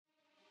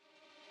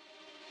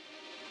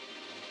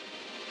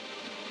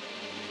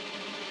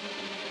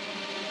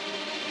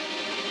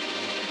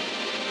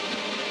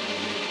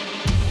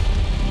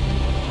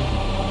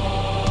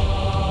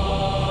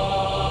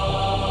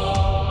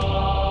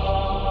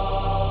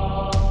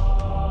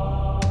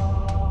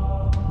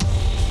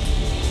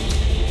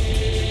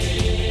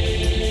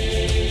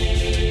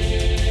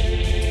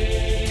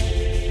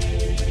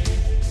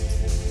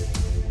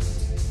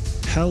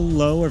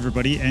Hello,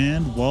 everybody,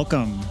 and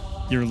welcome.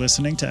 You're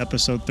listening to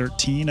episode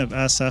 13 of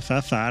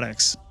SFF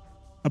Addicts,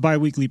 a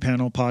bi-weekly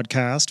panel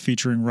podcast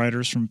featuring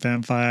writers from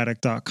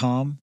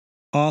fanfiaddict.com,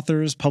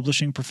 authors,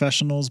 publishing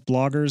professionals,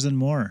 bloggers, and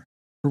more,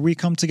 where we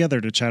come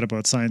together to chat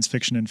about science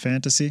fiction and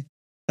fantasy,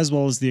 as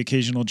well as the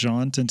occasional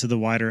jaunt into the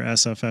wider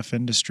SFF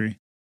industry.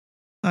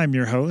 I'm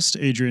your host,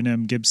 Adrian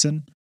M.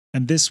 Gibson,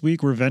 and this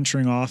week we're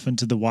venturing off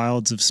into the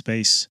wilds of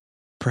space,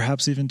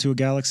 perhaps even to a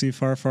galaxy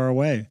far, far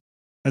away,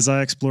 as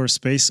I explore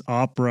space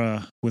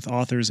opera with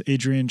authors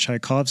Adrian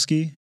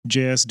Tchaikovsky,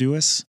 J.S.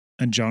 Dewis,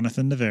 and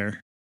Jonathan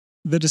Navarre.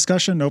 The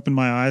discussion opened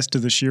my eyes to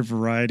the sheer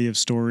variety of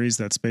stories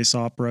that space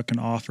opera can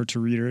offer to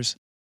readers,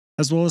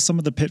 as well as some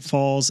of the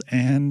pitfalls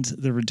and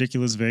the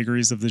ridiculous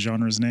vagaries of the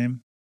genre's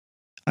name.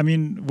 I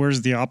mean,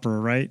 where's the opera,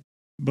 right?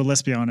 But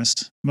let's be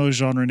honest, most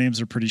genre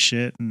names are pretty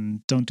shit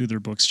and don't do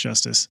their books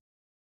justice.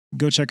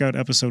 Go check out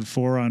episode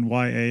 4 on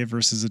YA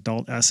versus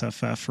adult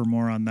SFF for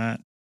more on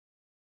that.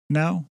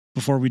 Now,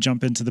 before we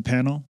jump into the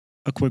panel,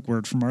 a quick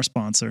word from our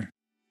sponsor.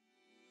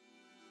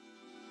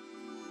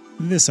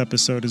 This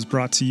episode is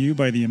brought to you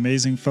by the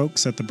amazing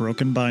folks at The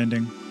Broken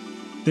Binding.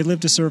 They live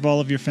to serve all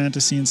of your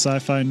fantasy and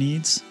sci-fi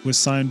needs with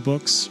signed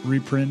books,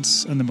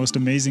 reprints, and the most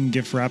amazing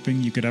gift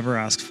wrapping you could ever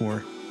ask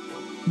for.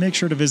 Make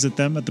sure to visit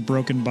them at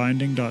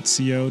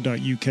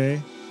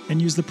thebrokenbinding.co.uk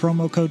and use the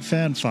promo code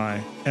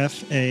FANFI,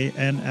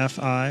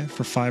 F-A-N-F-I,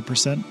 for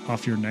 5%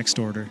 off your next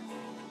order.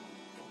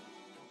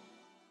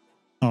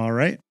 All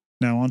right.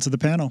 Now on to the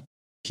panel.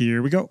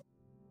 Here we go.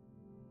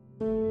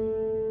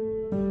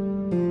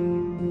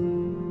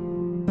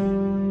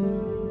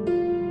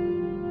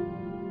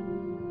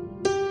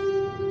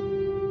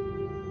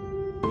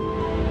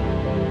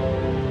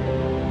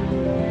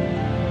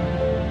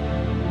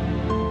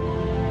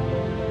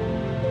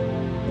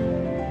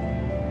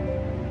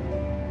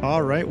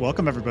 All right.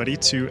 Welcome, everybody,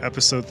 to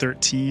episode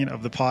 13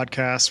 of the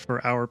podcast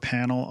for our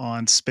panel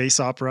on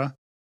space opera.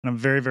 And I'm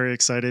very, very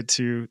excited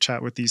to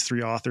chat with these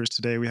three authors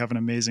today. We have an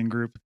amazing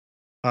group.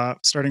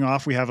 Starting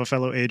off, we have a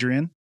fellow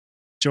Adrian.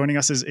 Joining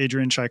us is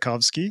Adrian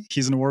Tchaikovsky.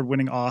 He's an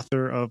award-winning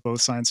author of both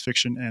science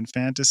fiction and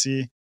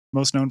fantasy,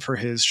 most known for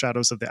his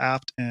Shadows of the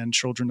Apt and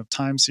Children of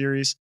Time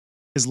series.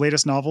 His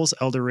latest novels,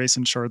 Elder Race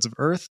and Shards of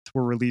Earth,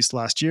 were released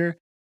last year,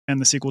 and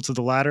the sequel to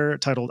the latter,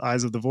 titled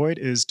Eyes of the Void,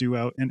 is due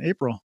out in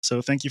April.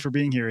 So thank you for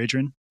being here,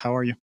 Adrian. How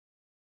are you?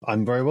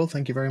 I'm very well.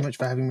 Thank you very much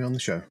for having me on the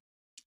show.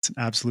 It's an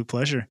absolute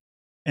pleasure.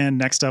 And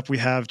next up, we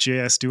have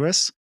J.S.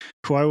 Dewis,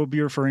 who I will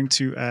be referring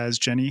to as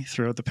Jenny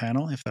throughout the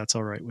panel, if that's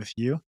all right with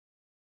you.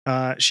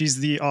 She's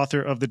the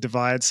author of the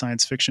Divide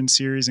science fiction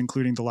series,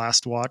 including The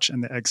Last Watch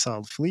and The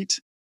Exiled Fleet,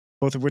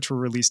 both of which were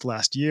released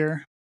last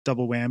year.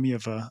 Double whammy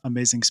of an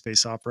amazing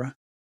space opera.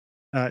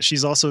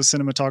 She's also a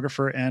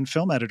cinematographer and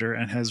film editor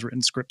and has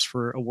written scripts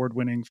for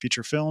award-winning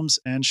feature films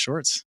and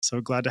shorts.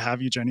 So glad to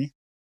have you, Jenny.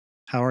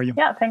 How are you?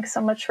 Yeah, thanks so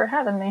much for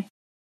having me.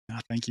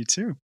 Thank you,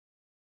 too.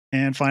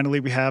 And finally,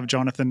 we have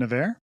Jonathan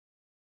Navarre.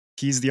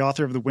 He's the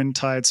author of the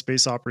Windtide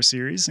space opera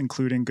series,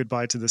 including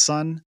Goodbye to the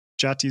Sun,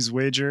 Jati's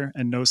Wager,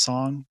 and No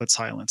Song But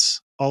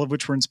Silence, all of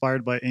which were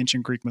inspired by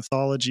ancient Greek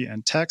mythology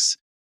and texts,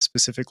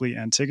 specifically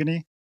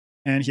Antigone.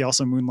 And he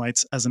also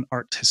moonlights as an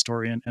art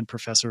historian and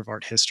professor of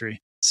art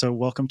history. So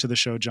welcome to the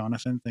show,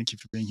 Jonathan. Thank you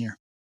for being here.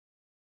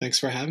 Thanks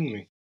for having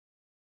me.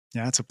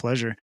 Yeah, it's a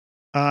pleasure.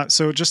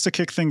 So just to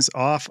kick things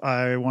off,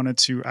 I wanted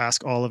to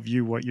ask all of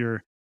you what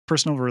your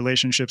personal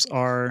relationships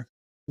are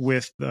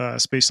with the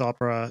space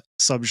opera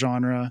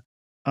subgenre.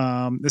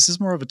 This is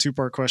more of a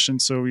two-part question.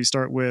 So we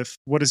start with,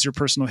 what is your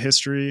personal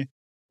history,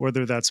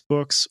 whether that's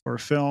books or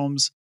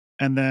films,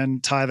 and then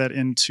tie that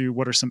into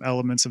what are some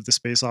elements of the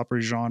space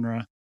opera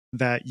genre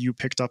that you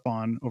picked up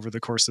on over the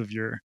course of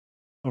your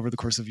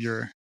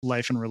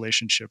life and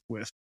relationship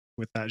with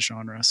that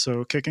genre.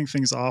 So kicking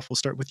things off, we'll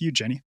start with you,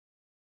 Jenny.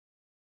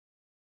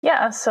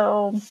 Yeah,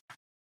 so,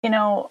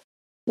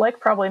 like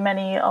probably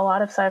a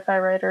lot of sci-fi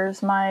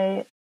writers,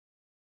 my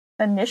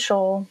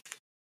initial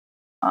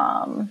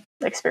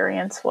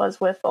experience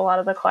was with a lot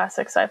of the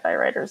classic sci-fi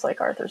writers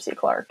like Arthur C.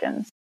 Clarke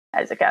and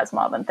Isaac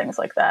Asimov and things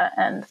like that.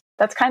 And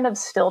that's kind of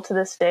still to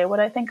this day what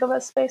I think of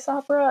as space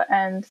opera.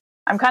 And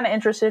I'm kind of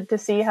interested to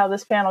see how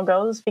this panel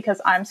goes because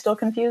I'm still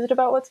confused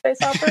about what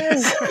space opera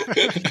is.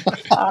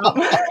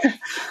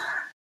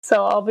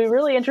 So I'll be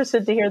really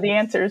interested to hear the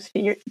answers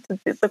to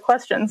the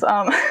questions.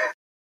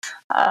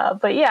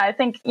 But yeah, I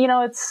think,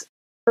 it's,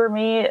 for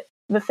me,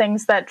 the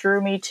things that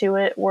drew me to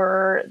it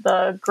were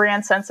the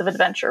grand sense of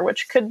adventure,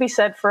 which could be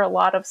said for a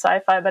lot of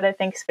sci-fi, but I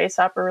think space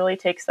opera really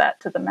takes that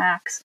to the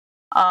max.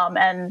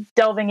 And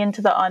delving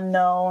into the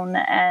unknown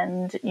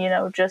and,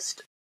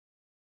 just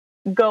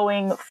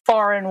going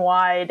far and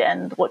wide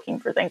and looking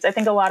for things. I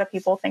think a lot of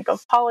people think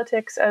of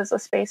politics as a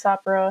space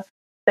opera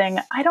thing.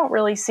 I don't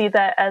really see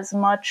that as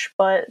much,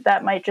 but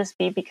that might just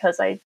be because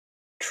I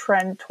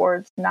trend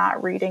towards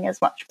not reading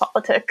as much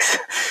politics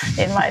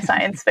in my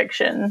science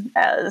fiction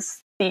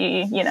as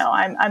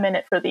I'm in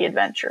it for the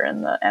adventure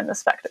and the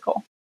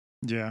spectacle.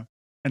 Yeah.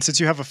 And since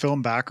you have a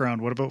film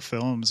background, what about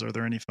films? Are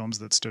there any films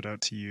that stood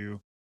out to you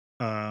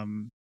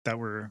that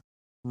were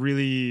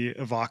really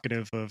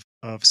evocative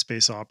of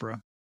space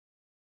opera.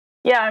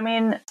 Yeah, I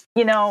mean,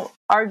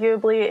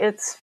 arguably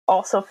it's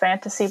also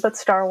fantasy, but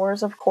Star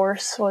Wars, of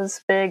course,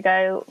 was big.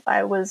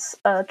 I was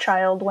a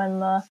child when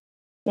the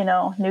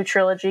new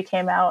trilogy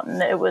came out,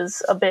 and it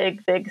was a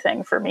big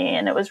thing for me.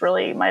 And it was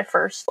really my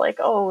first, like,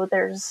 oh,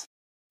 there's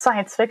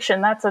science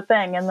fiction, that's a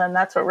thing. And then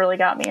that's what really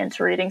got me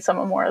into reading some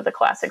more of the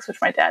classics,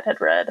 which my dad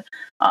had read,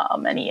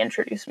 and he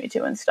introduced me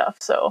to and stuff.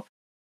 So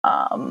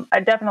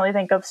I definitely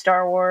think of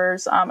Star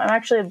Wars. I'm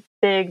actually a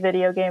big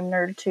video game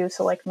nerd too,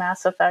 so like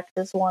Mass Effect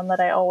is one that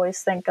I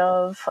always think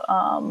of.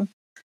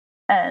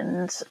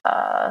 And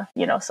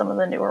some of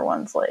the newer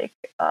ones like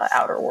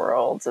Outer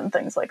Worlds and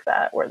things like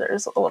that, where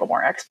there's a little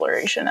more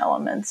exploration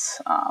elements.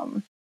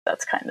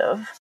 That's kind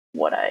of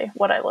what I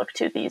look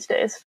to these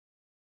days.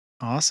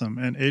 Awesome.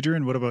 And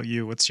Adrian, what about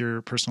you? What's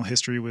your personal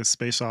history with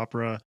space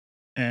opera,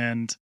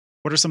 and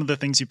what are some of the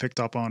things you picked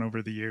up on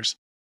over the years?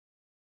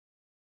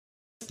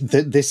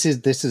 This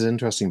is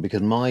interesting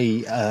because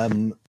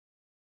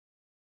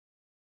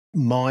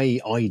my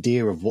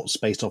idea of what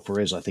space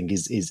opera is, I think,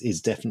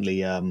 is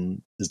definitely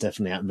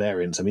at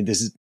variance. I mean,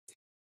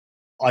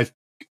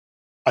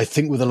 I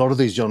think with a lot of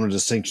these genre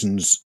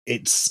distinctions,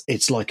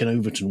 it's like an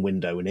Overton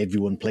window, and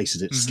everyone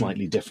places it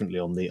slightly differently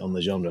on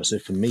the genre. So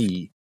for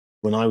me,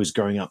 when I was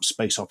growing up,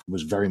 space opera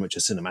was very much a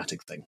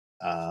cinematic thing,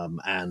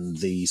 and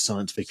the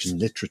science fiction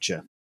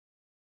literature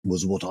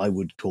was what I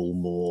would call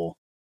more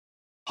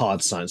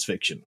hard science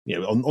fiction.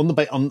 On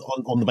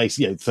the base.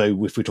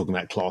 So if we're talking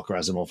about Clarke or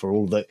Asimov or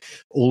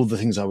all of the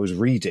things I was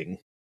reading,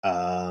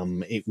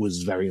 it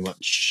was very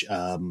much,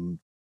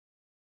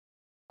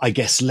 I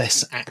guess,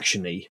 less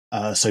actiony.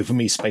 So for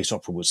me, space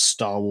opera was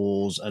Star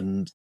Wars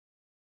and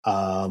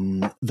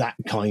that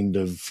kind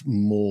of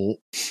more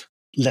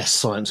less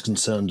science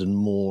concerned and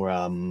more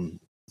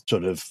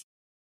sort of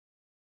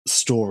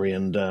story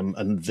and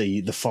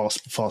the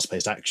fast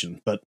paced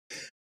action. But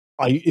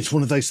it's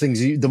one of those things.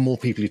 The more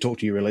people you talk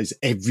to, you realize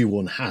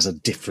everyone has a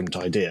different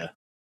idea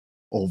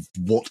of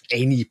what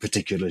any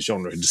particular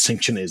genre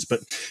distinction is. But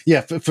yeah,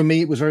 for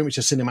me, it was very much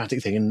a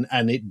cinematic thing,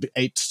 and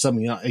it's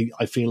something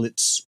I feel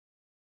it's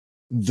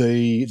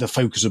the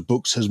focus of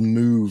books has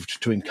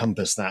moved to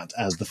encompass that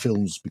as the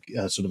films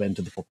sort of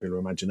enter the popular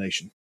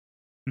imagination.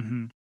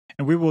 Mm-hmm.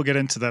 And we will get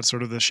into that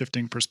sort of the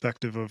shifting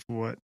perspective of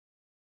what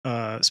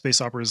space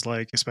opera is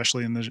like,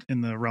 especially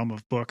in the realm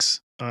of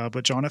books.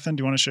 But Jonathan,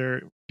 do you want to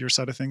share your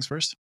side of things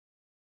first?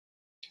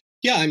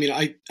 Yeah, I mean,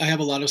 I have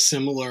a lot of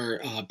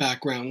similar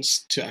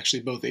backgrounds to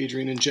actually both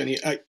Adrian and Jenny.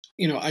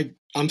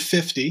 I'm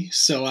 50,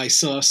 so I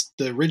saw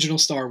the original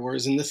Star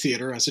Wars in the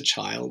theater as a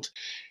child.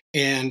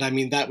 And I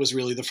mean, that was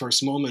really the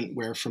first moment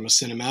where, from a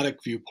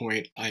cinematic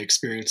viewpoint, I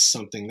experienced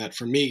something that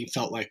for me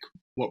felt like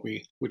what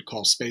we would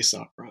call space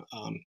opera.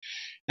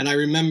 And I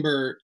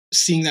remember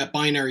seeing that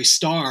binary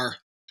star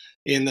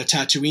in the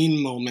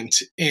Tatooine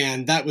moment,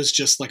 and that was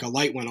just like a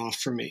light went off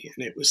for me.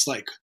 And it was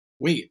like,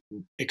 wait,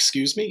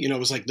 excuse me? It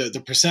was like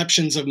the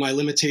perceptions of my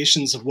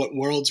limitations of what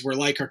worlds were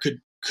like or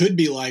could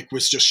be like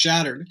was just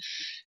shattered.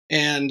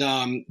 And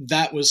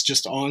that was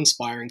just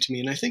awe-inspiring to me.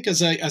 And I think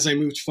as I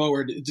moved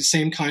forward, the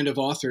same kind of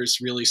authors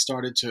really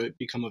started to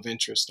become of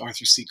interest.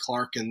 Arthur C.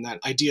 Clarke and that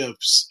idea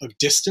of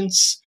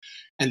distance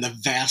and the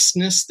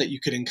vastness that you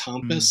could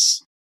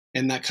encompass,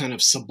 and that kind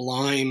of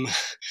sublime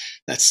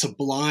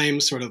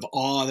sort of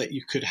awe that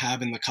you could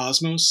have in the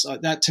cosmos.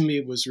 That to me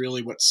was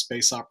really what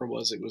space opera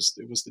was. It was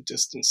the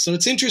distance. So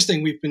it's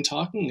interesting. We've been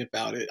talking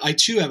about it. I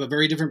too have a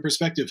very different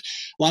perspective.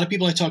 A lot of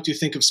people I talk to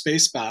think of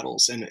space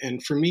battles,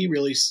 and for me,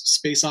 really,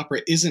 space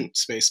opera isn't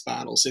space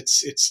battles.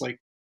 It's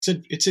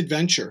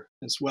adventure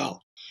as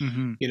well.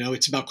 Mm-hmm.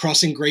 It's about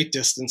crossing great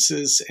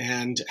distances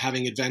and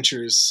having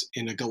adventures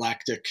in a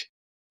galactic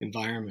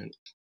environment.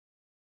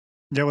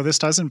 Yeah, well, this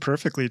ties in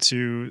perfectly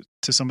to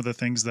some of the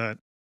things that,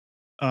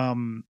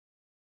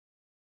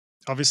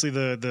 obviously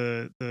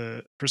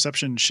the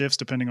perception shifts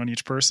depending on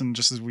each person,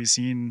 just as we've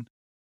seen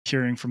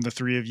hearing from the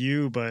three of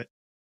you. But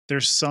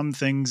there's some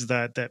things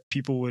that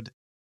people would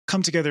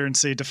come together and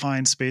say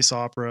define space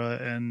opera,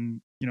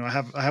 and I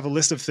have a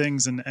list of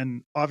things,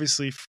 and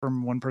obviously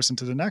from one person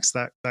to the next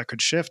that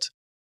could shift.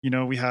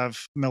 We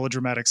have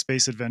melodramatic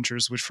space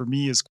adventures, which for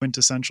me is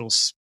quintessential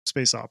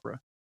space opera.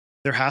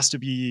 There has to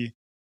be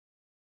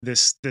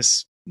this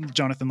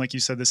Jonathan, like you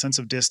said, the sense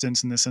of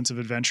distance and the sense of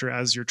adventure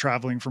as you're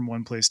traveling from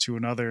one place to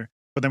another.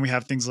 But then we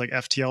have things like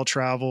FTL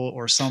travel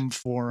or some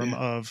form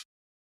of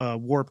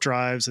warp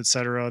drives,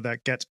 etc.,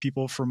 that gets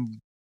people from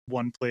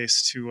one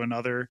place to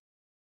another.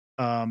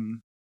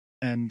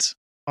 And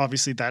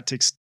obviously that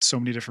takes so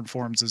many different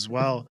forms as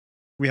well.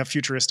 We have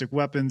futuristic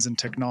weapons and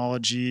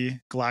technology,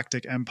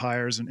 galactic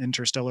empires and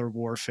interstellar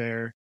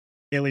warfare,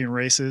 alien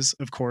races,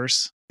 of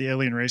course. The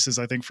alien races,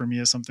 I think, for me,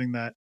 is something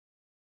that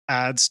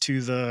adds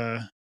to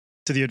the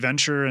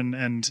adventure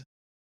and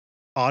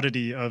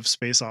oddity of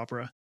space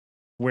opera,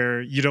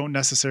 where you don't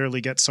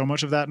necessarily get so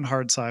much of that in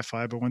hard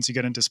sci-fi, but once you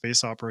get into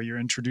space opera, you're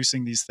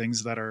introducing these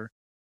things that are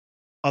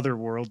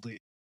otherworldly.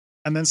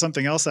 And then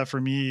something else that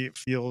for me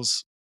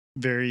feels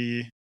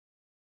very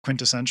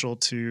quintessential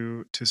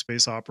to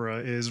space opera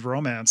is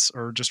romance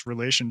or just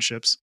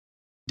relationships,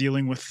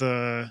 dealing with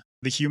the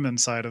human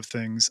side of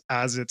things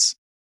as it's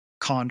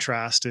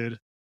contrasted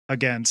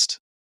against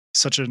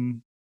such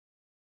an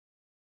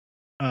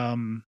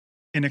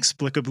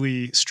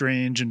inexplicably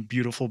strange and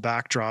beautiful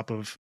backdrop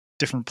of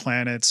different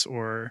planets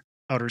or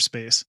outer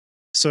space.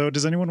 So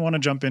does anyone want to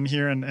jump in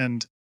here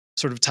and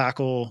sort of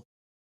tackle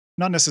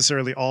not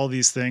necessarily all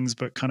these things,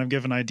 but kind of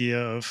give an idea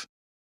of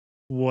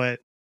what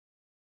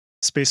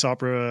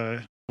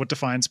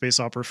defines space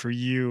opera for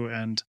you,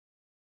 and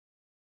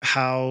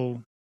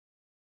how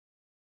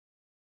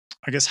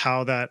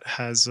that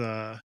has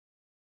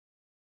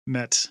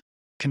met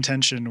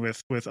contention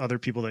with other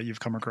people that you've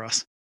come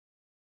across?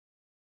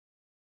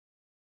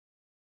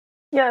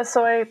 Yeah,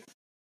 so I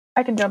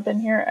can jump in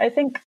here. I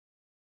think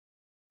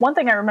one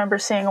thing I remember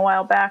seeing a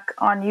while back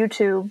on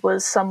YouTube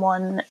was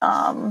someone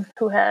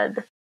who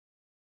had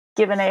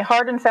given a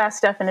hard and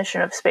fast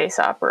definition of space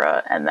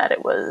opera, and that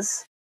it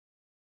was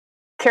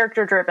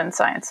character-driven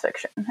science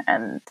fiction,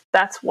 and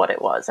that's what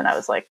it was. And I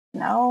was like,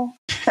 no,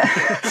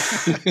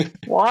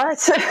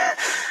 what?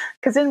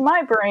 Because in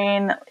my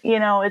brain,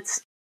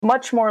 it's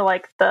much more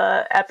like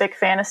the epic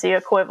fantasy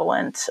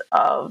equivalent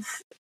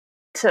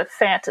to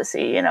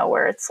fantasy,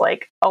 where it's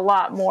like a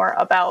lot more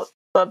about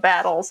the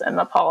battles and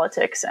the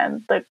politics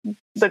and the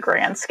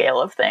grand scale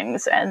of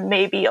things. And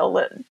maybe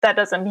that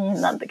doesn't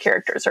mean that the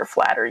characters are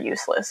flat or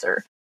useless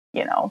or,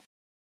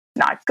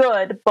 not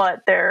good,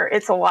 but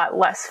it's a lot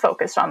less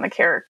focused on the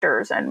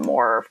characters and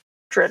more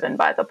driven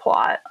by the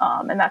plot.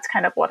 And that's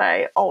kind of what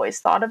I always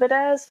thought of it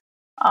as.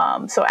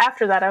 So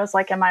after that, I was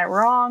like, am I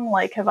wrong?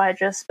 Like, have I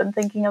just been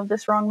thinking of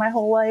this wrong my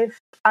whole life?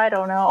 I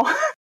don't know.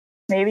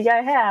 Maybe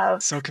I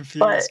have. So confused.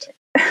 But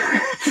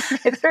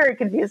it's very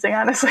confusing,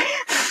 honestly.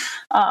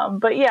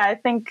 But yeah, I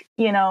think,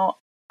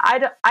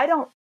 I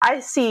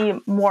see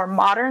more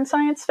modern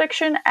science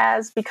fiction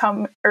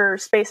or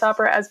space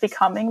opera as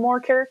becoming more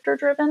character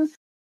driven.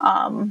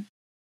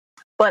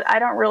 But I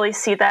don't really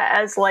see that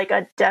as like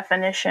a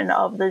definition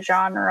of the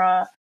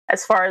genre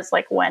as far as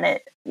like when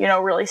it,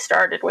 really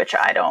started, which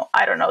I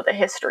don't know the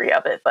history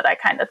of it, but I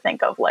kind of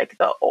think of like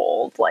the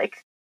old,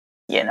 like,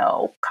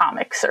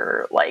 comics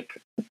or like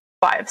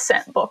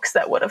 5-cent books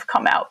that would have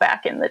come out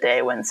back in the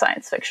day when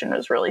science fiction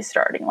was really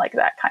starting, like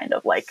that kind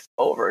of like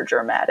over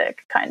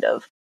dramatic kind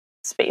of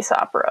space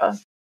opera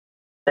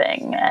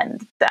thing.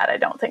 And that I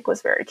don't think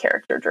was very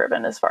character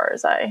driven as far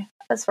as I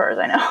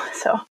know.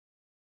 So,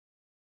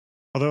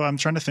 although I'm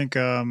trying to think,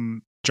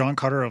 John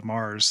Carter of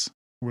Mars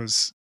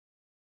was,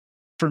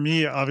 for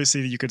me,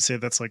 obviously you could say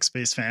that's like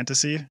space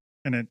fantasy,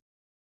 and it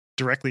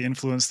directly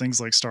influenced things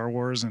like Star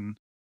Wars and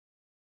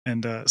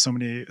so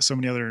many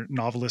other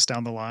novelists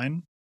down the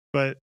line.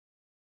 But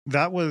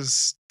that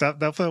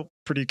felt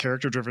pretty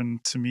character driven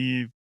to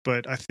me.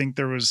 But I think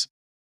there was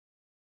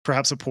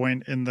perhaps a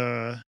point in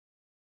the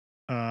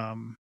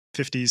 50s,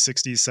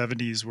 60s,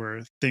 70s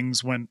where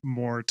things went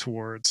more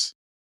towards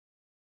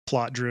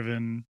plot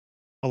driven,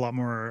 a lot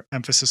more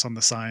emphasis on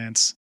the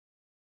science.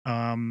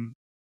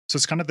 So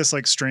it's kind of this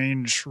like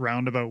strange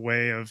roundabout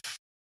way of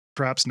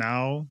perhaps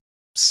now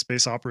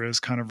space opera is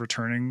kind of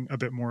returning a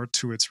bit more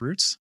to its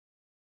roots.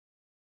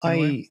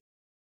 I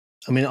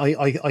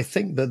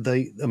think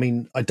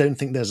that I don't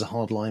think there's a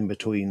hard line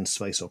between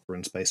space opera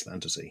and space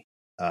fantasy.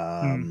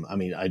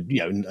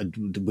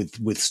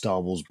 With Star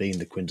Wars being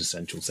the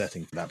quintessential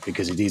setting for that,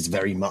 because it is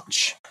very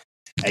much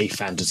a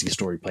fantasy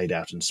story played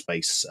out in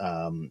space.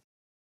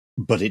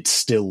 But it's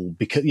still,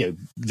 because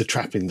the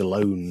trapping, the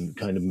lone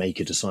kind of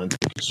make it a science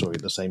fiction story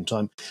at the same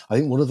time. I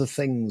think one of the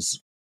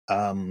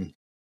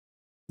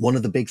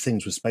big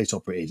things with space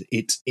opera is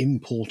it's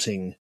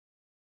either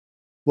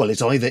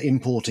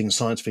importing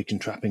science fiction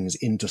trappings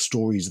into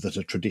stories that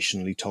are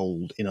traditionally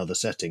told in other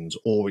settings,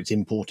 or it's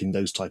importing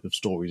those type of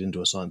stories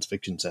into a science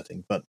fiction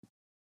setting. But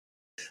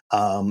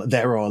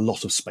there are a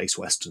lot of space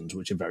westerns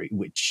which True.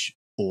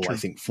 I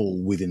think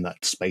fall within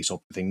that space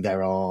opera thing.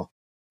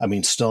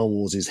 Star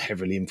Wars is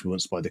heavily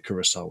influenced by the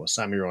Kurosawa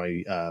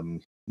samurai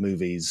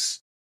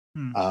movies.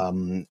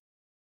 And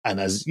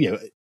as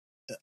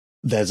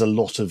there's a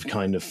lot of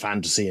kind of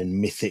fantasy and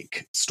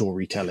mythic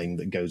storytelling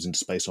that goes into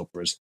space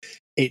operas.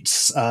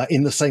 It's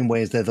in the same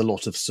way as there's a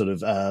lot of sort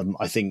of,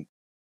 I think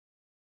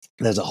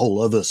there's a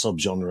whole other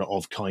subgenre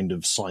of kind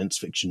of science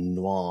fiction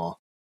noir,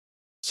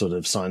 sort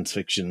of science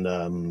fiction,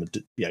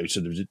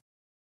 sort of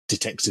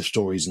detective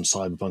stories and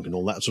cyberpunk and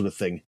all that sort of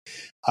thing.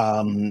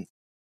 I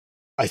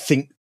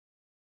think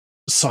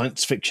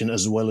science fiction,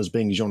 as well as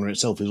being a genre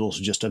itself, is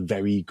also just a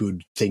very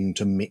good thing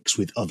to mix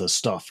with other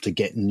stuff to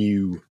get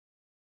new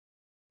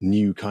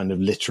kind of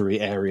literary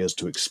areas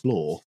to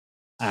explore.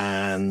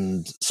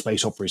 And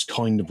space opera is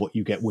kind of what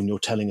you get when you're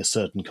telling a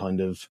certain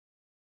kind of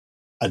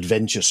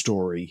adventure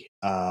story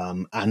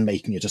and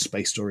making it a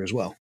space story as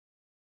well.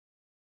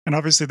 And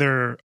obviously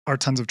there are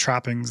tons of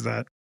trappings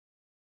that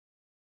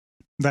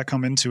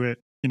come into it.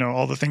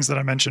 All the things that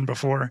I mentioned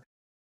before,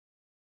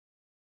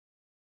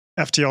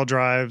 FTL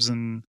drives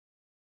and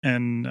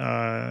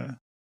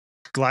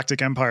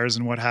galactic empires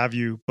and what have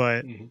you.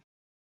 But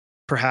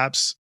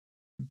perhaps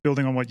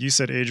building on what you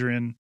said,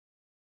 Adrian,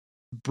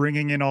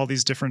 bringing in all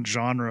these different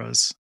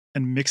genres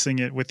and mixing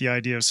it with the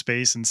idea of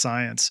space and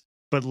science,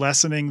 but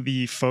lessening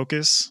the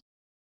focus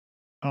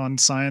on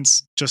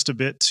science just a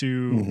bit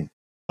to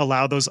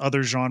allow those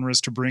other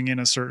genres to bring in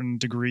a certain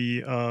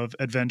degree of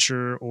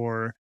adventure,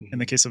 or in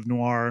the case of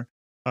noir,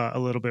 a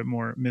little bit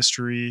more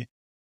mystery.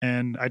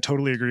 And I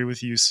totally agree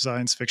with you.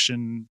 Science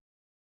fiction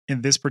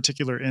in this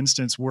particular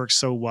instance works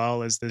so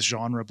well as this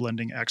genre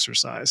blending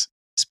exercise,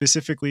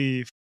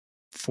 specifically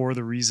for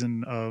the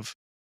reason of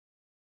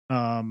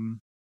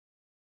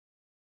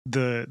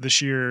the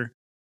sheer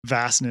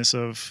vastness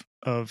of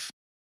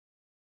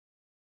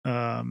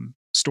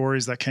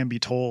stories that can be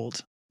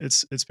told.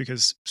 It's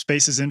because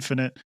space is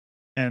infinite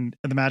and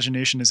the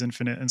imagination is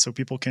infinite, and so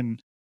people can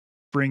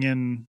bring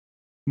in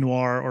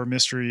noir or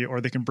mystery, or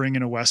they can bring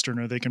in a western,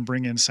 or they can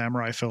bring in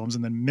samurai films,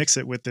 and then mix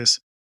it with this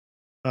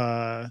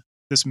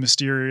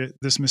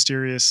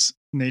mysterious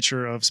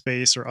nature of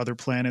space or other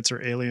planets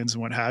or aliens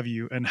and what have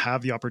you, and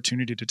have the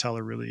opportunity to tell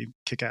a really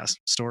kick-ass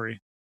story.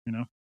 You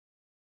know,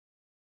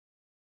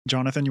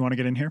 Jonathan, you want to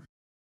get in here?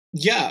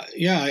 Yeah.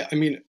 I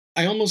mean,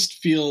 I almost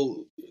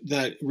feel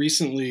that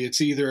recently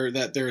it's either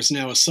that there's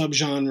now a set of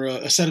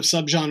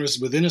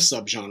subgenres within a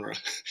subgenre.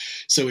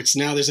 So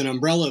there's an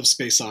umbrella of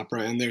space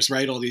opera, and there's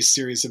all these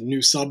series of new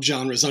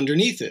subgenres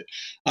underneath it.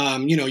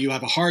 You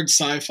have a hard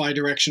sci-fi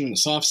direction and a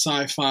soft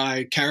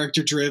sci-fi,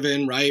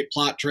 character-driven, right,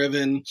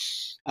 plot-driven.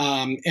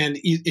 And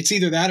it's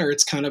either that, or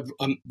it's kind of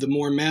the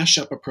more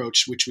mashup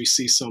approach, which we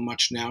see so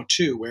much now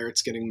too, where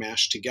it's getting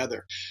mashed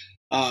together.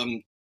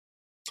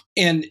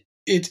 And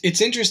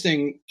it's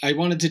interesting. I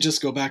wanted to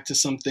just go back to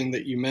something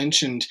that you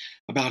mentioned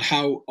about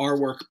how our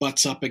work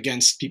butts up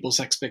against people's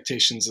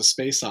expectations of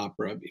space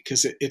opera,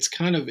 because it's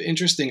kind of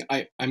interesting.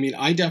 I mean,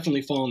 I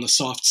definitely fall in the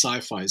soft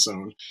sci-fi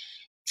zone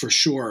for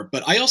sure,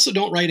 but I also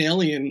don't write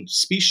alien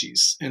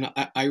species, and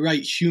I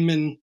write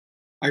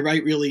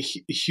really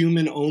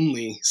human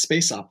only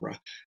space opera,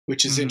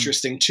 which is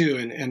interesting too.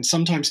 And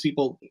sometimes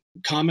people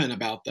comment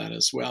about that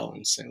as well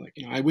and say, like,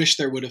 I wish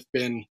there would have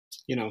been,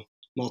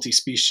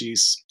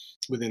 multi-species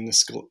within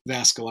this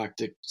vast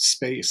galactic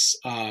space.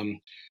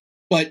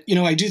 But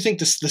I do think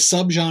the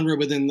subgenre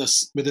within the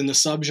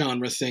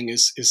subgenre thing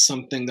is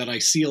something that I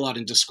see a lot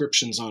in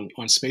descriptions on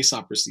space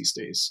operas these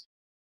days.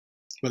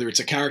 Whether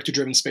it's a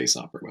character-driven space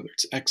opera, whether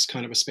it's X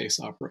kind of a space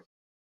opera.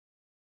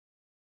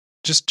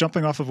 Just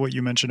jumping off of what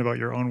you mentioned about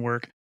your own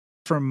work,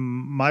 from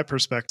my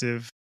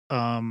perspective,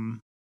 there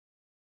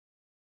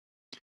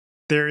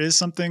is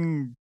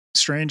something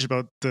strange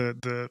about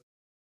the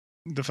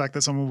fact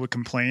that someone would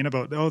complain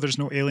about, oh, there's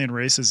no alien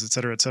races, et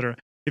cetera, et cetera.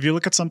 If you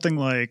look at something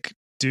like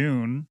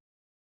Dune,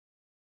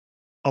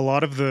 a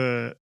lot of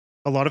the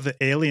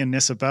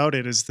alienness about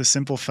it is the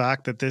simple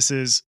fact that this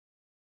is,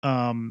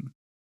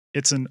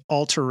 it's an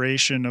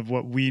alteration of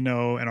what we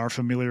know and are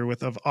familiar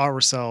with of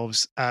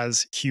ourselves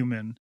as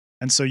human.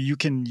 And so you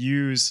can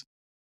use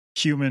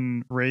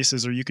human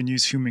races, or you can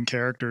use human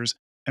characters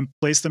and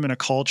place them in a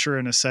culture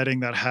and a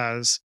setting that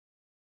has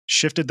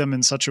shifted them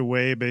in such a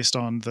way based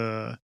on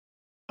the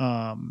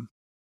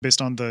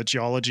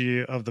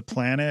geology of the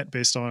planet,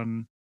 based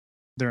on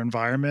their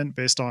environment,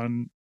 based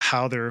on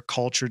how their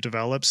culture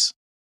develops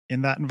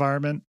in that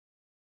environment.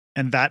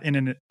 And that in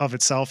and of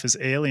itself is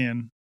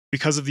alien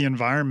because of the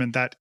environment.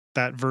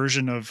 That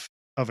version of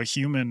a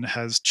human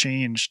has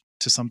changed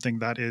to something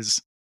that is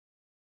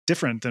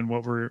different than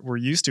what we're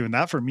used to. And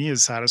that for me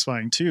is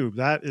satisfying too.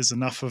 That is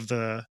enough of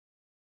the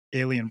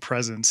alien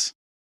presence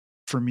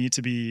for me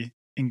to be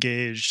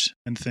engaged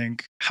and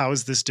think, how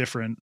is this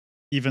different,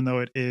 even though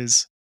it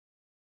is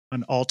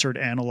an altered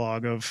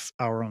analog of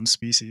our own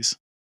species?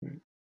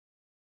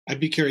 I'd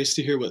be curious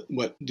to hear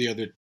what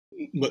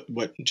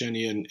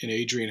Jenny and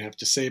Adrian have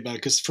to say about it,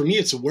 because for me,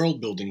 it's a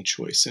world building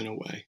choice in a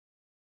way.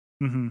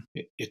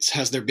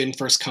 Has there been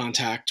first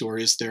contact, or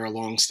is there a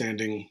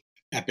long-standing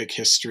epic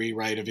history,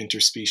 right, of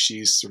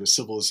interspecies sort of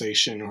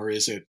civilization, or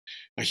is it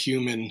a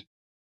human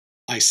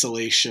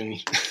isolation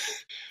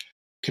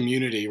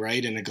community,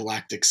 right, in a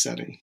galactic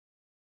setting?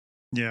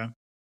 Yeah.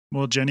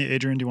 Well, Jenny,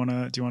 Adrian, do you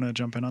want to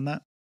jump in on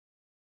that?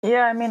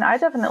 Yeah, I mean, I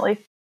definitely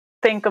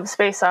think of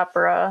space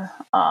opera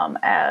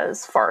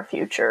as far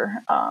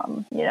future.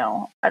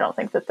 I don't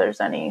think that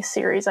there's any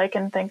series I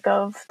can think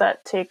of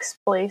that takes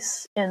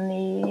place in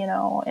the,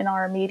 in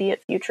our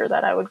immediate future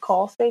that I would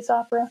call space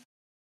opera.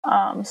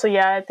 So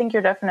yeah, I think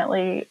you're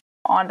definitely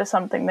onto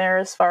something there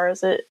as far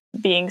as it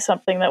being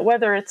something that,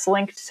 whether it's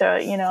linked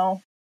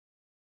to,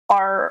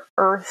 our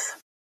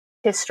Earth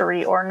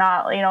history or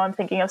not, I'm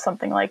thinking of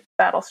something like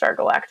Battlestar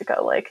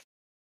Galactica, like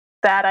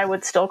that I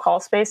would still call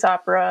space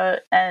opera,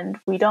 and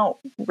we don't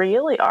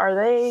really, are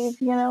they,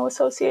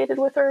 associated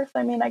with Earth?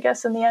 I mean, I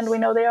guess in the end we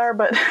know they are,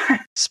 but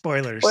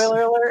spoilers.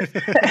 Spoiler alert.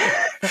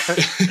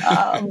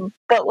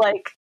 But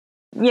like,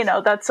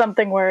 that's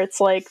something where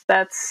it's like,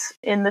 that's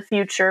in the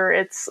future.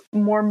 It's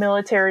more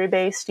military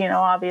based,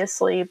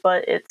 obviously,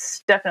 but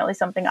it's definitely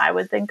something I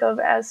would think of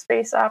as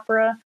space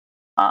opera.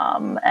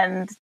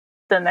 And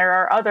then there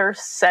are other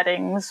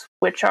settings,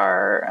 which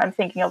are, I'm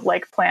thinking of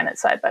like Planet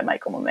Side by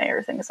Michael Mamet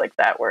or things like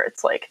that, where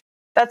it's like,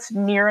 that's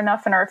near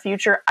enough in our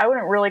future. I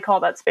wouldn't really call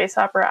that space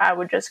opera. I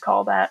would just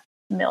call that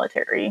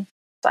military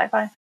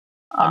sci-fi.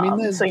 I mean,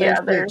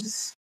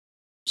 there's.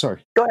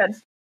 Sorry. Go ahead.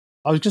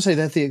 I was going to say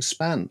there's The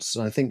Expanse.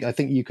 I think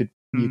you could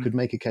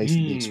make a case that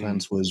The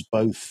Expanse was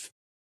both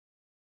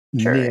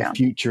near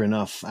future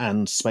enough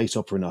and space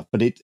opera enough, but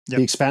The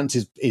Expanse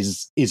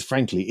is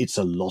frankly, it's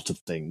a lot of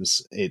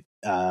things. It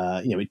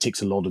it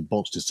ticks a lot of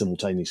boxes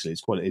simultaneously.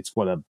 It's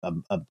quite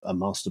a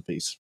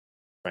masterpiece,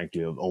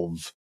 frankly,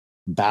 of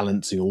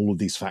balancing all of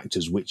these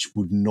factors, which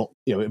would not,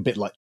 a bit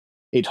like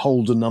it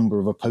holds a number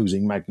of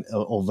opposing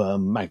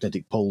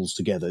magnetic poles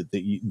together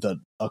that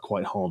are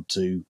quite hard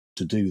to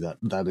do that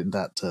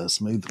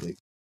smoothly.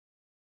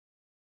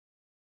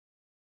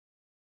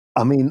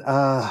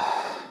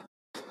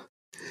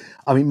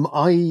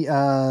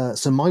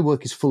 So my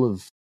work is full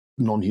of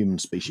non-human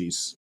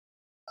species.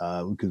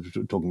 Because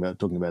we're talking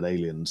about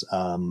aliens.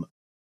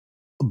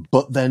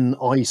 But then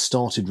I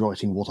started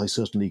writing what I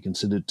certainly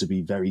considered to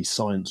be very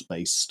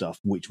science-based stuff,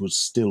 which was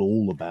still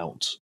all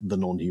about the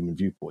non-human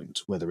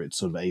viewpoint, whether it's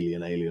sort of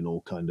alien,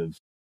 or kind of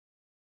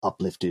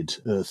uplifted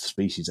Earth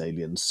species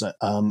aliens. So,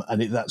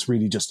 that's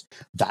really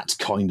that's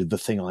kind of the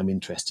thing I'm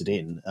interested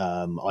in.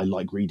 I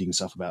like reading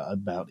stuff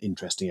about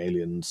interesting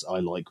aliens. I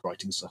like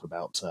writing stuff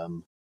about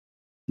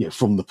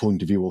from the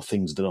point of view of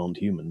things that aren't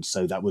humans.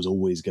 So that was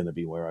always going to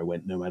be where I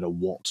went, no matter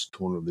what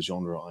corner of the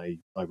genre I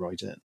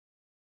write in.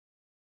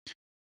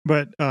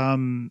 But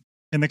in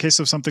the case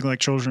of something like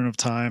Children of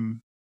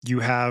Time, you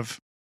have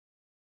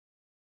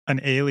an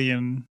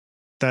alien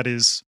that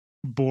is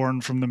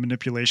born from the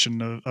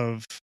manipulation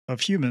of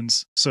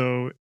humans.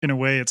 So in a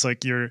way, it's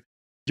like you're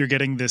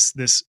getting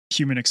this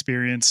human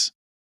experience,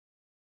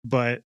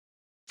 but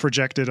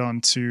projected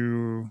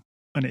onto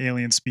an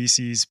alien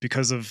species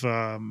because of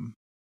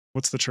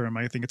what's the term?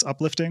 I think it's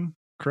uplifting,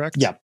 correct?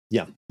 Yeah.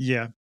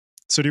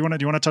 So do you want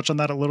to touch on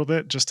that a little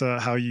bit? Just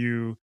how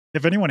you,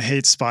 if anyone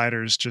hates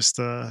spiders, just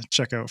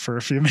check out for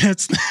a few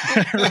minutes.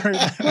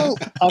 Well,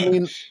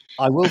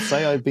 I will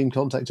say I've been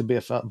contacted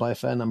by a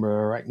fair number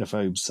of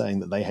arachnophobes saying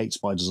that they hate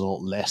spiders a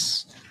lot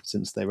less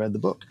since they read the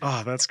book.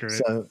 Oh, that's great.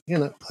 So,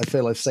 I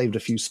feel I've saved a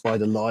few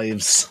spider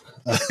lives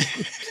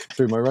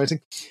through my writing.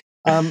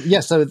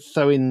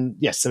 So in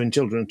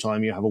Children of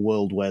Time, you have a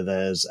world where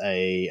there's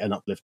an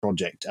uplift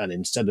project, and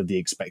instead of the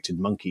expected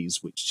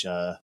monkeys, which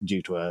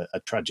due to a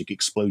tragic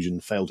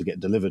explosion failed to get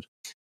delivered,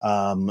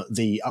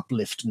 the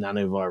uplift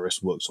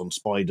nanovirus works on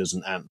spiders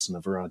and ants and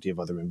a variety of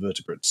other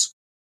invertebrates.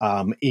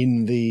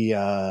 In the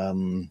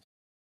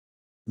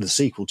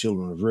sequel,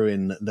 Children of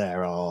Ruin,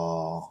 there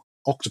are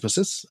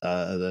octopuses,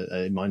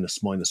 a minor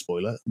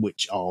spoiler,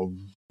 which are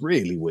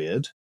really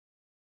weird.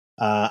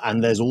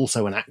 And there's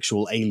also an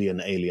actual alien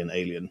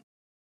in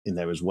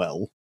there as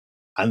well.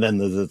 And then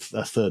there's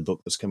a third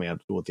book that's coming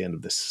out toward the end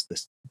of this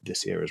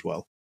year as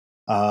well,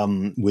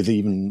 with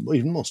even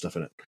more stuff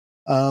in it.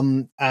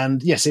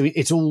 And yes,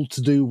 it's all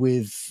to do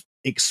with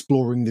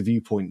exploring the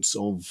viewpoints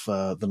of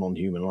the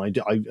non-human.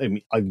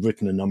 I've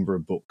written a number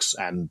of books,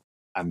 and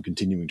I'm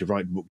continuing to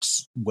write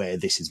books where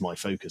this is my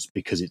focus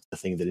because it's the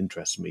thing that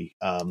interests me.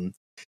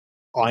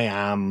 I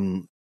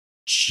am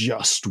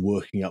just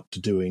working up to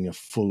doing a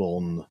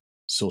full-on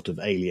sort of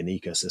alien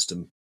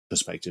ecosystem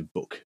perspective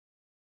book,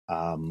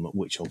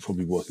 which I'll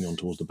probably be working on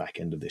towards the back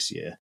end of this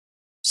year.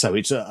 So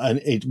which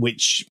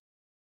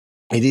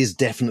it is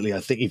definitely,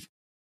 I think,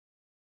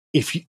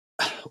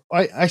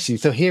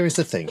 so here is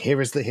the thing.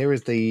 Here is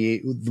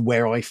the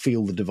where I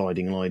feel the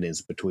dividing line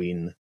is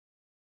between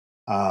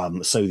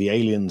so the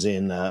aliens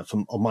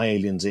my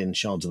aliens in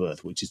Shards of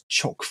Earth, which is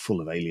chock full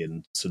of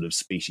alien sort of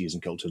species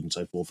and cultures and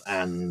so forth,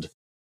 and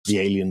the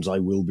aliens I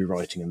will be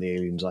writing and the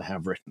aliens I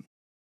have written.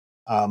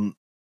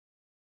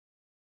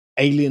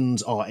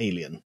 Aliens are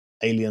alien.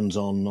 Aliens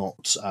are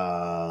not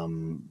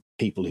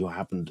people who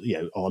are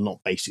not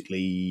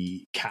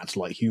basically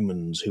cat-like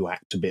humans who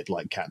act a bit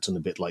like cats and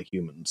a bit like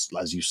humans,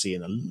 as you see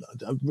there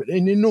are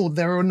an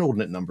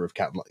inordinate number of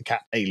cat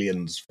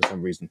aliens for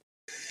some reason.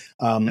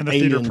 And the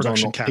theater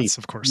production cats,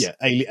 of course. Yeah,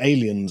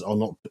 aliens are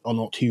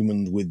not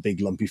humans with big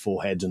lumpy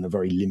foreheads and a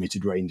very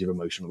limited range of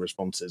emotional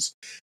responses.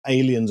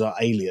 Aliens are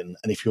alien,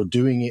 and if you're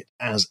doing it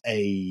as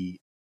a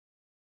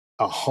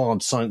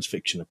hard science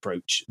fiction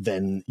approach,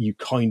 then you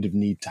kind of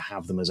need to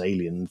have them as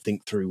alien and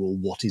think through, well,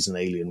 what is an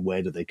alien?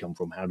 Where do they come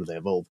from? How do they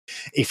evolve?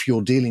 If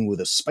you're dealing with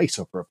a space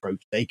opera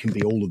approach, they can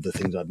be all of the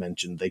things I've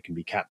mentioned. They can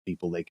be cat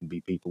people. They can be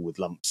people with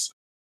lumps.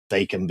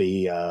 They can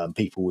be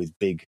people with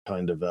big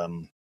kind of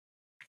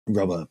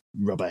rubber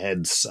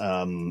heads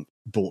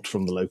bought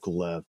from the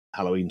local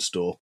Halloween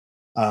store.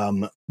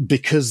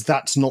 Because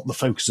that's not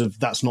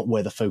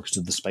where the focus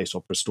of the space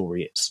opera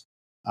story is.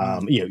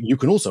 You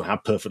can also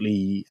have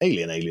perfectly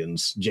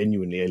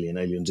genuinely alien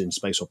aliens in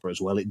space opera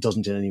as well. It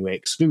doesn't in any way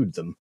exclude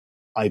them.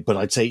 But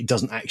I'd say it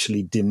doesn't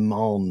actually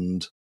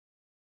demand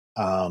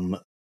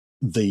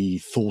the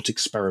thought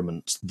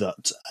experiment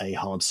that a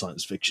hard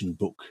science fiction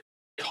book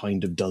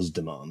kind of does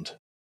demand.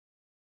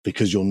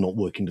 because you're not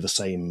working to the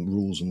same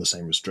rules and the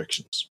same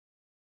restrictions.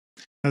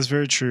 That's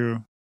very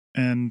true.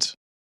 And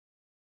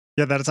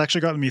yeah, that has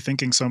actually gotten me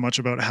thinking so much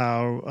about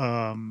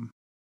how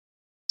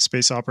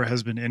space opera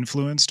has been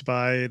influenced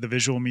by the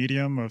visual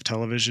medium of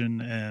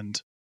television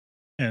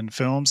and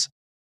films,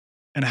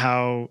 and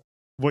how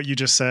what you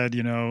just said,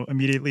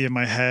 immediately in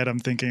my head, I'm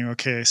thinking,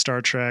 okay,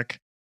 Star Trek,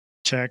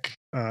 check,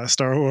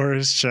 Star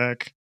Wars,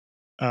 check,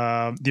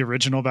 the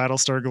original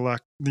Battlestar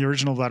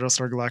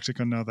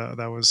Galactica. No,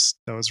 that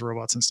was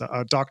robots and stuff.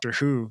 Doctor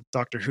Who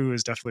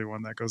is definitely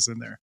one that goes in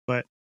there,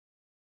 but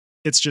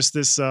it's just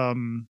this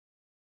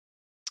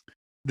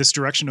this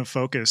direction of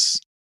focus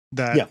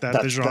that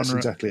the genre, that's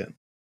exactly it.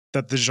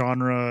 That the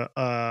genre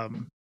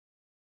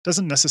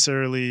doesn't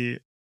necessarily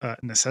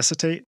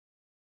necessitate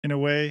in a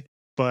way,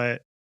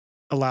 but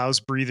allows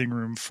breathing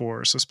room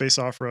for. So space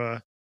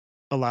opera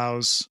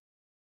allows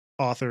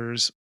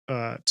authors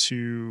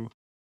to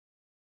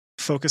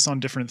focus on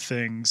different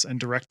things and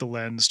direct the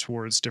lens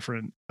towards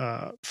different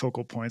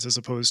focal points, as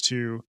opposed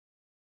to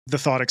the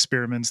thought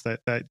experiments that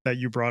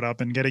you brought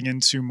up and getting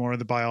into more of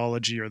the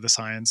biology or the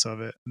science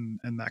of it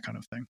and that kind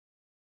of thing.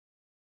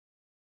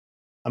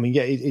 I mean,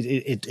 yeah,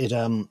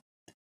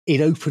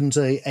 it opens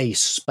a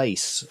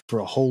space for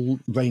a whole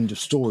range of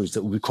stories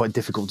that would be quite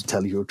difficult to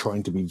tell if you're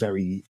trying to be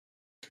very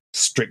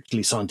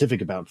strictly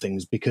scientific about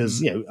things.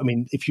 Because, I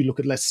mean, if you look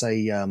at, let's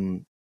say,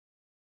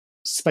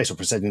 space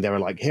opera setting, there are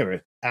like,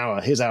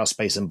 here's our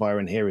space empire,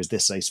 and here is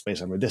this a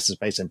space empire, this is a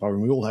space empire,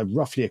 and we all have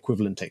roughly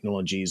equivalent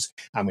technologies,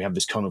 and we have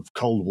this kind of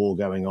Cold War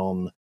going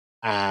on,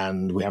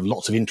 and we have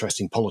lots of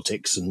interesting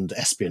politics and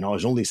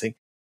espionage and all these things.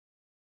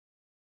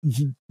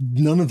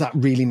 None of that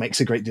really makes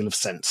a great deal of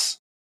sense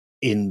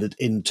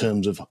in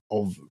terms of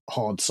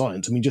hard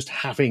science. I mean, just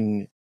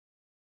having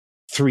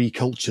three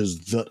cultures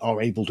that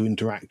are able to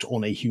interact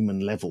on a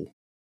human level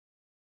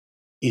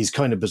is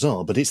kind of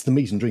bizarre, but it's the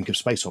meat and drink of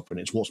space opera,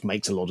 and it's what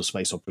makes a lot of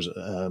space opera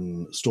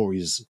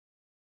stories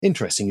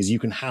interesting, is you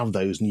can have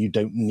those and you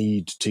don't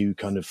need to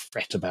kind of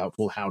fret about,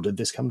 well, how did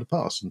this come to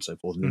pass and so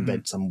forth, and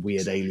invent some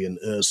weird alien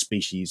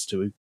species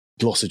to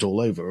gloss it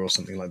all over or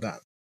something like that.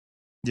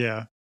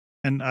 Yeah.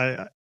 And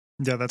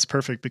that's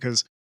perfect,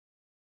 because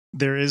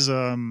there is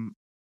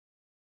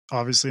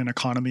obviously an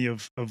economy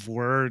of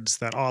words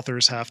that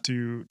authors have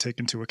to take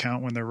into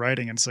account when they're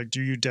writing. And it's like,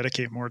 do you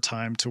dedicate more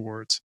time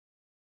towards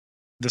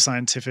the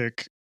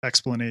scientific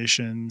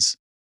explanations,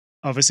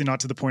 obviously not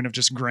to the point of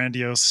just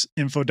grandiose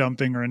info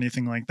dumping or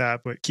anything like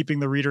that, but keeping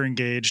the reader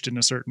engaged in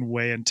a certain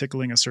way and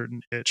tickling a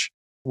certain itch,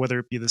 whether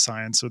it be the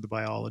science or the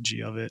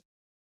biology of it,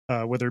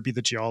 whether it be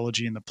the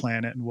geology and the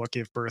planet and what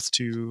gave birth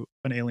to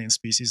an alien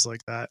species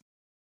like that.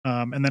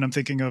 And then I'm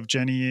thinking of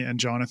Jenny and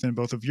Jonathan,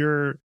 both of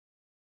your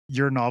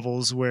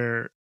novels,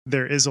 where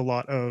there is a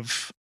lot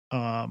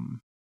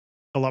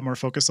more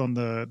focus on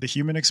the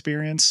human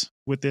experience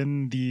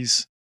within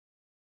these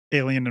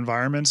alien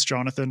environments.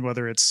 Jonathan,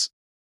 whether it's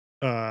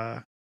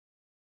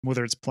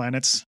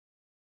planets,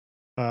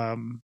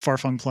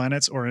 far-flung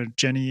planets, or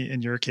Jenny,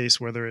 in your case,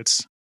 whether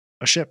it's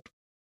a ship,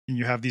 and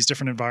you have these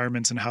different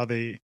environments and how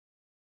the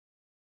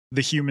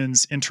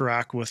humans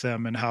interact with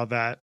them, and how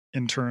that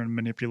in turn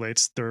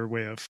manipulates their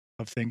way of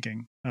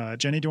thinking.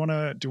 Jenny, do you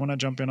want to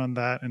jump in on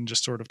that and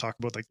just sort of talk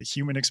about like the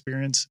human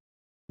experience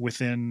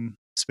within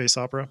space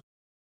opera?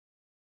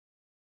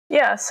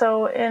 Yeah.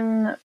 So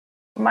in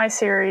my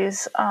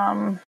series,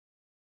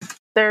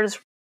 there's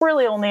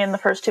really only, in the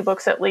first two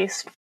books at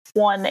least,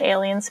 one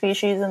alien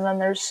species, and then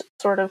there's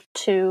sort of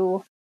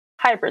two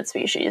hybrid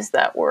species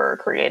that were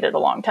created a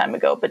long time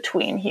ago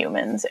between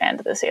humans and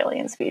this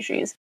alien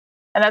species.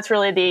 And that's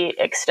really the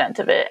extent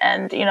of it.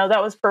 And,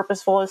 that was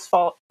purposeful as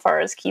far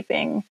as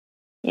keeping,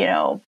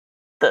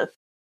 the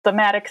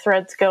thematic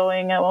threads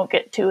going. I won't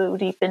get too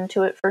deep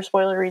into it for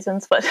spoiler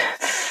reasons, but,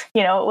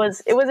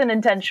 it was an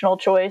intentional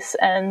choice.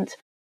 And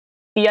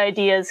the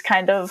idea is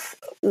kind of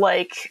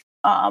like,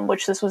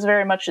 which this was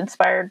very much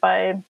inspired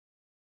by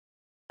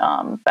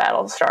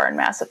Battlestar and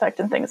Mass Effect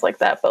and things like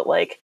that, but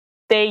like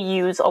they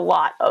use a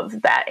lot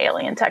of that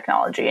alien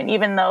technology. And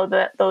even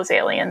though those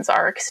aliens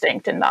are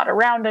extinct and not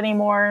around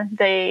anymore,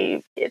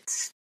 their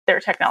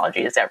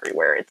technology is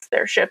everywhere. It's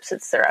their ships,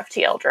 it's their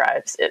FTL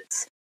drives,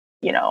 it's,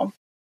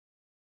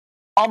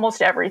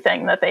 almost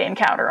everything that they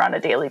encounter on a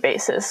daily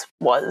basis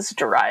was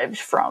derived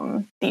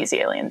from these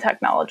alien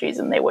technologies,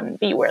 and they wouldn't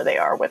be where they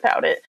are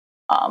without it.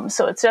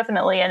 So it's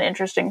definitely an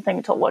interesting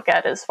thing to look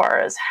at as far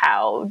as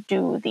how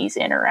do these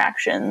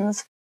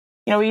interactions,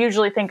 we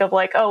usually think of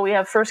like, oh, we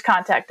have first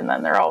contact and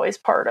then they're always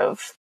part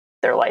of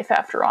their life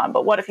after on.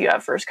 But what if you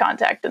have first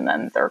contact and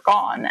then they're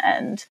gone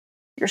and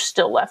you're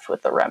still left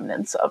with the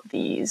remnants of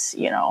these,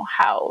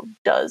 how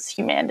does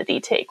humanity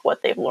take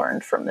what they've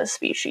learned from this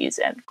species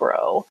and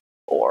grow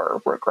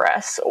or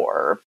regress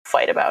or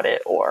fight about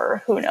it,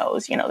 or who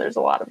knows, there's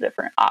a lot of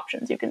different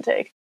options you can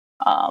take.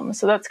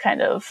 So that's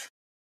kind of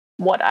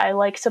what I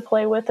like to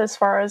play with, as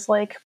far as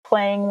like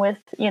playing with,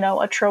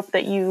 a trope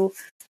that you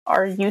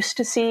are used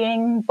to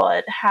seeing,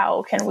 but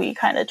how can we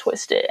kind of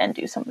twist it and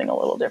do something a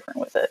little different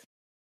with it?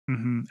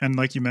 Mm-hmm. And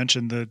like you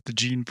mentioned, the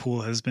gene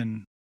pool has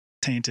been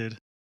tainted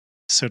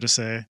so to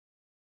say,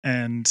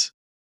 and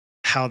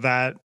how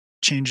that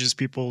changes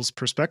people's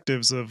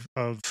perspectives of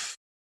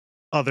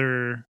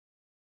other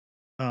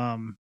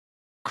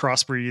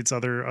crossbreeds,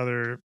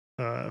 other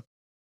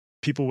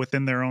people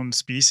within their own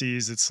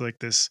species. It's like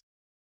this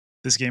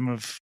game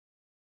of,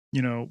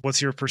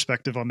 what's your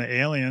perspective on the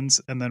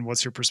aliens, and then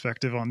what's your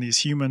perspective on these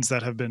humans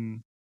that have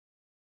been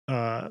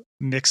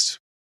mixed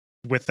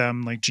with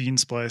them, like gene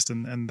spliced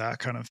and that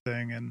kind of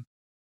thing,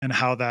 and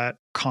how that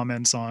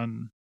comments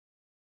on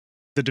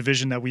the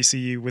division that we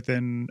see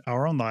within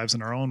our own lives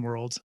and our own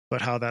world,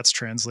 but how that's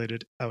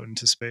translated out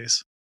into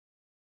space.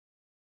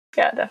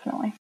 Yeah,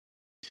 definitely.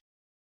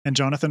 And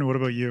Jonathan, what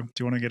about you?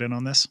 Do you want to get in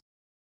on this?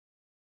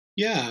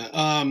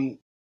 Yeah.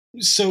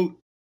 So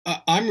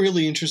I'm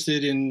really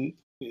interested in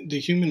the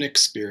human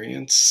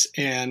experience,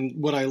 and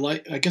what I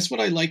like,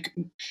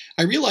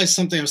 I realized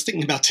something I was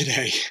thinking about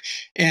today,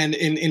 and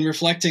in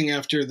reflecting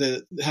after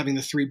having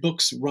the 3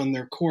 books run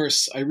their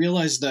course, I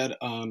realized that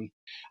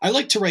I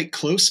like to write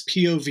close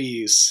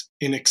POVs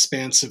in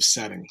expansive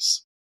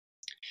settings.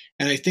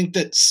 And I think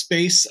that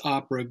space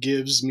opera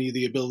gives me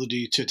the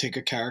ability to take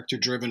a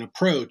character-driven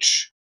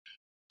approach,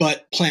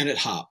 but planet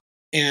hop.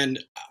 And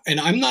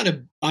I'm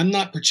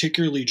not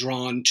particularly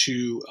drawn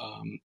to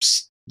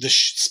the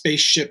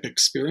spaceship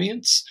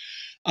experience.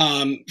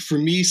 For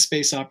me,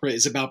 space opera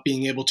is about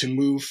being able to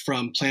move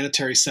from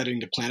planetary setting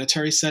to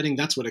planetary setting.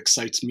 That's what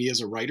excites me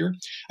as a writer.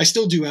 I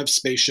still do have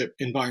spaceship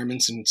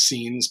environments and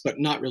scenes, but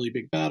not really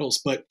big battles.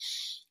 But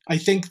I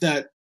think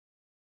that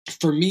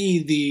for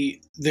me,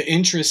 the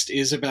interest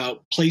is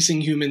about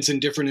placing humans in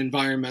different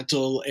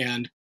environmental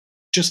and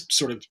just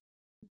sort of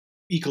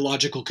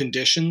ecological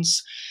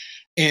conditions,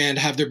 and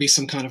have there be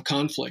some kind of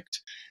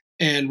conflict.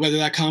 And whether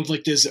that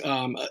conflict is,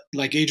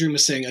 like Adrian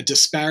was saying, a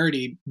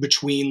disparity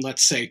between,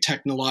 let's say,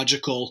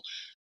 technological,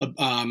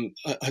 in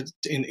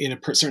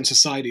a certain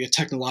society, a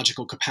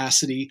technological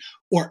capacity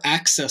or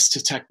access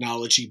to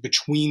technology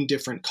between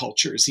different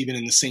cultures, even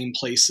in the same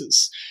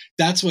places.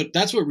 That's what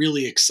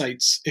really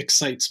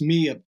excites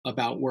me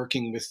about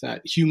working with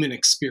that human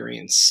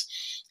experience.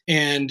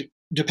 And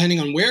depending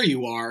on where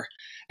you are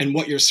and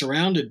what you're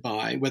surrounded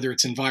by, whether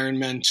it's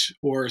environment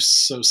or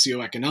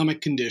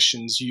socioeconomic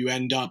conditions, you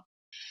end up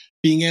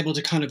being able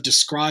to kind of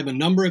describe a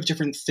number of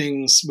different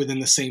things within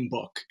the same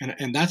book.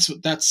 And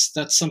that's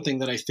something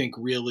that I think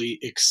really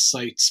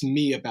excites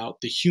me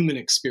about the human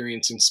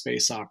experience in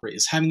space opera,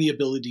 is having the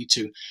ability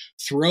to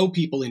throw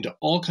people into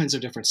all kinds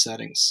of different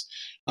settings,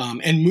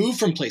 and move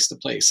from place to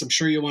place. I'm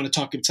sure you want to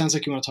talk, it sounds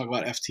like you want to talk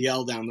about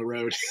FTL down the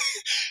road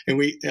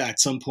and at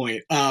some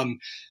point.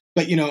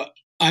 But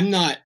I'm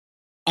not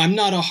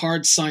a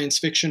hard science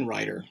fiction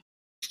writer.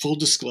 Full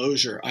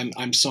disclosure,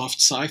 I'm soft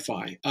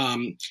sci-fi.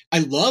 I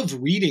love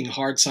reading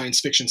hard science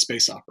fiction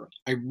space opera.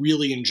 I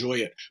really enjoy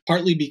it,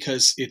 partly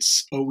because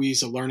it's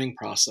always a learning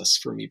process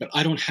for me, but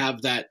I don't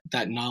have that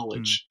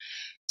knowledge.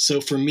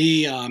 So for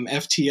me,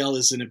 FTL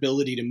is an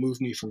ability to move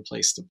me from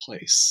place to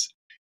place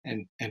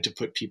and to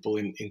put people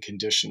in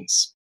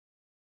conditions.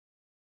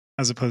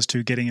 As opposed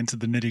to getting into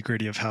the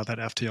nitty-gritty of how that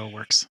FTL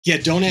works. Yeah,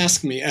 don't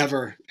ask me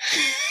ever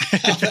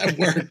how that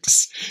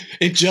works.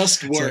 It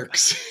just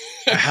works.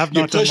 I have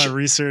not done my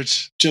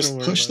research. Just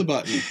push the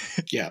button.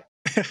 Yeah.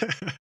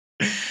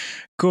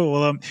 Cool.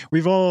 Well,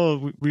 we've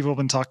all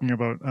been talking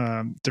about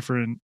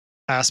different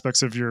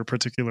aspects of your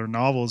particular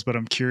novels, but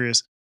I'm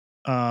curious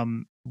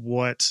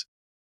what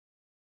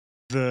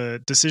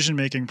the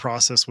decision-making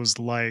process was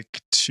like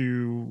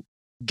to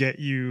get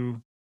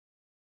you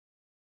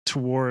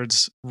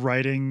towards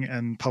writing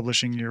and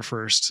publishing your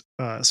first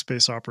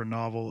space opera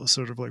novel.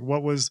 Sort of like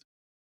what was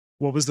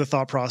the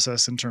thought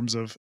process in terms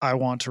of, I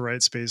want to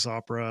write space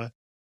opera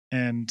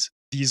and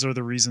these are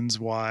the reasons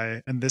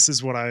why, and this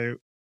is what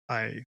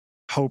I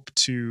hope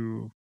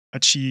to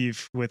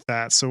achieve with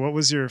that. So what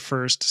was your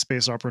first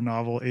space opera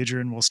novel?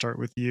 Adrian, we'll start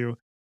with you.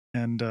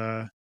 And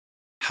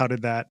how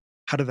did that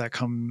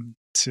come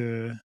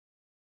to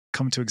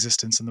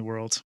existence in the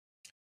world?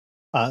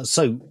 I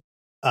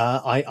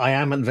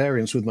am at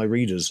variance with my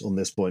readers on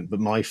this point,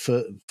 but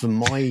from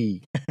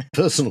my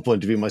personal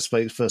point of view, my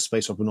first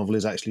space opera novel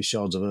is actually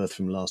Shards of Earth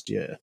from last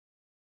year.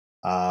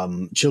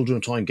 Children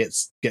of Time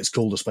gets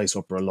called a space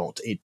opera a lot.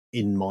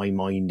 In my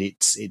mind,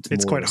 it's more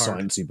quite a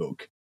sciencey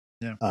book.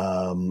 Yeah.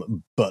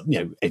 But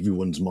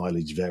everyone's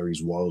mileage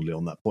varies wildly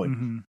on that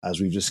point, as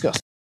we've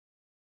discussed.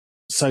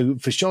 So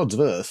for Shards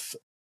of Earth,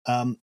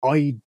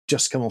 I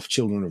just come off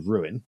Children of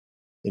Ruin.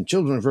 In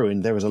Children of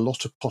Ruin, there is a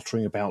lot of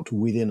pottering about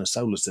within a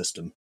solar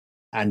system,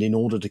 and in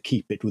order to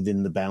keep it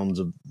within the bounds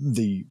of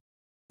the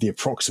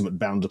approximate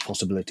bounds of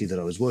possibility that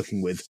I was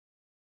working with,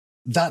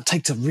 that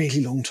takes a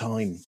really long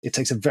time. It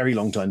takes a very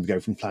long time to go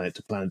from planet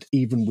to planet,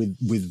 even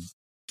with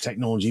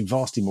technology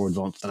vastly more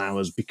advanced than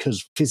ours,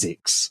 because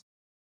physics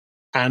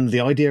and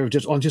the idea of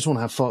I just want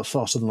to have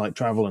faster than light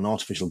travel and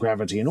artificial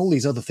gravity and all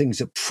these other things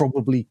that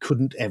probably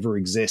couldn't ever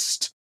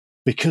exist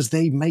because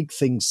they make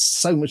things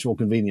so much more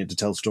convenient to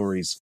tell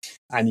stories,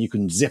 and you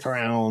can zip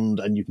around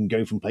and you can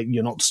go from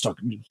you're not stuck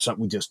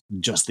with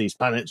just these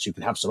planets. You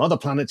can have some other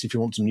planets if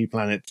you want some new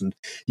planets, and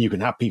you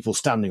can have people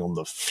standing on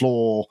the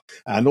floor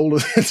and all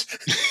of this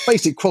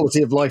basic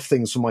quality of life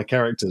things for my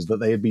characters that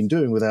they had been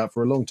doing without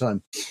for a long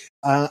time.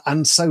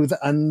 And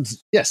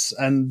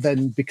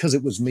then because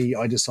it was me,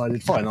 I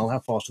decided, fine, I'll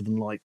have faster than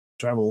light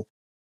travel.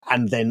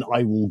 And then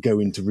I will go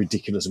into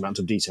ridiculous amounts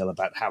of detail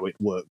about how it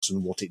works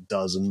and what it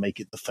does and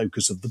make it the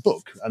focus of the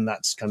book. And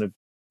that's kind of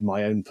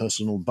my own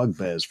personal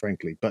bugbears,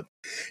 frankly. But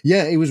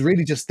yeah, it was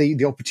really just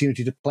the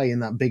opportunity to play in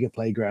that bigger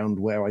playground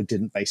where I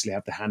didn't basically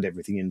have to hand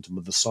everything in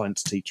to the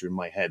science teacher in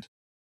my head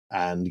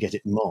and get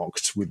it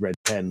marked with red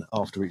pen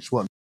after each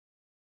one.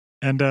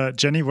 And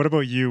Jenny, what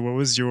about you? What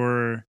was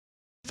your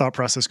thought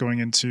process going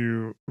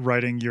into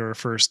writing your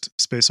first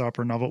space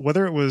opera novel,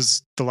 whether it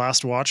was The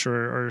Last Watch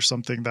or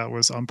something that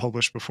was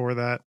unpublished before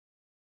that,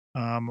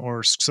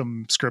 or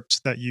some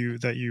script that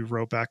you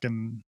wrote back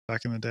in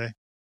the day?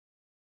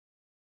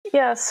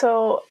 Yeah,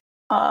 so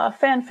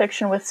fan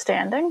fiction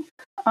withstanding.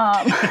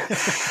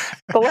 The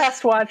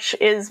Last Watch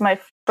is my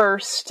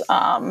first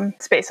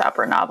space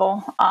opera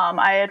novel.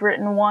 I had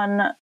written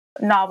one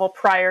novel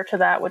prior to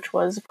that, which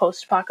was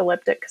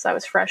post-apocalyptic, because I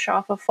was fresh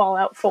off of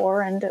Fallout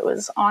 4 and it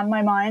was on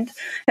my mind.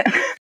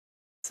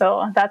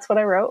 So that's what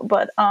I wrote.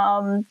 But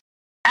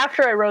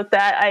after I wrote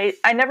that,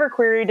 I never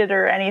queried it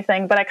or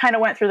anything, but I kind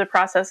of went through the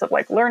process of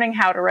like learning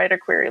how to write a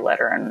query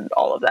letter and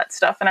all of that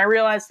stuff. And I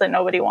realized that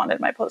nobody wanted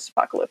my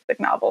post-apocalyptic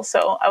novel,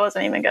 so I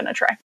wasn't even going to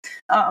try.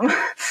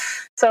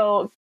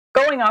 So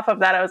going off of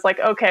that, I was like,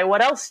 okay,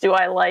 what else do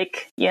I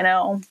like,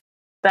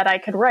 that I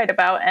could write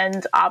about?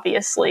 And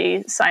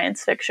obviously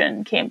science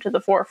fiction came to the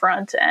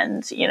forefront,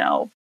 and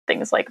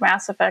things like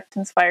Mass Effect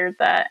inspired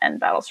that, and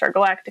Battlestar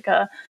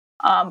Galactica.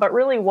 But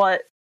really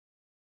what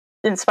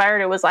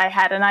inspired it was I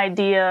had an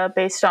idea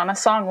based on a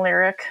song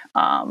lyric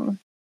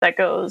that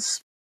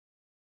goes,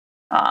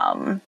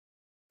 I'm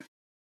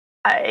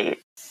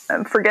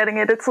forgetting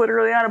it. It's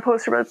literally on a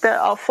poster, but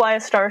I'll fly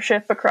a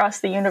starship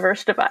across the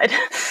universe divide.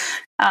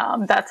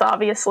 That's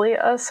obviously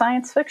a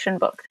science fiction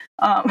book.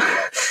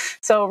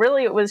 So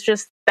really it was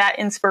just that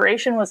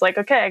inspiration was like,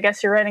 okay, I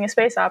guess you're writing a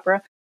space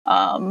opera.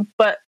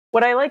 But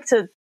what I like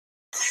to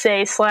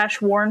say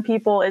 / warn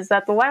people is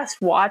that The Last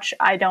Watch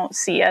I don't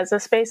see as a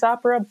space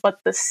opera, but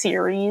the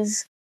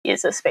series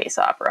is a space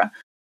opera.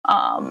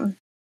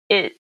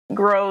 It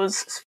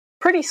grows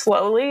pretty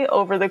slowly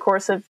over the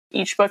course of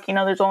each book.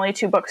 There's only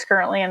 2 books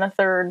currently and a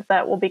third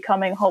that will be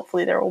coming.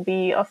 Hopefully there will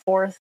be a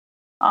fourth,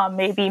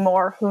 maybe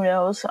more, who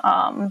knows.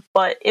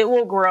 But it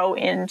will grow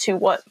into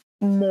what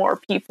more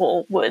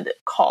people would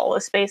call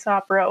a space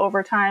opera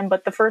over time.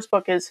 But the first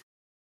book is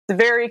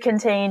very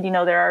contained.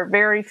 There are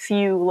very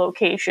few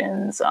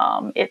locations.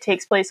 It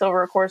takes place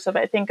over a course of,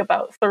 I think,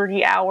 about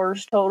 30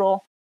 hours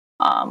total.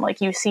 Like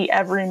you see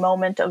every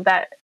moment of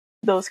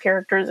those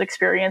characters'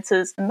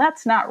 experiences, and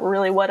that's not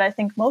really what I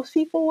think most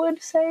people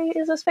would say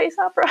is a space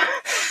opera.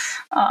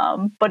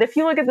 But if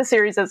you look at the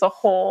series as a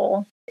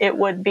whole, it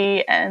would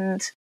be,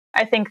 and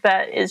I think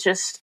that is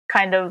just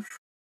kind of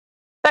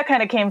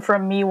came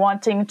from me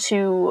wanting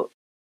to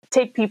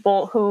take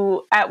people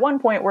who at one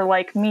point were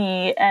like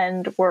me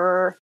and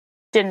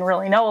didn't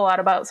really know a lot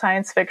about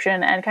science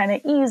fiction and kind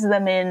of ease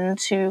them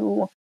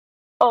into,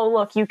 oh,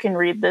 look, you can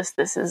read this.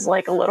 This is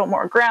like a little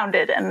more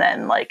grounded. And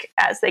then like,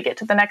 as they get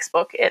to the next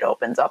book, it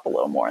opens up a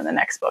little more. And the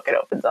next book, it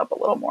opens up a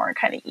little more, and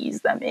kind of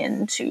ease them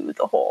into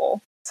the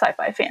whole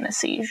sci-fi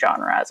fantasy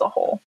genre as a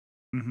whole.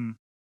 Mm-hmm.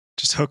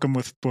 Just hook them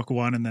with book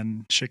 1 and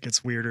then shit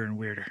gets weirder and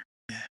weirder.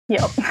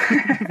 Yep.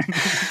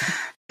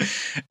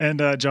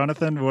 And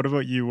Jonathan, what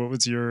about you? What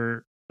was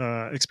your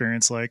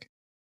experience like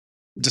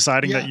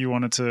deciding that you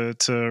wanted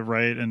to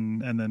write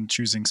and then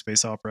choosing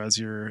space opera as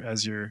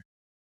your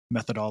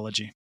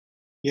methodology?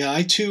 Yeah,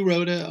 I too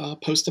wrote a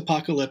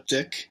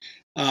post-apocalyptic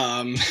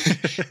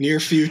near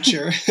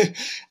future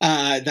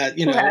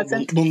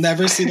that will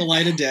never see the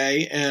light of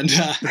day, and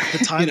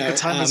the time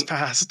has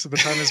passed. The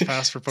time has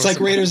passed for it's like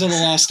Raiders of the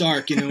Lost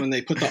Ark, when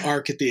they put the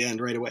Ark at the end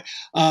right away.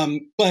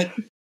 But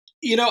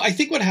I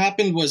think what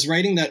happened was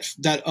writing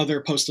that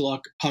other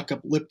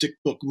post-apocalyptic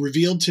book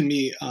revealed to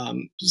me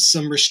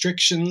some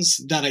restrictions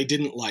that I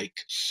didn't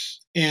like,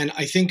 and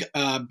I think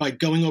by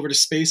going over to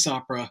space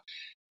opera,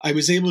 I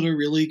was able to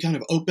really kind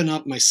of open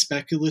up my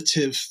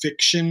speculative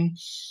fiction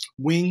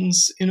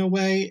wings in a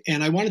way.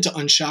 And I wanted to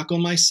unshackle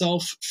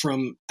myself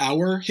from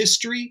our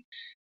history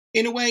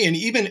in a way, and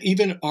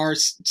even our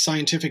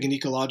scientific and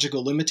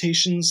ecological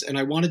limitations. And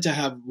I wanted to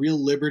have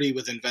real liberty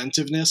with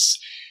inventiveness.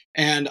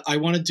 And I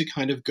wanted to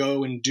kind of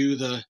go and do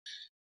the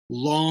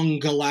long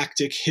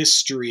galactic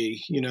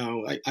history.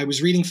 I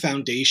was reading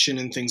Foundation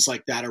and things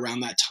like that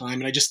around that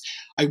time. And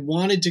I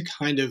wanted to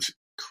kind of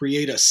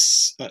create a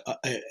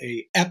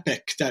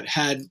epic that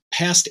had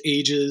past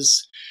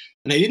ages,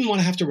 and I didn't want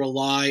to have to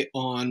rely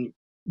on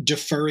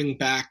deferring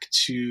back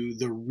to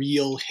the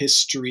real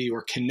history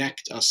or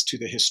connect us to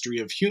the history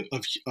of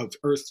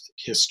Earth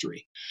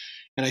history.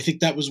 And I think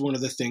that was one of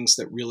the things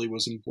that really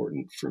was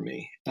important for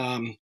me.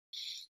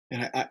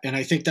 And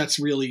I think that's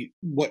really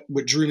what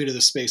drew me to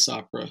the space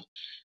opera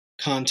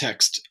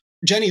context.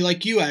 Jenny,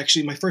 like you,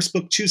 actually, my first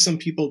book too, some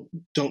people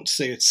don't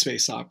say it's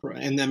space opera.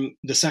 And then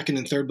the second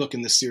and third book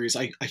in this series,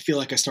 I feel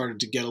like I started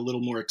to get a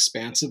little more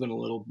expansive and a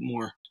little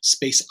more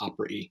space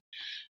opera-y.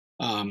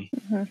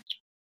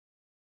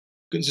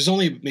 Because there's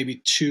only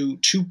maybe two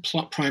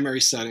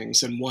primary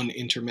settings and one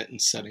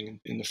intermittent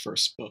setting in the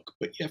first book.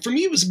 But yeah, for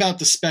me, it was about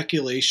the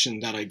speculation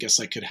that I guess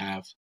I could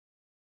have.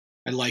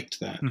 I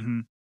liked that.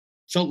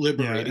 Felt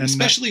liberating, yeah,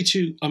 especially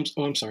I'm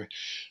sorry.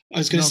 I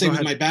was going to say,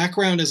 with my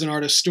background as an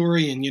art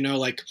historian,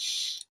 like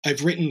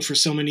I've written for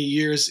so many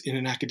years in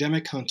an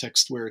academic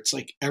context where it's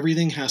like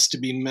everything has to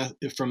be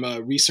from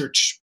a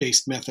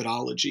research-based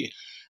methodology.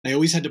 I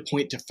always had to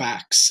point to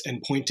facts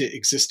and point to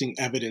existing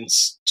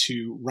evidence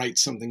to write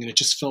something, and it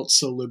just felt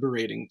so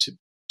liberating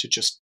to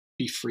just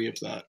be free of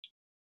that.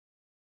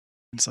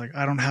 It's like,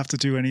 I don't have to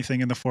do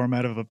anything in the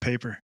format of a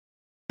paper.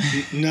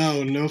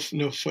 No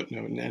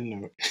footnote and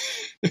endnote.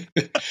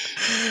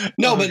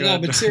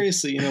 But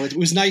seriously, it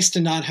was nice to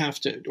not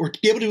have to, or to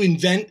be able to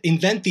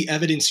invent the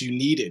evidence you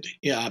needed,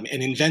 and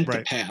invent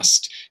the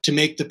past to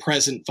make the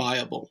present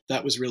viable.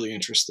 That was really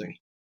interesting.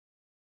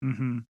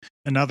 And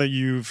now that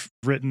you've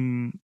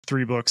written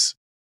 3 books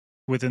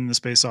within the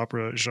space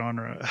opera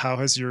genre, how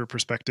has your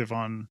perspective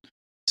on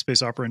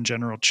space opera in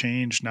general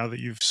changed now that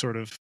you've sort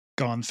of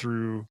gone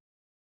through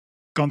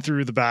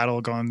the battle,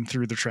 gone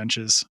through the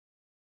trenches?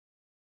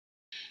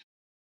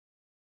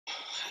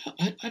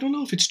 I don't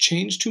know if it's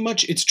changed too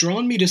much. It's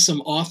drawn me to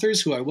some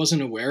authors who I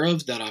wasn't aware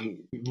of that I'm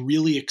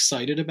really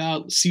excited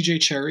about. C.J.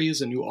 Cherryh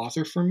is a new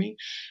author for me,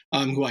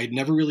 who I'd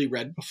never really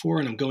read before,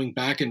 and I'm going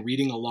back and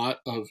reading a lot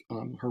of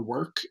her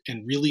work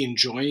and really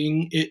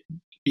enjoying it,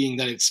 being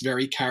that it's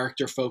very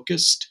character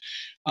focused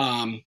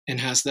and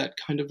has that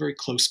kind of very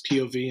close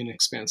POV and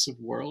expansive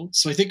world.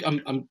 So I think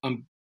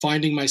I'm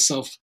finding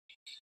myself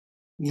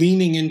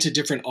leaning into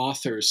different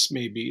authors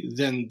maybe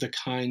than the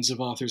kinds of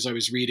authors I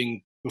was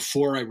reading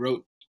before I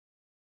wrote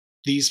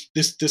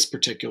this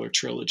particular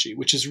trilogy,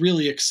 which is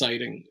really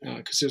exciting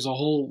because there's a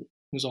whole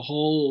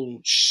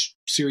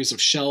series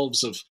of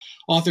shelves of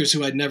authors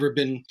who I'd never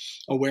been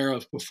aware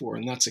of before,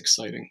 and that's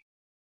exciting.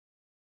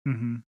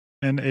 And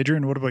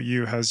Adrian, what about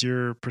you? Has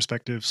your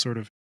perspective sort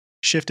of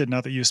shifted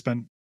now that you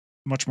spent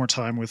much more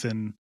time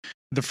within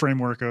the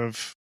framework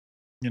of,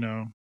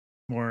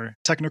 more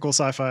technical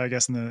sci-fi, I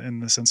guess,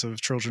 in the sense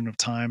of Children of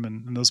Time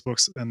and those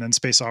books, and then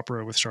space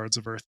opera with Shards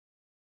of Earth?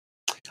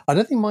 I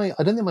don't think my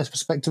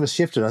perspective has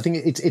shifted. I think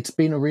it's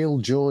been a real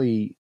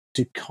joy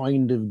to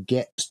kind of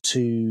get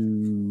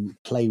to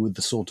play with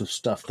the sort of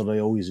stuff that I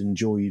always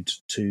enjoyed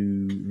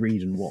to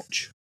read and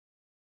watch.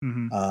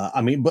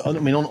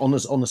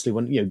 Honestly,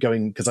 when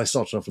going, because I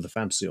started off with a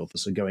fantasy author,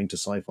 so going to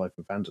sci-fi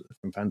from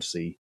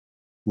fantasy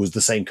was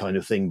the same kind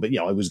of thing. But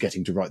I was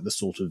getting to write the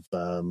sort of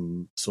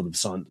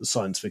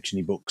science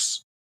fiction-y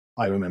books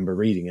I remember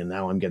reading, and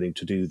now I'm getting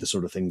to do the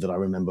sort of thing that I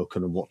remember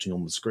kind of watching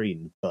on the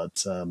screen,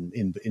 but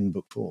in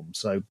book form.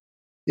 So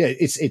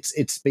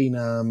it's been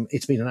an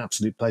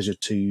absolute pleasure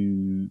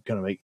to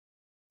kind of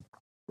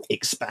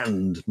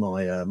expand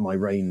my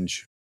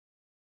range,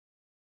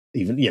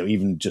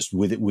 even just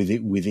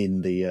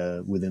within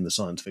the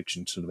science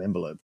fiction sort of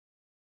envelope.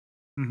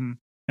 And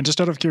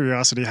just out of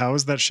curiosity, how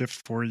is that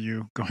shift for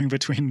you, going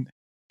between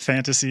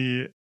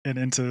fantasy and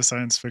into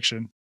science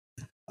fiction?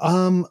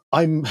 I'm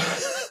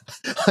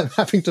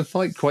having to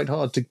fight quite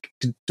hard to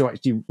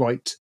actually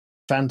write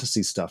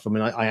fantasy stuff. I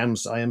mean, I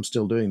am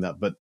still doing that,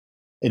 but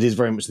it is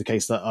very much the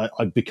case that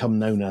I've become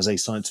known as a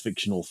science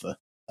fiction author,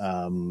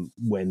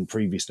 when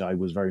previously I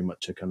was very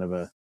much a kind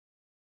of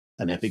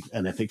an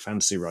epic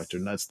fantasy writer,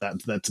 and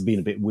that's been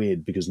a bit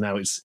weird because now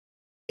it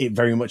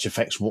very much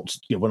affects what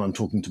when I'm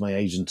talking to my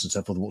agents and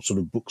so forth, what sort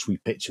of books we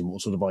pitch and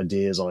what sort of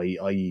ideas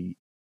I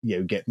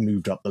get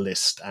moved up the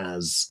list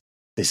as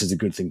this is a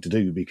good thing to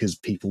do because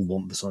people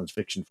want the science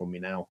fiction from me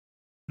now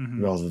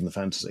rather than the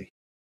fantasy.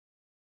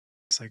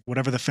 It's like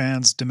whatever the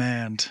fans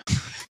demand.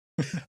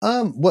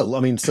 Well, I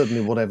mean,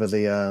 certainly whatever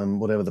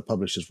the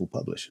publishers will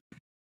publish.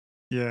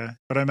 Yeah,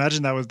 but I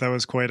imagine that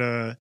was quite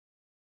a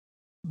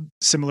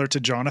similar to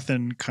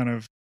Jonathan, kind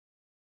of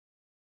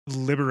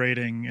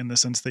liberating in the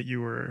sense that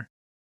you were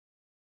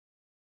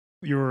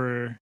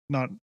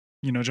not,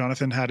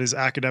 Jonathan had his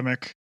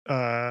academic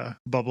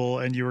bubble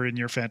and you were in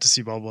your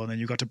fantasy bubble, and then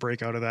you got to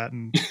break out of that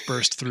and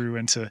burst through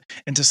into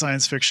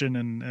science fiction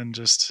and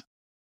just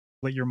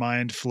let your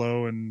mind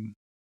flow in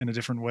a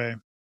different way.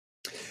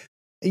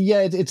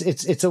 Yeah,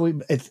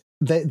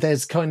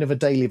 there's kind of a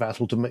daily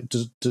battle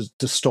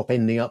to stop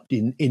ending up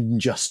in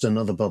just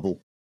another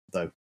bubble,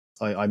 though.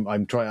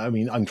 I'm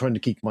trying to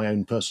keep my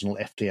own personal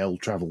FTL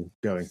travel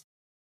going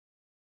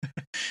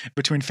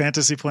between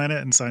Fantasy Planet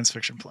and Science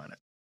Fiction Planet.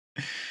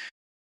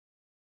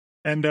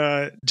 And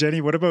Jenny,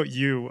 what about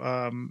you?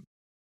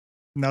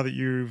 Now that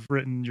you've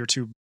written your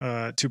two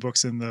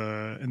books in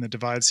the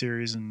Divide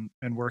series and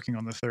working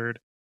on the third,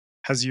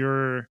 has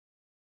your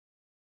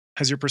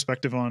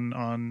perspective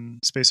on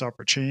space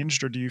opera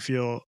changed, or do you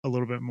feel a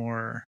little bit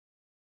more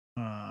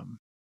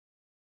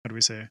how do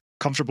we say,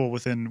 comfortable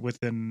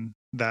within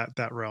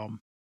that realm?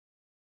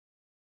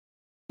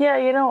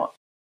 Yeah,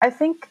 I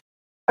think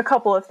a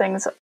couple of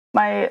things.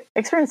 My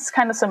experience is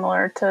kind of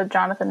similar to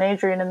Jonathan and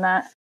Adrian in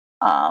that,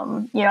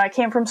 I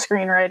came from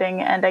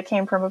screenwriting, and I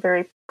came from a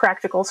very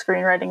practical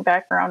screenwriting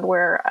background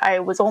where I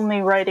was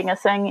only writing a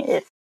thing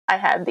if I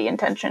had the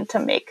intention to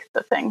make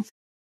the thing.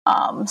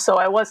 So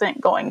I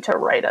wasn't going to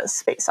write a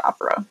space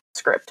opera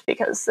script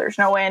because there's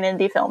no way an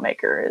indie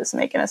filmmaker is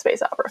making a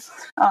space opera.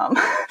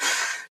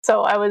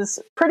 So I was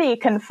pretty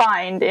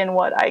confined in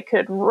what I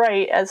could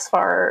write as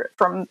far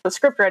from the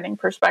script writing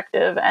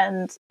perspective,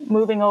 and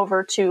moving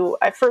over to,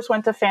 I first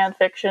went to fan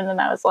fiction,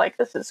 and I was like,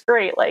 this is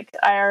great. Like,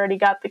 I already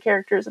got the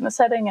characters in the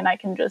setting, and I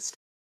can just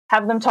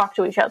have them talk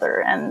to each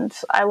other, and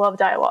I love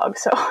dialogue,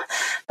 so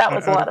that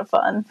was a lot of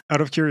fun.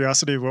 Out of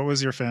curiosity, what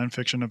was your fan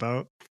fiction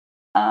about?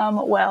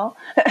 Well,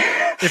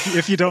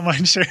 if you don't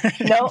mind sharing.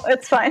 No,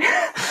 it's fine.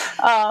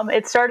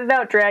 It started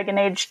out Dragon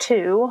Age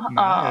 2.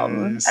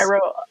 Nice. I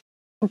wrote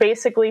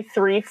basically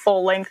 3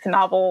 full-length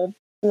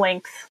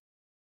novel-length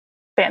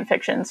fan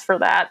fictions for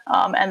that.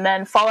 And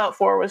then Fallout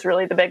 4 was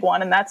really the big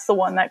one, and that's the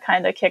one that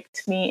kind of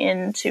kicked me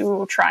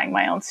into trying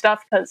my own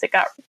stuff, because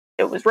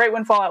it was right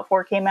when Fallout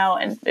 4 came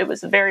out, and it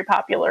was a very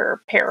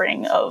popular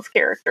pairing of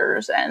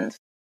characters, and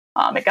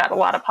it got a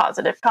lot of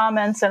positive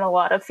comments and a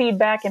lot of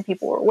feedback, and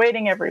people were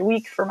waiting every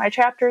week for my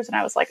chapters, and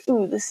I was like,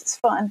 ooh, this is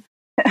fun.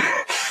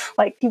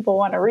 Like, people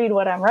want to read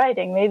what I'm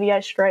writing. Maybe I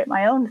should write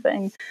my own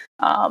thing.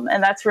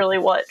 And that's really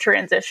what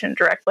transitioned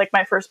direct. Like,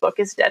 my first book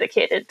is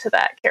dedicated to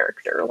that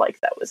character, like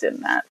that was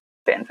in that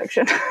fan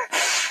fiction.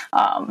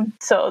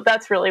 So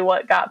that's really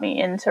what got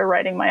me into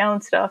writing my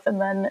own stuff. And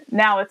then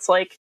now it's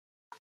like,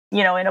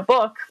 in a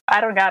book,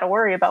 I don't got to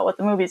worry about what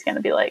the movie's going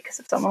to be like, because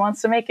if someone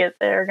wants to make it,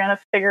 they're going to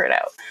figure it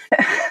out.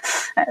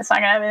 And it's not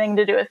going to have anything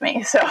to do with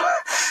me. So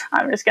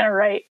I'm just going to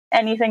write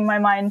anything my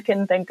mind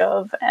can think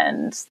of,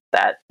 and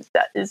that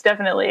is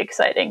definitely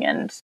exciting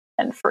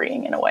and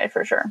freeing in a way,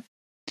 for sure.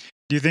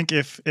 Do you think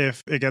if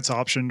it gets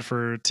optioned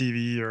for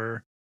TV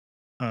or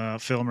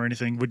film or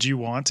anything, would you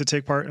want to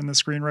take part in the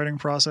screenwriting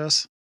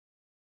process?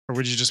 Or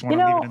would you just want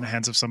to leave it in the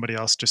hands of somebody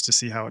else just to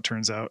see how it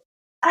turns out?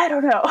 I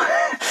don't know.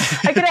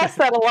 I get asked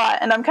that a lot,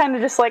 and I'm kind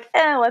of just like,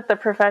 let the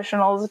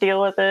professionals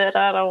deal with it.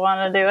 I don't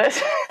want to do it.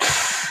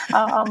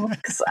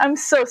 Because I'm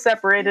so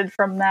separated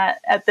from that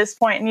at this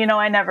point. And,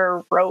 I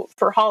never wrote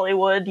for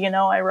Hollywood.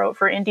 I wrote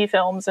for indie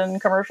films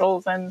and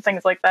commercials and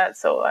things like that.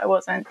 So I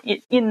wasn't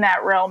in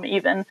that realm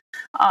even.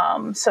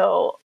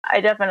 So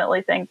I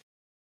definitely think,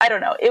 I don't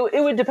know,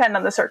 it would depend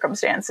on the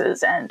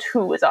circumstances and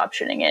who was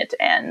optioning it.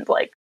 And,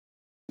 like,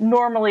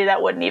 normally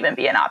that wouldn't even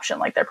be an option.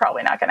 Like, they're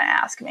probably not going to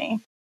ask me.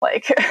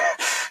 Like,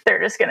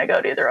 they're just going to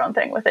go do their own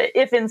thing with it.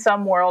 If in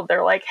some world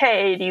they're like,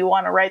 hey, do you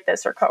want to write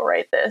this or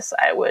co-write this?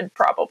 I would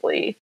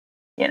probably,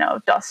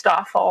 dust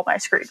off all my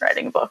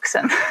screenwriting books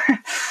and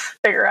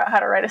figure out how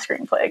to write a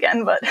screenplay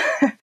again. But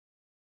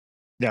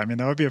yeah, I mean,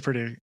 that would be a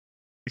pretty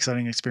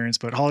exciting experience.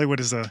 But Hollywood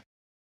is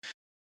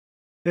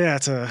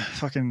it's a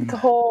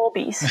whole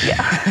beast.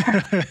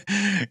 Yeah.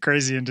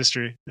 Crazy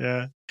industry.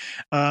 Yeah.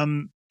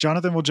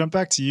 Jonathan, we'll jump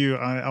back to you.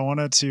 I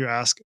wanted to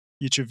ask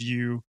each of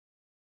you,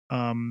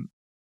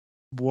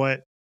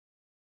 what,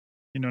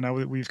 now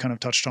that we've kind of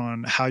touched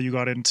on how you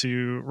got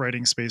into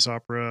writing space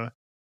opera,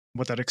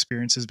 what that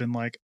experience has been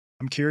like.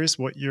 I'm curious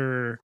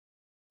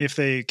if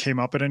they came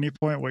up at any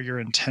point, what your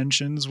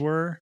intentions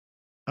were,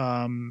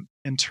 in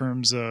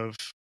terms of,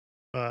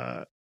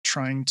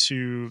 trying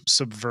to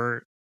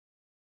subvert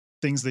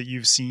things that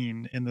you've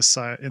seen in the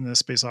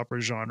space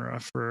opera genre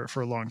for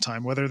a long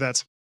time, whether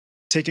that's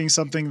taking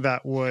something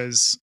that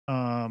was,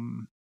 that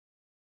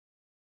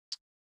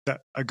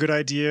a good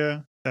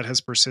idea that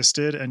has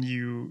persisted, and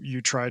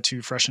you try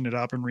to freshen it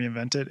up and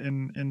reinvent it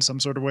in some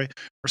sort of way,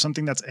 or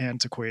something that's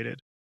antiquated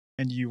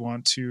and you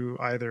want to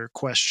either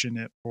question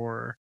it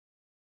or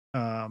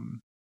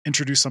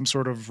introduce some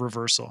sort of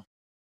reversal.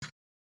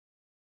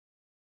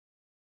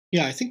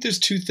 Yeah, I think there's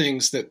 2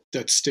 things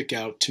that stick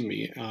out to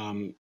me.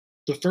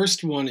 The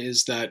first one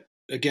is that,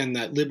 again,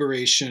 that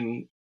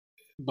liberation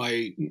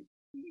by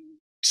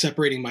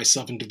separating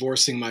myself and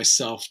divorcing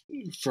myself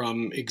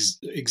from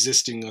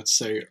existing, let's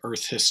say,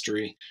 Earth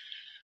history,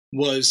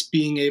 was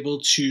being able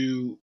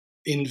to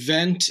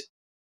invent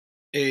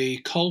a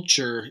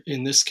culture.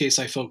 In this case,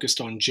 I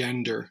focused on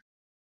gender,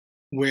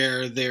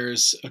 where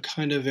there's a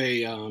kind of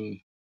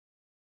a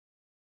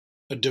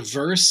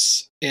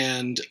diverse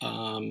and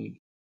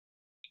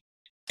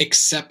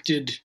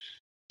accepted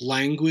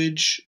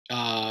language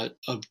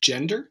of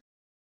gender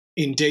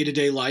in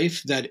day-to-day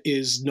life that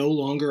is no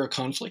longer a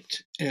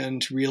conflict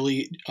and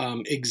really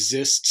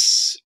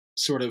exists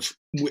sort of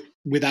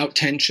without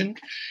tension.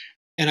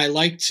 And I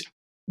liked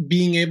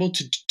being able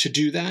to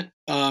do that.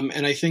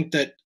 And I think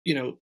that,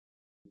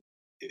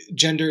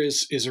 gender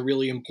is a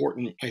really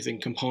important, I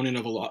think, component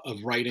of a lot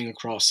of writing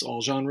across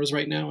all genres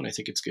right now. And I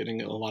think it's getting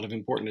a lot of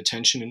important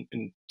attention,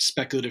 and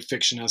speculative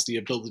fiction has the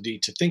ability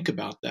to think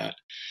about that.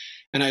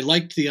 And I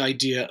liked the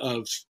idea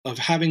of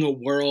having a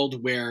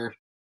world where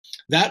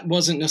that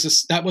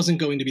wasn't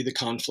going to be the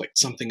conflict.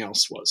 Something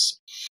else was.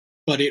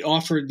 But it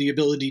offered the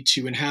ability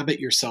to inhabit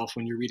yourself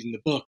when you're reading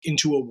the book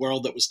into a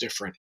world that was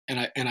different. And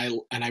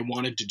I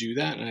wanted to do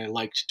that, and I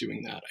liked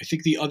doing that. I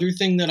think the other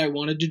thing that I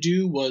wanted to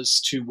do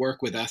was to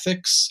work with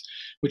ethics,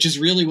 which is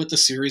really what the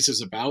series is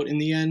about in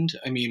the end.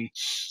 I mean,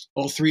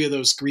 all three of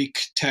those Greek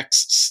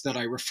texts that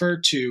I refer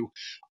to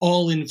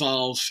all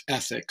involve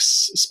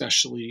ethics,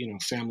 especially, you know,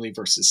 family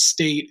versus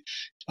state,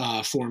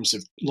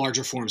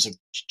 larger forms of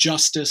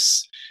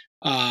justice,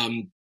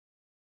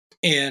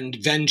 and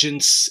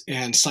vengeance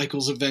and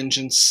cycles of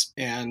vengeance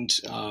and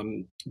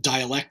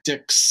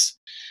dialectics.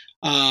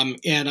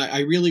 And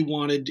I really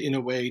wanted, in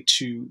a way,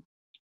 to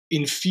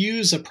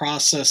infuse a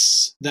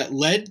process that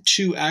led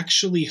to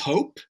actually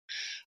hope,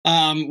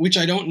 which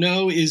I don't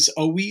know is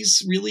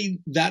always really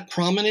that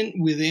prominent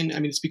within. I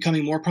mean, it's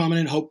becoming more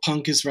prominent. Hope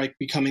punk is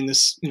becoming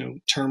this, you know,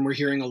 term we're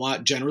hearing a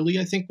lot generally,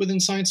 I think, within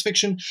science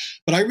fiction.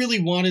 But I really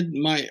wanted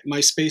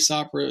my space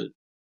opera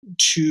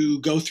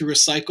to go through a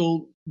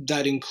cycle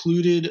that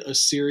included a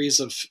series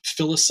of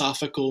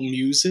philosophical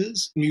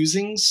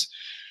musings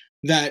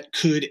that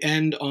could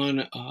end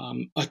on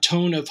a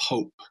tone of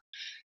hope.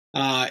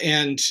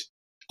 And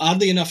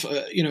oddly enough,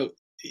 you know,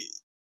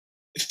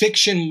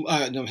 fantasy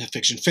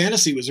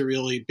was a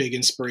really big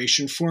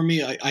inspiration for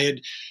me. I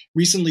had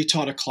recently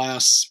taught a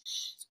class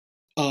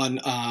on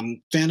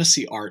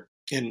fantasy art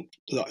and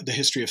the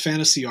history of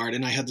fantasy art,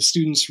 and I had the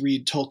students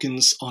read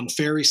Tolkien's On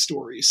Fairy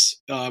Stories,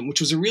 which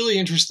was a really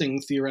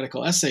interesting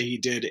theoretical essay he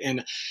did,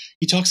 and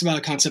he talks about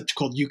a concept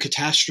called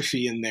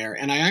eucatastrophe in there,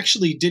 and I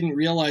actually didn't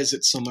realize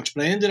it so much,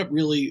 but I ended up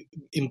really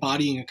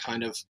embodying a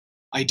kind of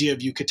idea of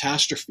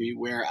eucatastrophe,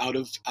 where out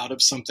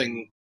of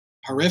something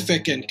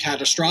horrific and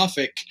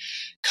catastrophic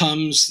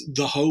comes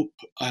the hope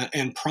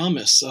and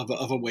promise of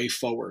a way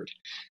forward.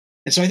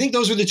 And so I think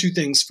those are the two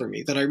things for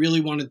me that I really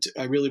wanted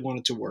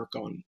to work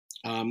on.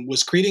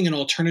 Was creating an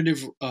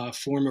alternative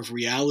form of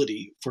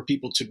reality for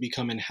people to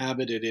become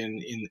inhabited in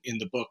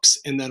the books,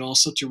 and then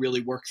also to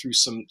really work through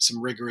some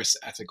rigorous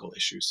ethical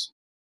issues.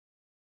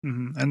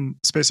 Mm-hmm. And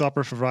space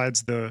opera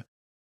provides the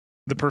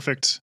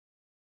perfect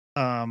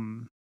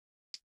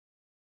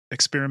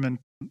experiment,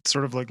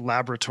 sort of like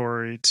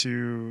laboratory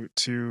to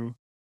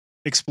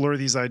explore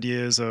these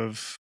ideas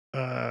of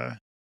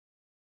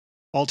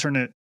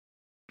alternate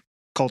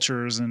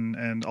cultures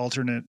and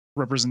alternate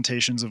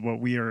representations of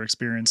what we are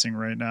experiencing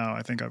right now.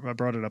 I think I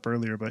brought it up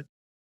earlier, but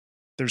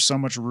there's so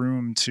much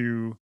room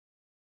to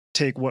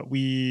take what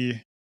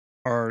we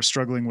are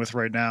struggling with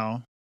right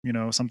now, you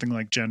know, something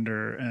like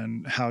gender,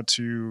 and how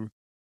to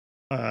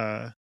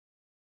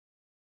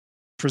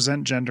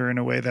present gender in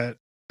a way that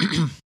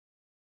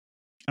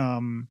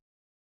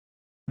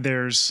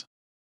there's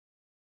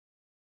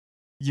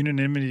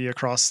unanimity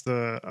across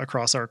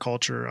our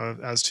culture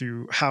as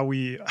to how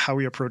we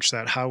approach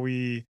that, how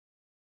we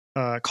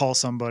call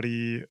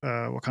somebody,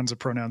 what kinds of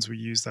pronouns we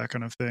use, that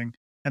kind of thing.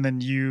 And then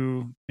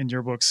you, in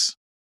your books,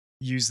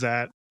 use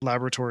that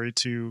laboratory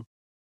to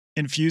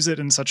infuse it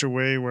in such a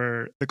way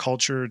where the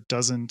culture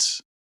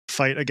doesn't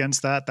fight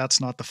against that.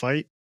 That's not the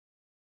fight.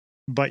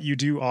 But you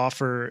do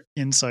offer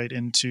insight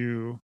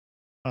into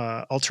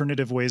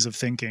alternative ways of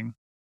thinking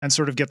and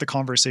sort of get the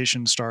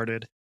conversation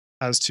started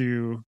as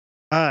to,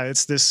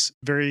 it's this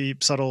very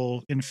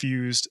subtle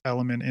infused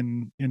element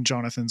in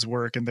Jonathan's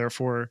work, and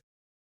therefore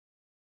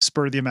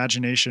spur the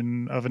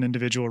imagination of an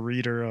individual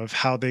reader of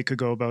how they could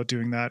go about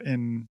doing that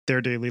in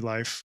their daily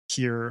life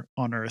here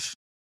on Earth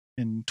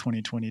in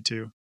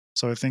 2022.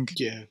 So I think,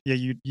 you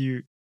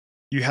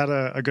had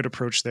a good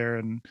approach there,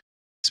 and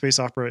space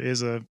opera is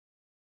the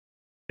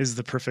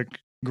perfect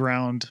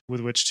ground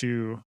with which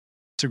to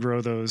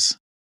grow those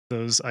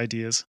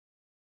ideas.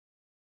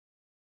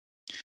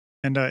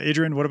 And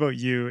Adrian, what about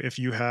you? If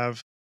you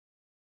have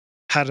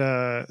had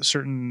a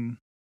certain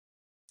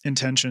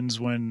intentions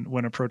when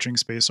approaching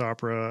space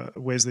opera,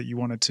 ways that you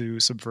wanted to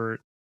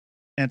subvert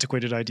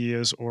antiquated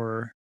ideas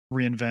or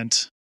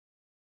reinvent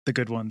the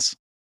good ones?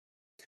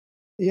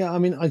 Yeah, I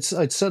mean, I'd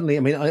certainly. I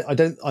mean,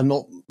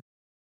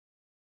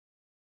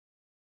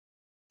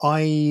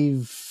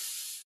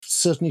 I've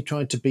certainly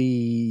tried to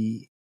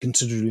be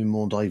considerably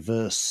more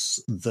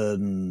diverse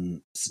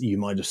than you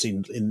might have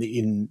seen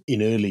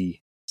in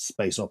early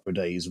space opera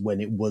days,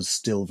 when it was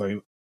still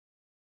very.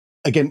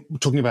 Again,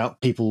 talking about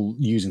people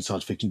using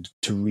science fiction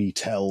to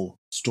retell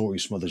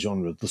stories from other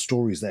genres, the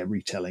stories they're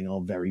retelling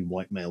are very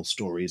white male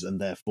stories,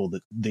 and therefore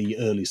the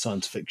early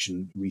science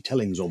fiction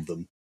retellings of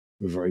them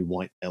were very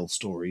white male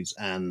stories,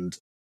 and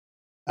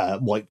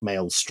white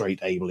male, straight,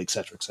 able,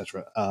 etc.,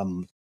 etc.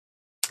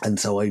 And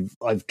so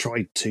I've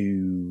tried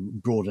to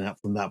broaden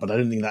out from that, but I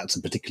don't think that's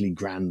a particularly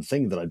grand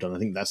thing that I've done. I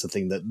think that's the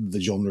thing that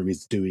the genre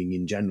is doing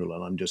in general,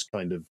 and I'm just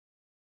kind of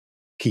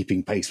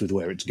keeping pace with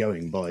where it's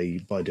going by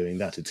doing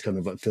that. It's kind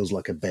of like, feels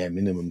like a bare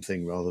minimum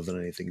thing rather than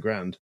anything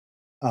grand.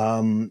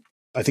 I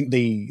think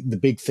the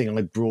big thing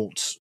I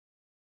brought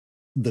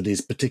that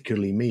is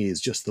particularly me is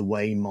just the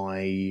way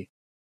my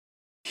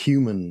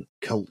human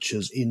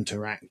cultures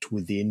interact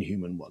with the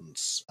inhuman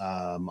ones.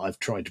 I've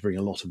tried to bring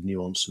a lot of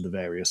nuance to the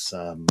various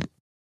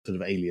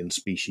sort of alien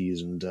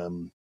species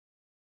and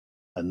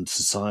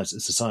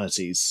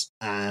societies,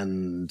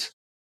 and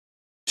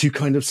to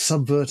kind of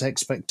subvert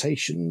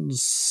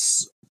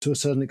expectations to a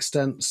certain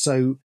extent.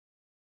 So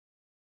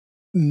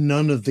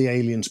none of the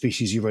alien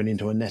species you run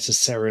into are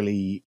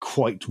necessarily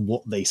quite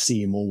what they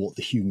seem or what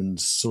the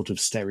humans sort of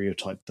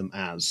stereotype them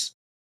as.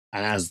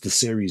 And as the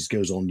series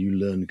goes on, you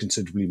learn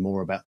considerably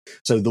more about.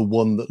 So the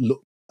one that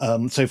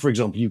so for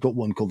example, you've got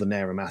one called the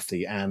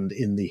Naramathi, and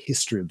in the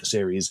history of the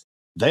series,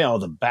 they are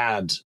the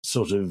bad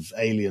sort of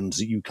aliens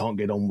that you can't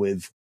get on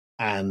with,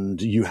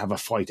 and you have a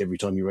fight every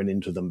time you run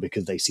into them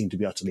because they seem to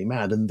be utterly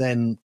mad. And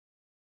then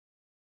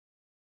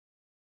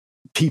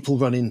people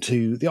run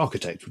into the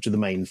architects, which are the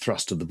main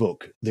thrust of the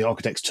book. The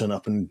architects turn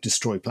up and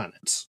destroy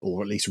planets,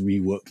 or at least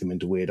rework them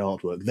into weird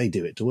artwork. They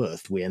do it to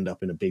Earth. We end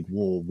up in a big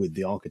war with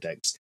the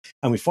architects.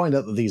 And we find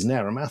out that these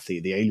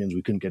Naramathi, the aliens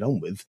we couldn't get on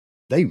with,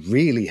 they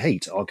really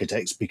hate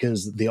architects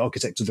because the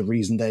architects are the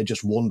reason they're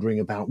just wandering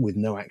about with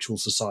no actual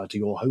society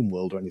or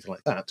homeworld or anything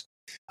like that.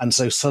 And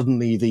so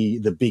suddenly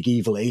the big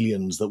evil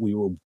aliens that we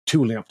were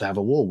tooling up to have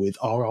a war with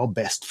are our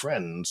best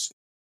friends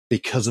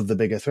because of the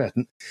bigger threat.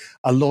 And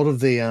a lot of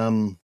the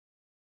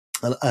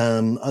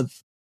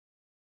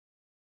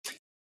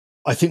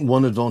I think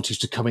one advantage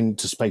to coming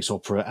to space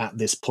opera at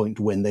this point,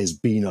 when there's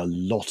been a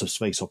lot of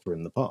space opera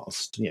in the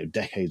past,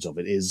 decades of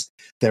it, is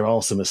there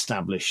are some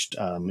established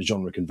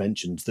genre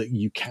conventions that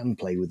you can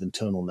play with and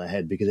turn on their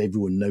head because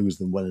everyone knows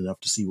them well enough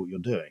to see what you're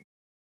doing.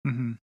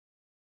 Mm-hmm.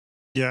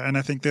 Yeah, and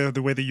I think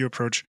the way that you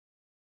approach,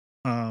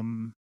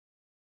 from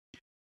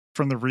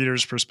the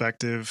reader's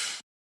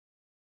perspective,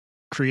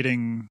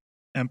 creating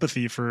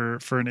empathy for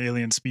an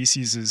alien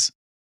species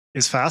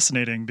is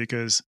fascinating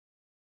because,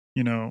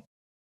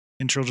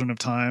 in Children of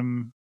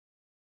Time,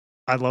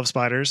 I love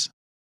spiders,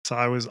 so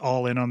I was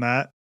all in on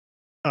that.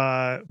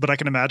 But I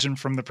can imagine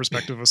from the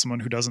perspective of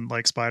someone who doesn't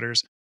like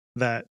spiders,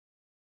 that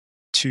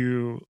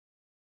to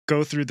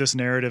go through this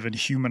narrative and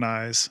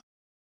humanize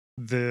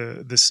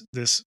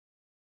this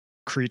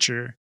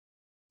creature,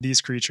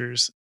 these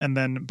creatures, and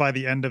then by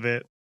the end of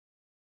it,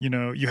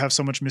 you have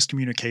so much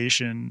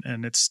miscommunication,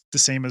 and it's the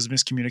same as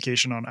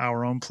miscommunication on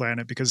our own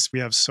planet because we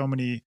have so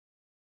many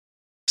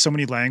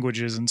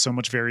languages and so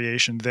much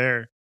variation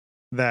there,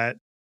 that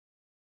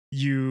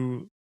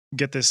you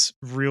get this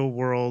real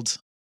world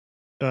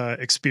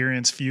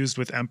experience fused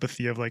with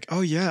empathy of like, oh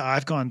yeah,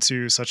 I've gone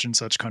to such and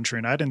such country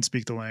and I didn't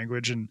speak the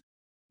language and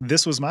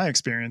this was my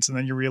experience. And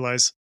then you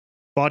realize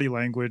body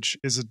language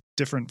is a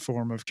different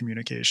form of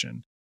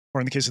communication.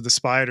 Or in the case of the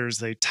spiders,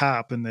 they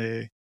tap and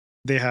they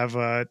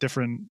have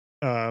different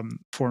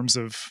forms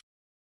of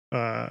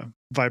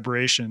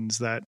vibrations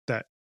that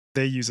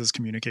they use as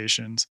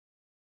communications.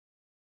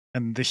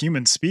 And the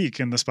humans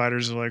speak, and the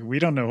spiders are like, we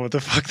don't know what the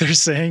fuck they're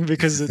saying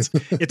because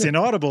it's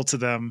inaudible to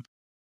them.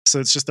 So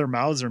it's just their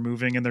mouths are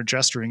moving and they're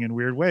gesturing in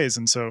weird ways.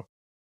 And so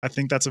I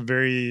think that's a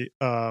very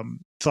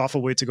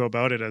thoughtful way to go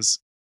about it, as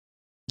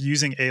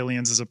using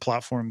aliens as a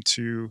platform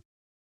to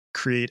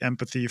create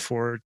empathy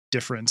for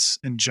difference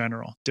in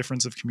general,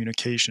 difference of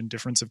communication,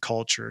 difference of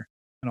culture,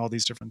 and all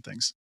these different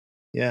things.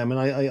 Yeah, I mean,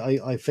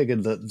 I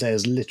figured that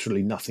there's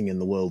literally nothing in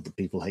the world that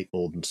people hate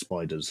more than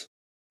spiders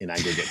in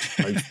aggregate.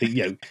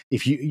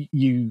 If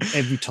you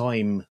every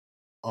time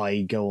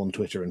I go on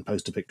Twitter and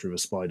post a picture of a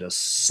spider,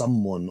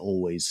 someone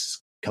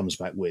always comes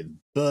back with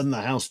 "burn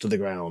the house to the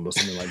ground" or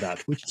something like that,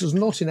 which does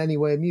not in any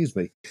way amuse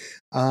me.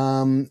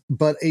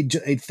 But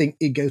I think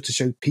it goes to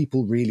show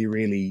people really,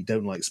 really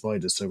don't like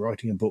spiders. So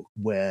writing a book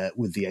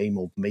with the aim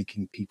of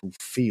making people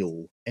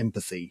feel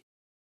empathy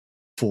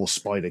for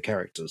spider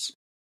characters,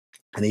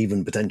 and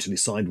even potentially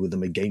side with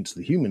them against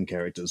the human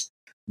characters,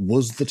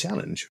 was the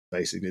challenge.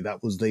 Basically,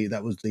 that was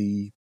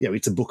the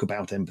it's a book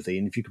about empathy,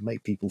 and if you can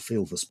make people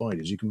feel for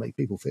spiders, you can make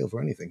people feel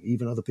for anything,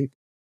 even other people.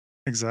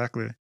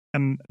 Exactly.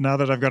 And now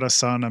that I've got a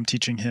son, I'm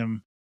teaching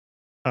him.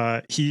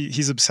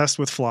 He's obsessed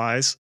with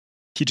flies.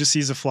 He just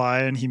sees a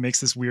fly and he makes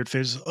this weird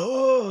face,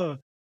 oh,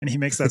 and he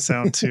makes that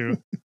sound too.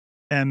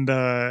 And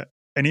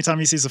anytime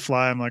he sees a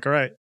fly, I'm like, all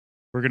right,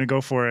 we're gonna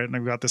go for it. And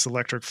I've got this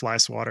electric fly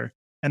swatter.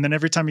 And then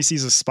every time he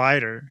sees a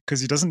spider, because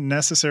he doesn't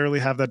necessarily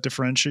have that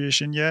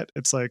differentiation yet,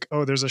 it's like,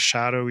 oh, there's a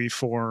shadowy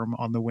form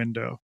on the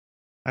window.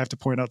 I have to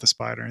point out the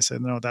spider and say,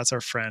 no, that's our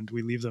friend.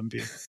 We leave them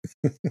be.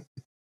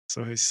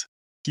 So he's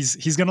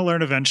going to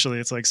learn eventually.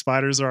 It's like,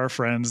 spiders are our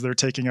friends. They're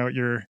taking out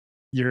your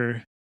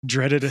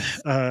dreaded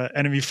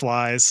enemy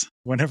flies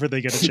whenever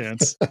they get a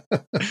chance.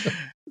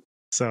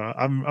 So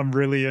I'm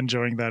really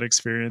enjoying that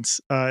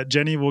experience.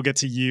 Jenny, we'll get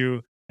to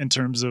you in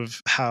terms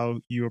of how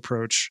you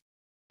approach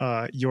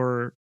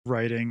your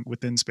writing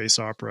within space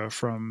opera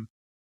from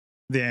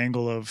the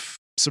angle of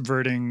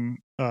subverting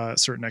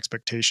certain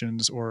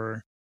expectations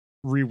or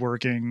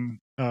reworking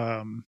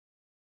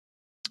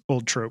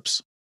old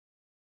tropes.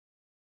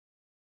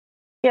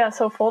 Yeah,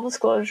 so full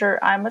disclosure,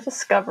 I'm a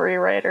discovery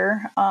writer,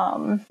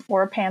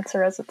 or a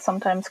pantser as it's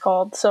sometimes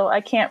called, so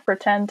I can't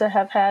pretend to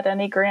have had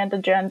any grand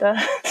agenda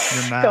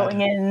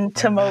going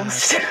into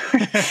most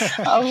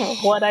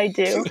of what I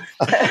do.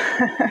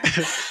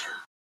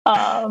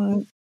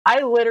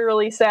 I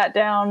literally sat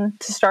down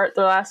to start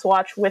The Last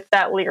Watch with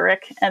that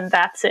lyric, and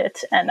that's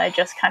it. And I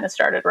just kind of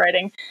started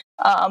writing.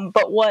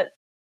 But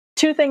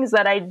two things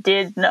that I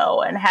did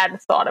know and had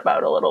thought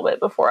about a little bit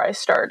before I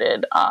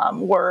started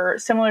were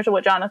similar to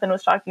what Jonathan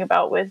was talking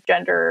about with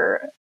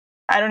gender.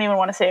 I don't even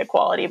want to say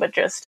equality, but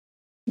just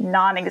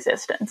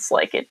non-existence.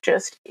 Like, it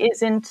just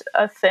isn't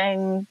a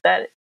thing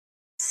that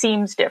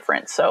seems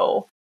different.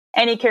 So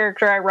any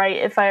character I write,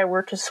 if I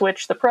were to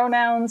switch the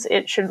pronouns,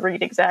 it should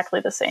read exactly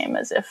the same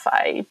as if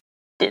I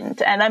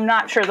didn't. And I'm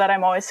not sure that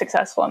I'm always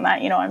successful in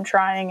that. You know, I'm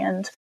trying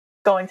and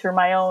going through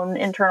my own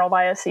internal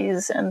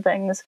biases and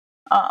things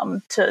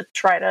to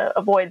try to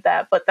avoid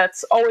that. But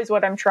that's always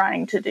what I'm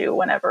trying to do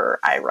whenever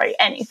I write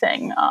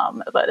anything,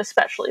 but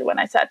especially when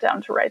I sat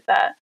down to write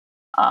that.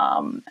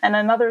 And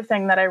another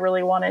thing that I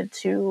really wanted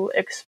to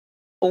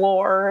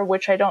explore,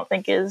 which I don't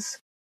think is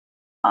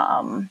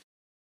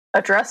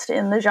addressed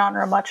in the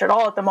genre much at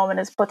all at the moment,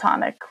 is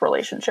platonic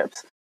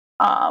relationships.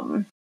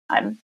 I'm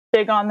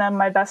big on them.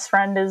 My best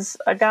friend is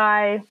a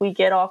guy. We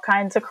get all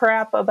kinds of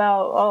crap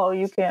about, oh,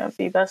 you can't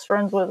be best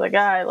friends with a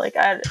guy. Like,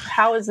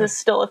 how is this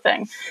still a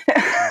thing?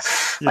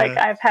 Like,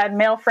 I've had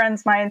male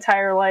friends my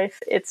entire life.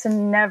 It's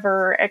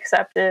never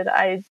accepted.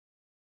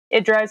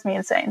 It drives me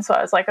insane. So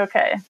I was like,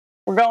 okay,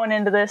 we're going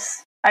into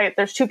this.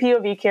 There's two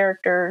POV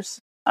characters,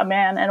 a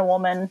man and a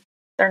woman.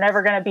 They're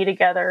never going to be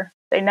together.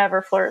 They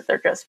never flirt. They're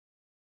just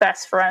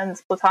best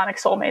friends, platonic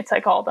soulmates, I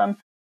call them.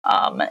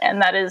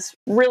 And that is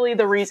really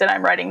the reason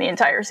I'm writing the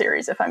entire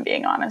series, if I'm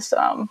being honest.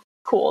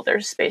 Cool,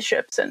 there's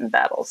spaceships and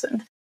battles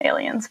and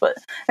aliens, but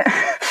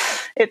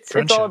it's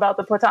all about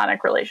the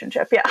platonic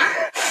relationship,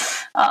 yeah.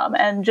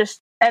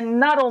 And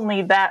not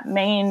only that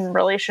main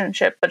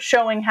relationship, but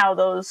showing how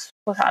those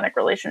platonic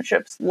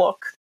relationships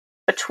look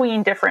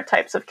between different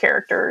types of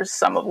characters,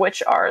 some of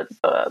which are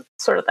the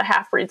sort of the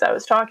half-breeds I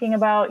was talking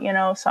about. You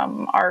know,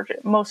 some are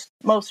most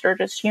are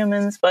just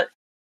humans, but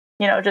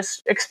you know,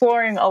 just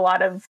exploring a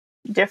lot of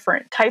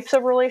different types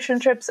of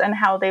relationships and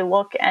how they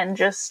look, and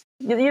just,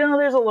 you know,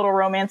 there's a little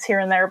romance here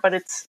and there, but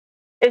it's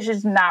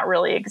just not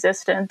really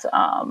existent.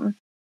 And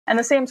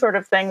the same sort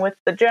of thing with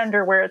the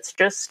gender, where it's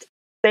just,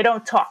 they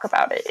don't talk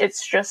about it.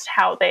 It's just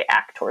how they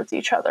act towards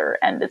each other.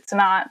 And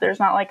there's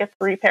not like a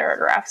 3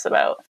 paragraphs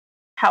about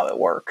how it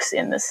works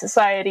in this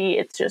society.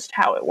 It's just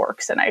how it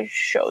works. And I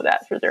show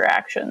that through their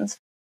actions.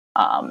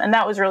 And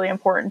that was really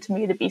important to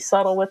me, to be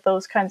subtle with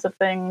those kinds of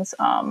things.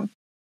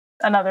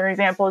 Another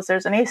example is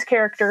there's an ace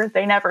character.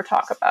 They never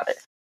talk about it,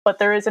 but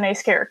there is an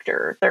ace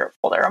character. There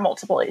are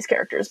multiple ace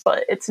characters,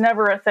 but it's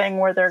never a thing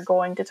where they're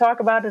going to talk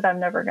about it. I'm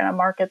never going to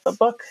market the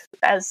book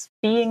as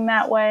being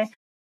that way,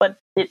 but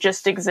it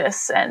just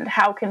exists. And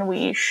how can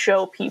we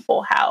show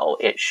people how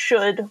it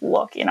should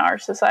look in our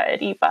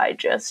society by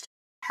just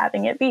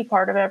having it be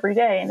part of every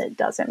day, and it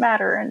doesn't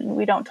matter, and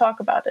we don't talk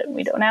about it, and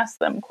we don't ask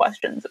them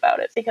questions about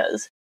it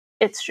because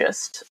it's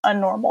just a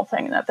normal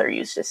thing that they're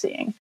used to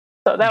seeing.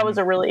 So that was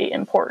a really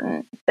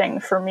important thing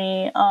for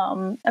me.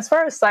 As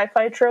far as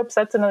sci-fi tropes,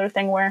 that's another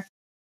thing where,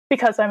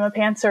 because I'm a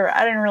pantser,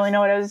 I didn't really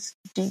know what I was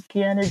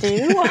gonna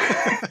do.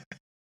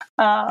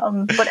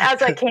 But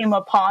as I came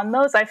upon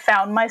those, I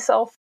found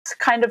myself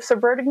kind of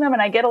subverting them,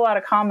 and I get a lot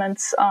of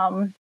comments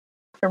from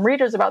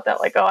readers about that,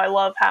 like, oh, I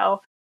love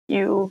how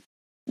you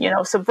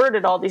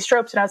subverted all these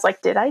tropes. And I was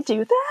like, did I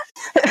do that?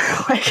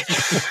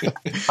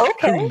 Like,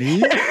 okay.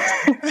 Me?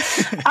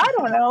 I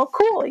don't know.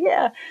 Cool.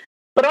 Yeah.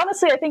 But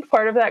honestly, I think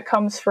part of that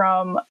comes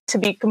from, to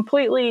be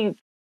completely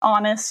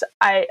honest,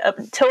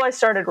 until I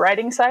started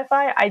writing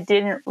sci-fi, I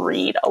didn't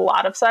read a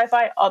lot of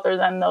sci-fi other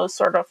than those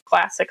sort of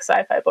classic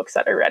sci-fi books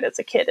that I read as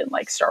a kid, and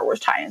like Star Wars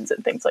tie-ins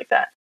and things like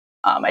that.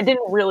 I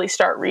didn't really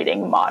start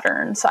reading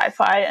modern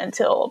sci-fi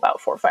until about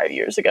 4 or 5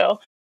 years ago.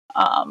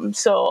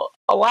 So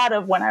a lot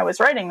of when I was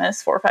writing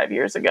this 4 or 5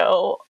 years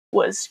ago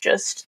was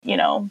just,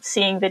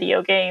 seeing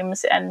video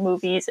games and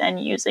movies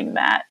and using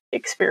that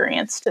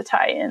experience to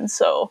tie in.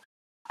 So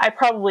I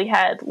probably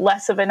had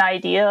less of an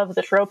idea of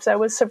the tropes I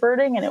was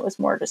subverting, and it was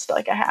more just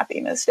like a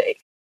happy mistake.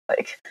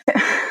 Like,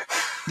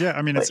 yeah,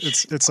 I mean,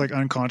 it's like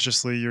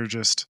unconsciously you're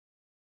just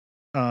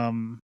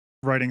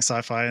writing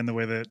sci-fi in the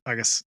way that I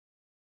guess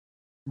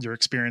you're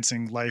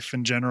experiencing life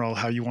in general,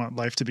 how you want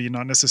life to be.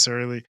 Not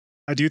necessarily.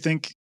 I do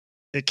think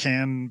it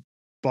can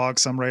bog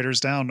some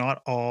writers down.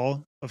 Not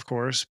all, of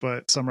course,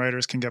 but some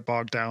writers can get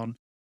bogged down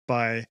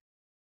by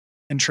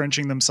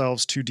entrenching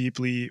themselves too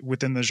deeply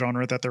within the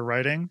genre that they're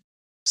writing,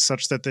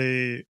 such that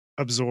they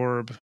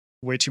absorb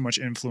way too much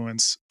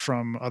influence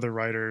from other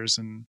writers,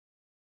 and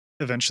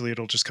eventually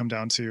it'll just come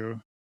down to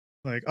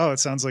like, oh, it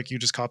sounds like you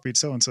just copied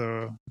so and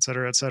so,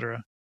 et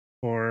cetera,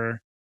 or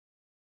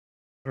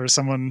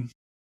someone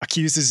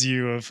accuses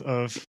you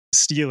of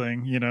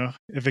stealing,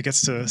 if it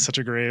gets to such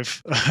a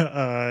grave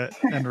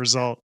end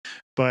result.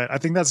 But I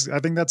think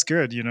that's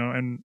good,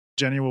 and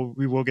Jenny,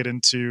 we will get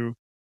into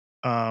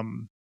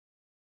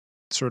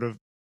sort of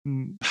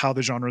how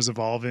the genre is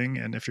evolving,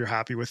 and if you're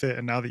happy with it.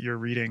 And now that you're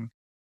reading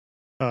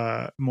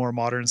more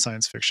modern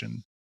science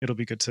fiction, it'll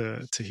be good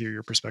to hear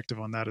your perspective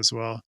on that as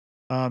well.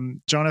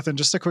 Jonathan,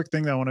 just a quick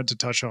thing that I wanted to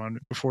touch on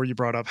before you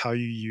brought up how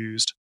you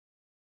used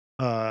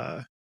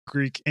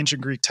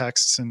ancient Greek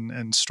texts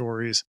and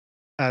stories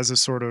as a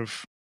sort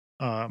of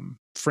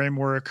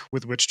framework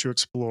with which to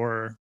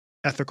explore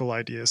ethical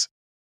ideas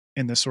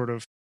in this sort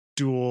of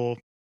dual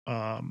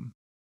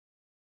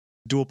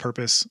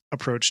purpose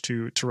approach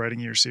to writing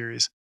your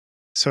series.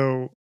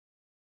 So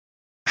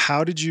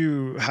how did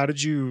you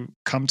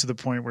come to the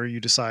point where you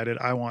decided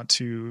I want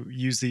to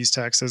use these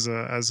texts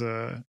as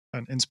an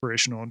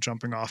inspirational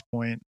jumping off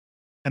point?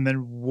 And then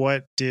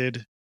what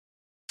did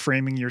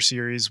framing your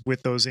series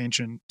with those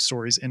ancient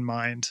stories in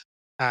mind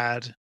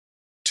add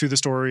to the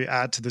story,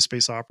 add to the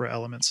space opera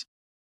elements?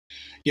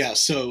 Yeah,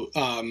 so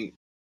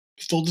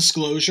full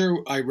disclosure,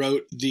 I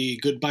wrote the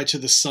Goodbye to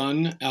the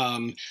Sun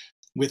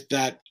with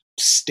that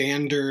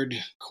standard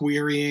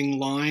querying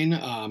line,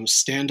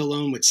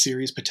 standalone with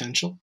series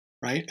potential,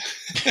 right?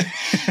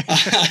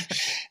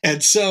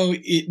 And so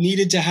it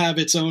needed to have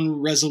its own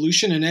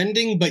resolution and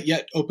ending, but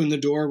yet open the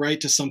door, right,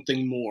 to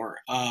something more.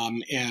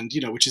 And,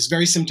 which is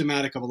very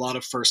symptomatic of a lot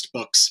of first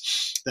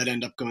books that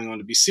end up going on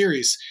to be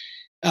series.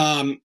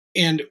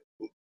 And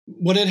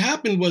what had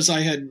happened was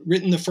I had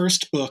written the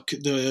first book,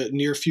 the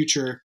near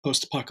future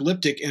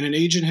post-apocalyptic, and an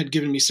agent had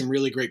given me some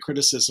really great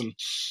criticism,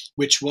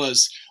 which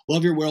was,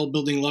 love your world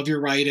building, love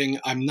your writing.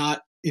 I'm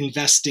not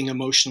investing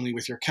emotionally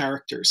with your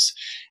characters.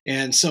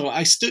 And so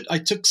I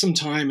took some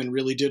time and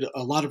really did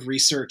a lot of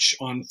research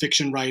on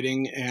fiction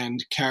writing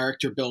and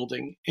character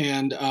building.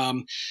 And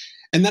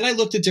then I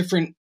looked at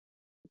different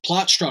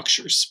plot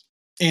structures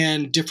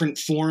and different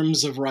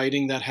forms of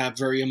writing that have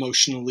very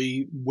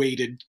emotionally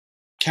weighted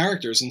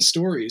characters and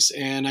stories.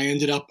 And I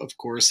ended up, of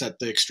course, at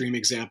the extreme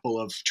example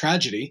of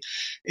tragedy.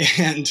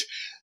 And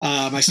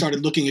I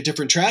started looking at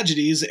different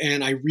tragedies,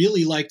 and I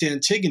really liked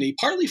Antigone,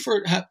 partly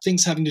for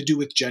things having to do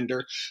with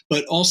gender,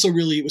 but also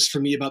really it was for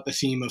me about the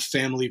theme of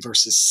family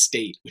versus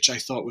state, which I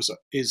thought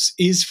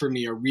is for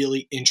me a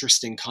really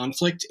interesting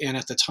conflict. And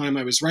at the time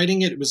I was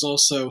writing it, it was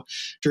also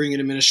during an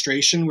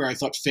administration where I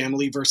thought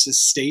family versus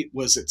state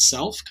was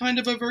itself kind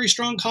of a very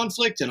strong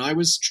conflict, and I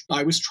was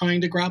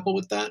trying to grapple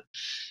with that.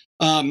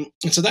 And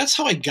so that's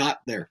how I got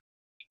there.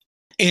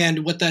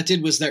 And what that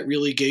did was that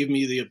really gave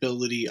me the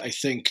ability, I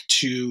think,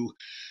 to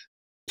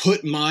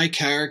put my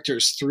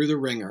characters through the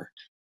ringer.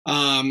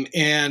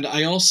 And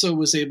I also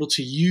was able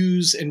to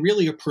use and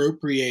really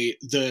appropriate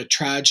the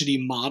tragedy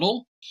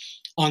model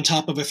on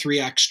top of a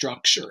 3-act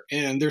structure.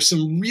 And there's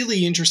some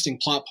really interesting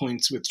plot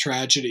points with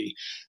tragedy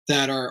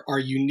that are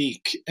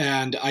unique.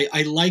 And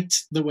I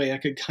liked the way I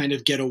could kind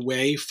of get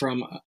away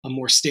from a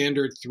more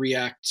standard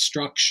 3-act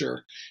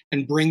structure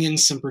and bring in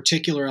some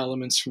particular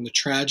elements from the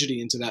tragedy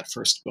into that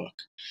first book.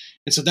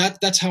 And so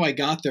that's how I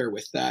got there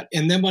with that.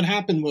 And then what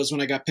happened was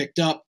when I got picked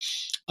up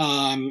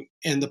and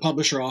the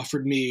publisher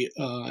offered me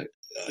a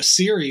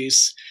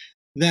series,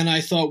 then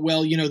I thought,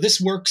 well,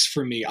 this works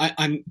for me.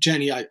 I'm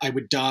Jenny. I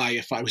would die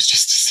if I was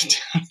just to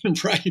sit down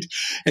and write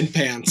and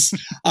pants.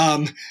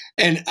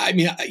 And I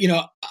mean,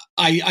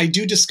 I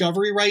do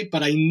discovery write,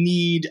 but I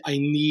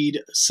need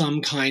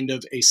some kind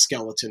of a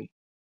skeleton.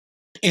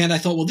 And I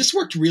thought, well, this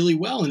worked really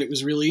well, and it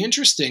was really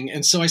interesting.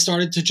 And so I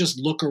started to just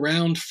look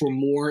around for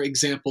more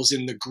examples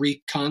in the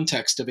Greek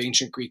context of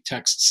ancient Greek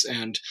texts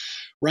and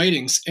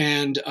writings.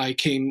 And I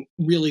came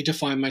really to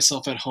find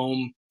myself at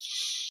home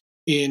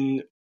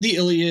in the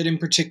Iliad, and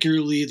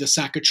particularly the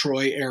Sack of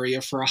Troy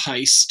area for a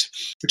heist,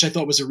 which I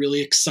thought was a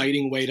really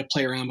exciting way to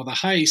play around with a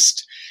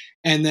heist.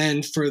 And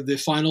then for the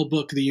final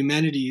book, the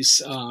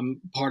Eumenides,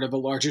 part of a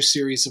larger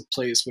series of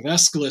plays with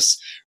Aeschylus,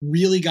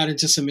 really got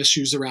into some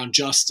issues around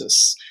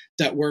justice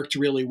that worked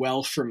really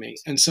well for me.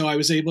 And so I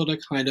was able to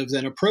kind of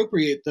then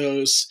appropriate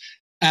those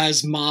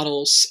as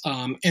models.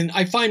 And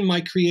I find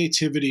my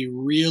creativity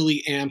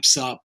really amps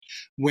up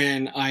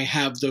when I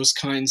have those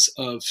kinds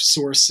of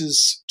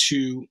sources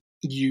to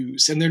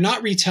use. And they're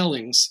not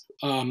retellings,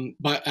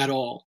 but at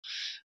all.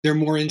 They're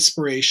more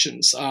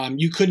inspirations.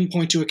 You couldn't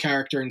point to a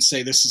character and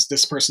say, this is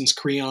this person's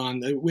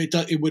Creon.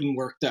 It wouldn't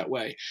work that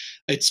way.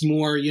 It's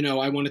more,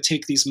 I want to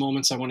take these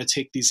moments, I want to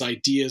take these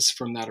ideas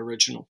from that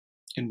original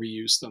and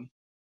reuse them.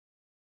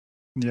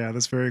 Yeah,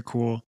 that's very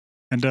cool.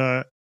 And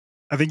I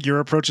think your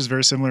approach is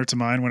very similar to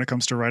mine when it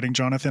comes to writing,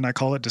 Jonathan. I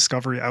call it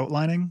discovery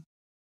outlining.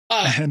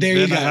 There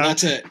you go.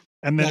 That's it.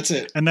 And then, that's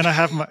it. And then I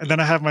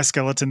have my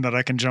skeleton that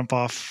I can jump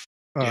off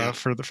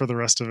for the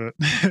rest of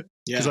it.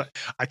 Because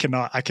I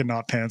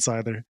cannot pants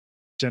either.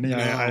 Jenny, no.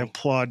 I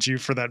applaud you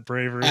for that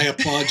bravery. I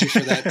applaud you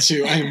for that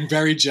too. I am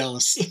very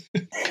jealous.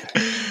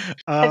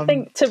 I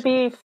think, to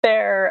be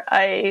fair,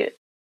 I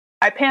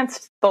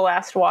pantsed The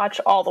Last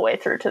Watch all the way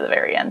through to the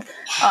very end.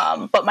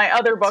 But my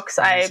other books,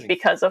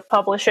 because of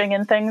publishing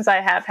and things,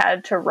 I have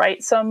had to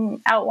write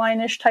some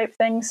outline-ish type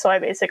things. So I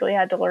basically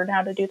had to learn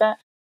how to do that.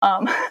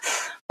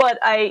 But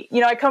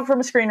I come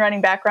from a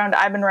screenwriting background.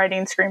 I've been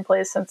writing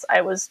screenplays since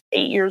I was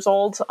 8 years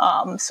old.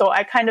 So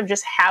I kind of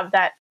just have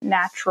that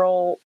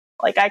natural,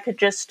 I could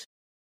just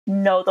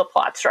know the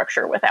plot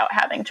structure without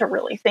having to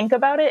really think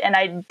about it. And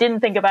I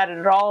didn't think about it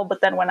at all.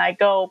 But then when I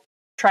go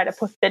try to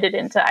fit it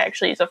into, I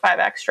actually use a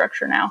 5-act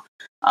structure now,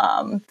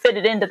 fit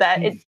it into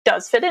that. It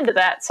does fit into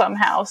that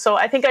somehow. So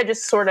I think I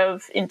just sort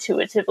of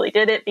intuitively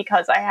did it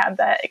because I had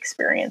that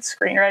experience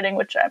screenwriting,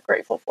 which I'm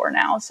grateful for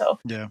now. So,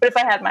 yeah. But if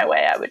I had my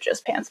way, I would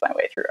just pants my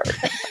way through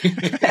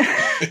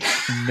everything.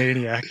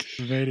 Maniac.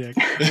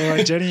 All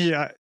right, Jenny,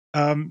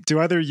 do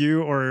either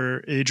you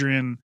or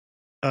Adrian,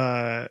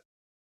 have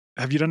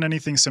you done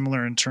anything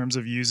similar in terms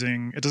of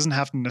using, it doesn't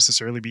have to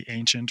necessarily be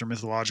ancient or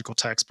mythological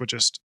text, but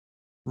just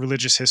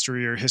religious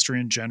history or history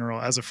in general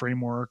as a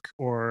framework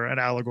or an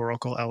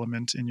allegorical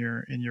element in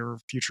your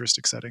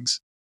futuristic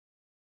settings?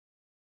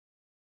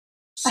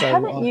 So, I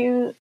haven't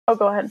used,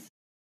 go ahead.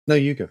 No,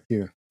 you go.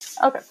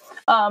 Okay.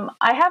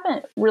 I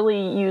haven't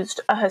really used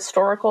a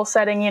historical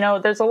setting.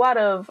 There's a lot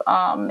of,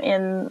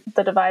 in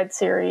the Divide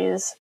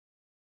series,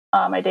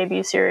 my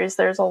debut series,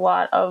 there's a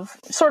lot of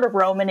sort of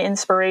Roman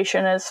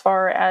inspiration as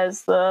far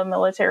as the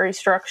military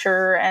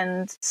structure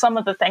and some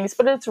of the things,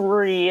 but it's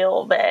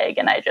real vague.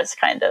 And I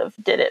just kind of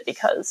did it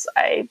because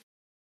I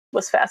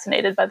was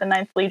fascinated by the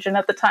Ninth Legion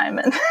at the time,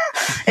 and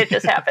it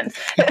just happened.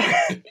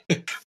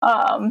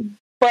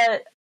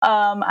 But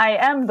I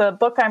am, the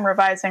book I'm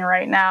revising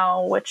right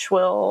now, which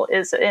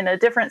is in a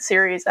different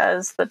series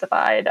as The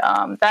Divide.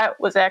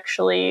 That was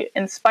actually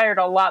inspired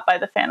a lot by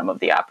the Phantom of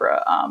the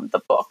Opera, the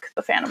book,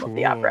 The Phantom of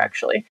the Opera,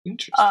 actually.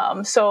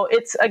 So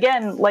it's,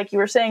 again, like you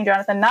were saying,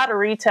 Jonathan, not a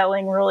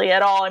retelling really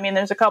at all. I mean,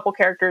 there's a couple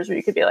characters where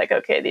you could be like,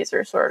 okay, these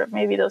are sort of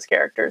maybe those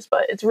characters,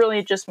 but it's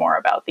really just more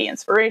about the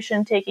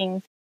inspiration,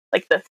 taking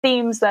like the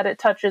themes that it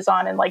touches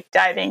on and like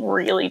diving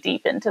really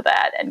deep into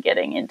that and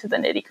getting into the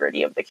nitty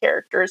gritty of the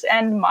characters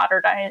and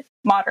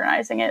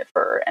modernizing it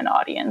for an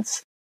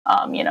audience.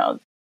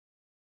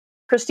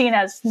 Christine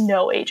has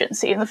no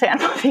agency in the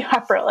Phantom of the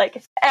Opera,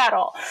 like at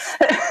all.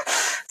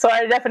 So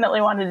I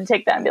definitely wanted to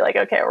take that and be like,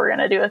 okay, we're going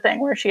to do a thing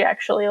where she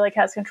actually like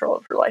has control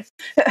of her life.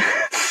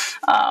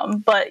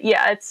 But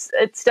yeah,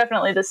 it's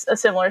definitely a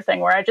similar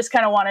thing where I just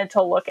kind of wanted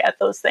to look at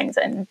those things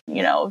and,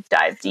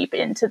 dive deep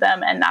into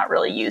them and not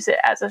really use it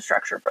as a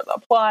structure for the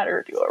plot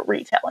or do a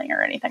retelling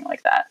or anything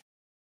like that.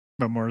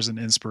 But more as an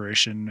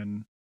inspiration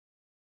and,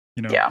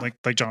 like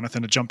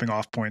Jonathan, a jumping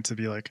off point to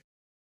be like,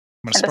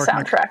 and a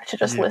soundtrack to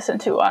just listen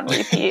to on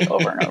repeat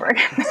over and over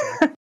again.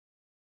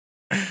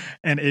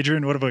 And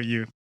Adrian, what about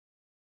you?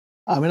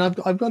 I mean,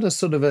 I've got a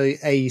sort of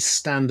a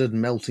standard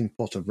melting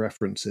pot of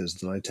references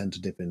that I tend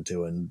to dip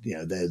into, and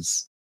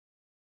there's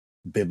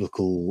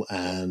biblical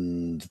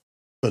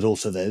but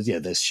also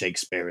there's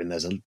Shakespeare, and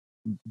there's a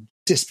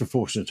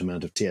disproportionate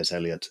amount of T.S.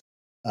 Eliot,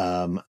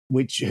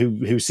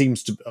 who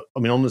seems to,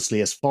 I mean,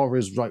 honestly, as far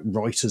as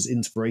writers'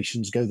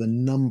 inspirations go, the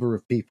number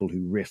of people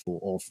who riff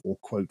or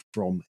quote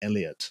from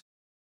Eliot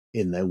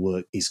in their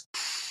work is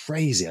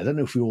crazy. I don't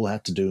know if we all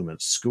had to do them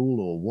at school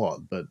or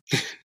what, but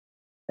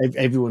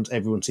everyone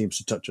seems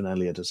to touch on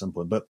Eliot at some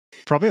point. But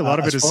probably a lot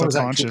of it is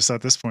subconscious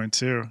at this point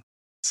too.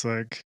 It's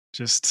like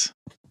just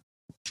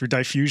through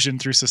diffusion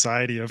through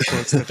society of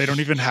quotes that they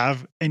don't even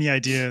have any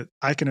idea.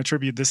 I can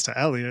attribute this to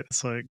Eliot.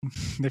 It's like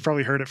they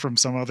probably heard it from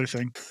some other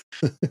thing.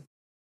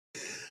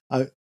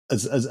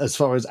 As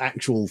far as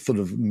actual sort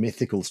of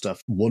mythical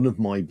stuff, one of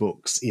my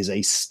books is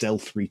a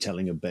stealth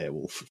retelling of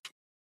Beowulf.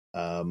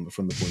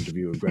 From the point of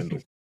view of Grendel.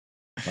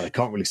 I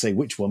can't really say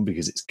which one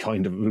because it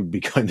would be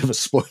kind of a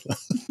spoiler.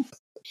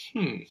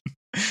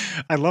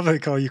 I love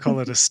how you call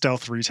it a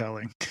stealth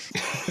retelling.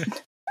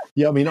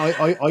 Yeah, I mean,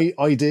 I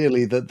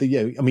ideally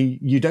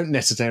you don't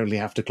necessarily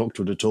have to clock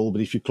to it at all,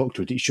 but if you clock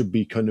to it, it should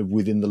be kind of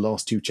within the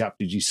last 2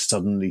 chapters. You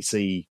suddenly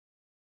see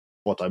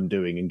what I'm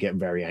doing and get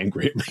very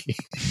angry at me.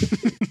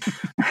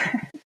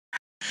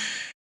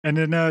 And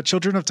in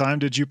Children of Time,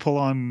 did you pull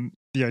on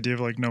the idea of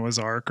like Noah's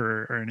Ark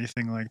or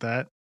anything like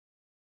that?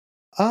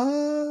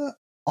 I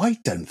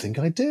don't think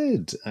I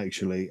did,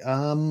 actually.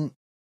 I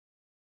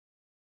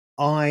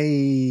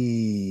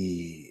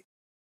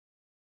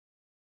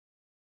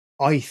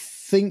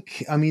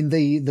think, I mean,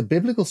 the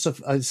biblical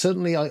stuff,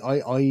 certainly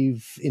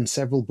I've in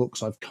several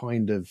books, I've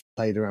kind of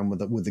played around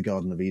with the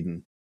Garden of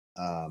Eden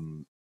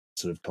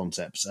sort of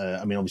concepts.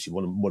 I mean, obviously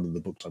one of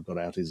the books I've got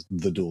out is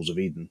The Doors of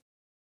Eden,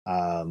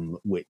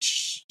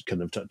 which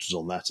kind of touches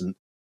on that. And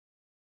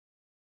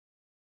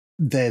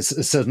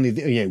there's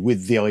certainly,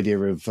 with the idea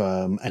of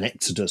an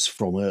exodus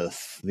from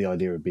Earth, the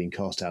idea of being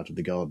cast out of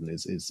the garden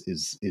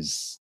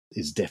is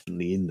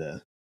definitely in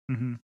there.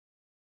 Mm-hmm.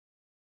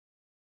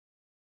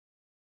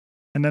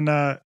 And then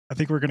I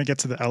think we're going to get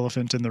to the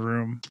elephant in the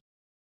room,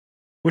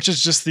 which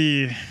is just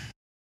the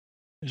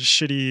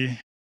shitty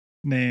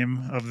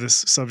name of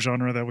this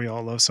subgenre that we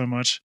all love so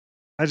much.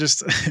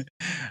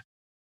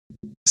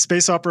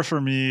 Space opera for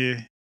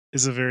me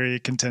is a very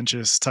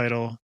contentious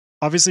title.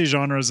 Obviously,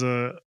 genre is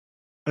a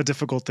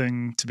difficult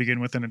thing to begin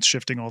with, and it's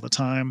shifting all the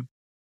time.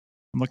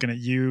 I'm looking at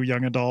you,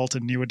 young adult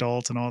and new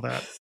adult and all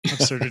that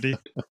absurdity.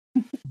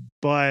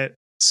 But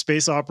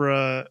space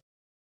opera,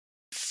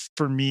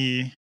 for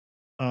me,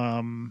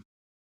 it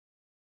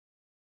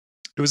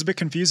was a bit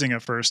confusing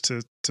at first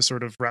to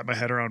sort of wrap my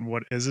head around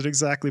what is it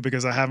exactly,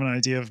 because I have an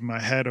idea of my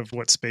head of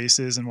what space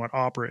is and what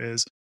opera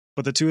is.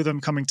 But the two of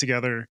them coming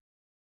together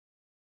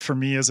for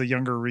me as a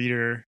younger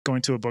reader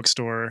going to a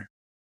bookstore,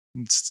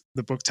 it's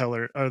the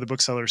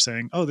bookseller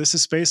saying, "Oh, this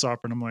is space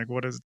opera," and I'm like,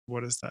 what does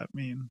that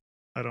mean?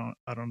 I don't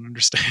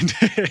understand.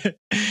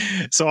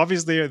 So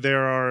obviously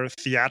there are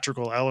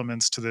theatrical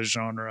elements to this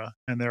genre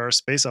and there are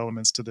space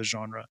elements to this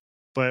genre.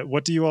 But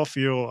what do you all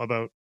feel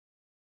about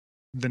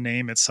the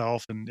name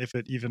itself and if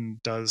it even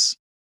does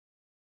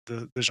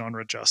the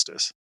genre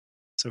justice?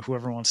 So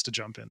whoever wants to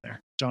jump in there.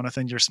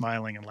 Jonathan, you're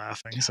smiling and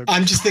laughing. So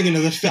I'm just thinking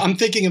of I'm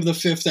thinking of the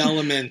Fifth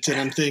Element, and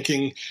I'm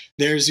thinking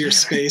there's your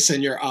space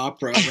and your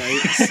opera,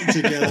 right?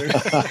 Together.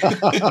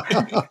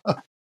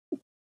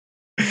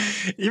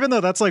 Even though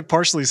that's like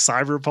partially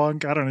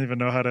cyberpunk, I don't even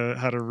know how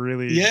to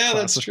really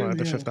classify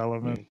the Fifth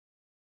Element.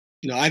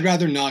 No, I'd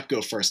rather not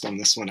go first on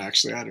this one.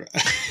 Actually,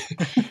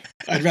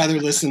 I'd rather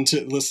listen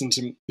to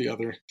the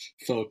other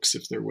folks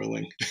if they're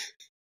willing.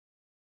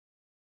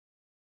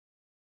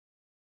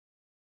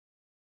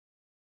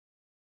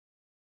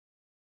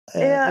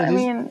 Yeah, I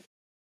mean,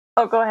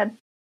 go ahead.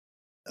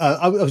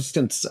 I was just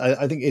going to say,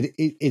 I think it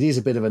is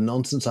a bit of a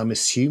nonsense. I'm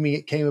assuming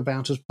it came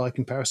about as by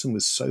comparison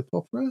with soap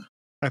opera.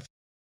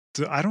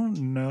 I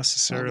don't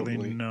necessarily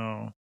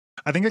know.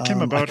 I think it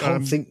came about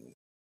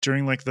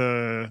during like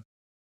the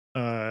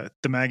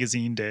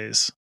magazine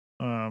days.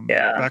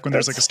 Back when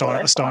there's like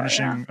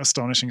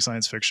astonishing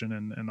science fiction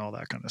and all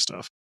that kind of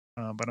stuff.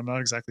 But I'm not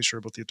exactly sure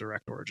about the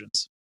direct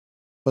origins.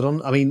 But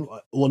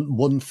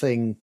one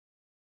thing,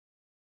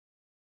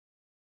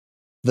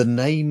 the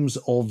names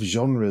of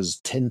genres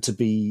tend to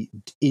be,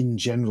 in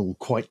general,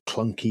 quite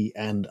clunky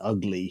and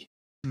ugly,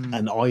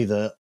 and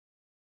either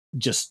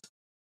just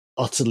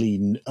utterly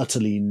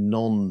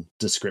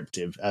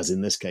non-descriptive, as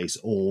in this case,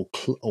 or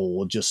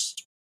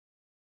just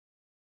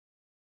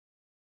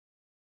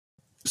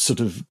sort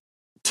of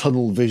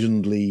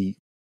tunnel-visionedly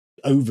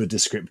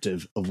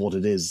over-descriptive of what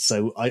it is.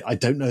 So I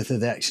don't know if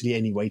there's actually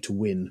any way to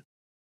win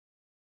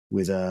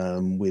with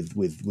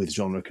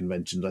genre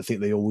conventions. I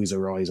think they always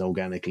arise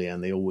organically,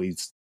 and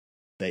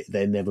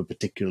they're never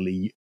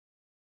particularly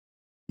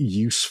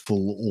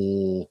useful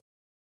or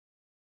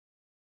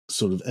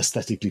sort of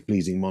aesthetically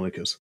pleasing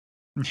monikers.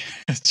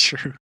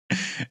 True.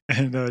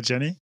 And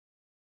Jenny?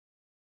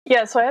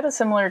 Yeah, so I had a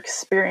similar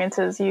experience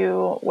as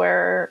you,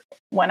 where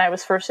when I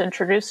was first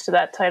introduced to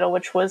that title,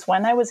 which was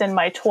when I was in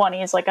my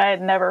 20s, like I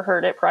had never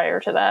heard it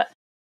prior to that.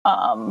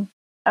 I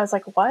was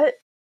like, what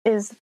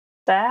is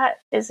that?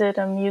 Is it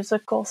a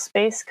musical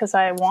space? Because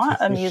I want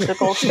a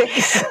musical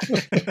space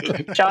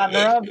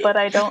genre, but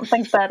I don't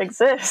think that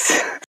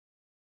exists.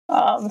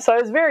 So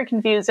I was very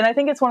confused. And I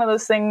think it's one of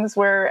those things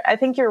where I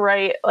think you're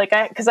right. Like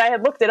because I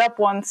had looked it up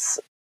once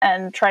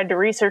and tried to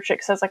research it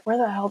because I was like, where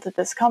the hell did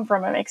this come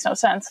from? It makes no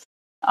sense.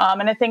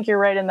 And I think you're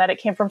right in that it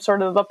came from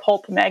sort of the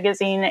pulp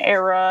magazine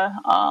era.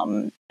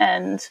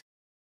 And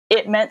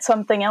it meant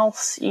something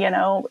else,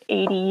 80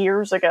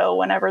 years ago,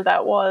 whenever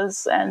that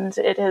was. And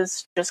it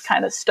has just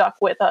kind of stuck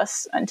with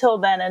us until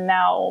then. And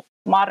now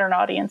modern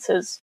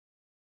audiences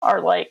are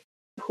like,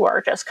 who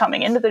are just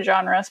coming into the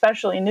genre,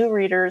 especially new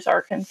readers,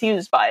 are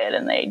confused by it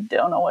and they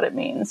don't know what it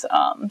means.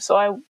 So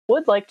I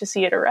would like to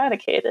see it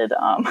eradicated.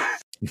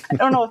 I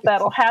don't know if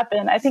that'll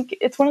happen. I think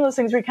it's one of those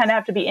things where you kind of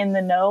have to be in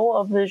the know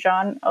of the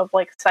genre of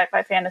like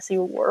sci-fi fantasy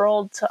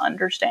world to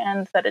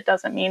understand that it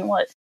doesn't mean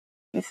what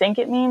you think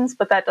it means,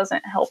 but that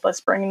doesn't help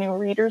us bring new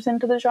readers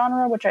into the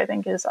genre, which I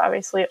think is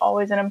obviously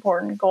always an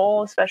important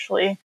goal,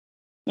 especially,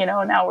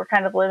 now we're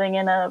kind of living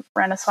in a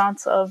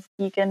renaissance of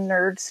geek and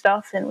nerd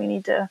stuff, and we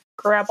need to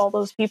grab all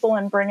those people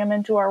and bring them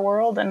into our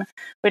world, and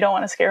we don't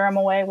want to scare them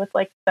away with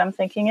like them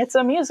thinking it's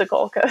a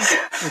musical, because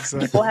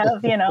people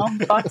have,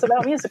 thoughts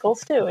about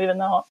musicals too, even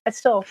though I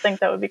still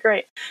think that would be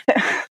great. But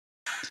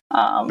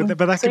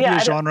that could be a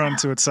genre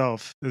unto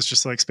itself. It's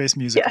just like space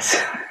music. Yes.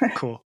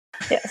 Cool.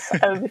 Yes,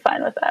 I would be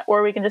fine with that.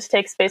 Or we can just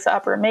take space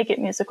opera, make it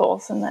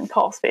musicals, and then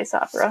call space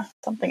opera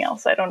something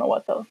else. I don't know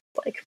what the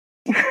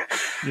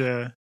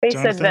Yeah. Space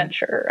Jonathan?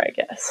 Adventure, I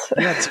guess.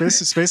 Yeah,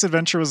 space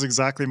adventure was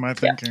exactly my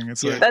thinking. Yeah.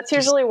 It's like that's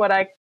usually what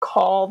I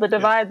call the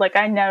divide. Like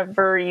I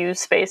never use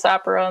space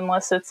opera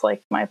unless it's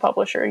like my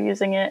publisher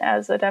using it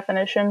as a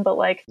definition. But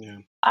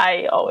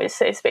I always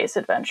say space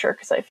adventure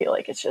because I feel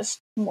like it's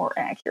just more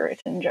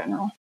accurate in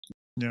general.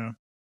 Yeah.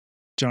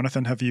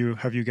 Jonathan, have you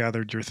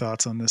gathered your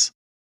thoughts on this?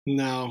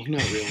 No,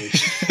 not really.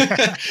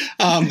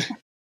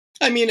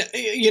 I mean,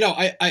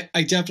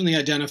 I definitely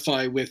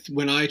identify with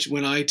when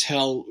I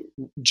tell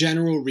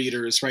general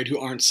readers, right, who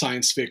aren't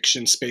science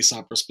fiction, space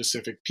opera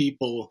specific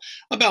people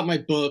about my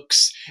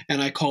books,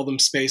 and I call them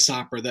space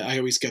opera, that I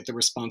always get the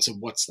response of,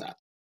 what's that?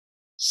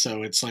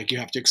 So it's like you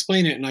have to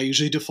explain it, and I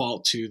usually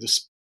default to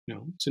this,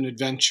 it's an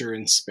adventure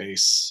in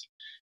space,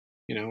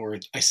 or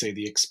I say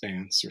The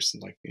Expanse, or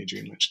something like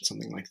Adrian mentioned,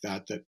 something like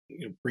that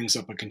brings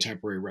up a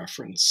contemporary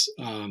reference.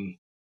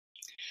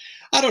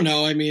 I don't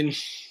know. I mean,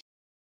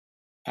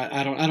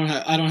 I don't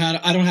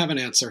have an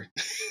answer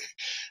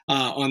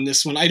on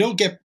this one. I don't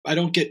get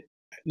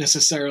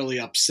necessarily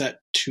upset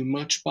too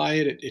much by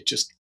it. It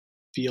just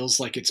feels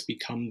like it's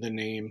become the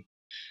name,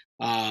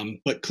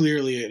 but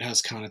clearly it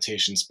has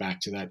connotations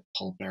back to that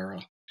pulp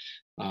era.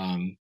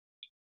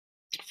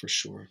 For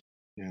sure.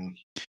 Yeah.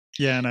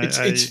 Yeah, and I was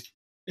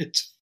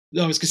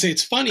gonna say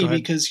it's funny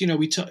because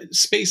we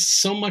space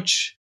so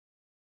much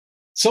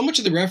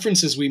of the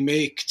references we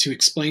make to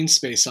explain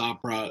space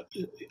opera,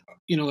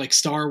 like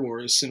Star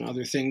Wars and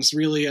other things,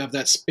 really have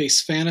that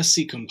space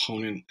fantasy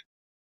component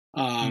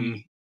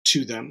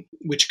to them,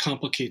 which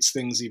complicates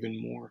things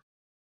even more.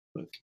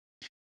 But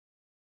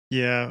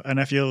yeah, and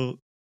I feel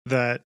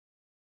that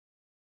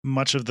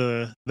much of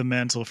the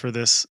mantle for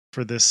this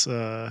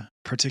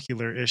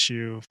particular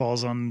issue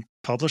falls on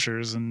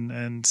publishers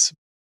and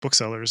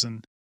booksellers,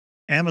 and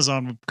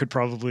Amazon could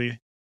probably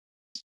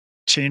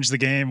change the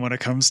game when it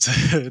comes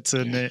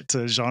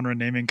to genre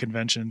naming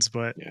conventions.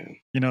 But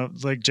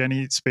like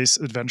Jenny, space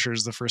adventure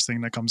is the first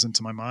thing that comes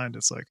into my mind.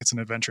 It's like it's an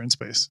adventure in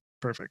space.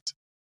 Perfect.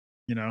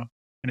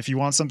 And if you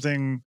want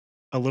something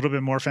a little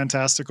bit more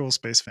fantastical,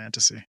 space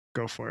fantasy,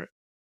 go for it.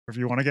 Or if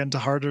you want to get into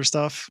harder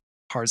stuff,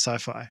 hard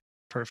sci-fi,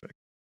 perfect.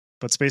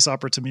 But space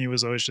opera to me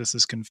was always just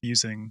this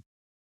confusing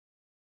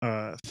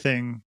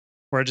thing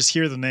where I just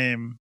hear the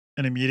name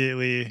and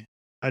immediately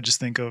I just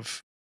think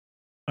of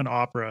an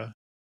opera,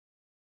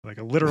 like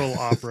a literal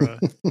opera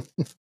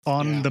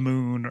on the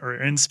moon or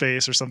in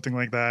space or something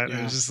like that.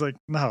 And it's just like,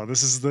 no,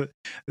 this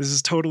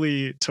is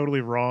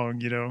totally wrong.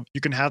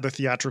 You can have the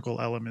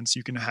theatrical elements,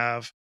 you can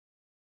have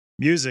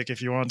music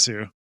if you want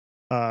to,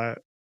 a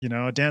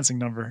dancing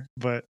number.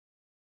 But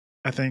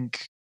I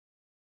think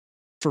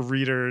for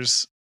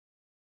readers,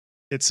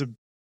 it's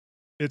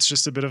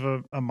just a bit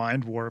of a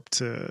mind warp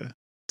to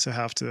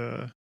have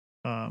to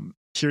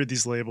hear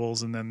these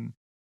labels and then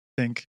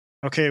think,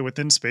 okay,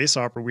 within space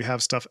opera, we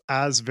have stuff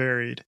as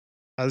varied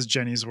as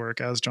Jenny's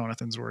work, as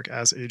Jonathan's work,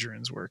 as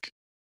Adrian's work.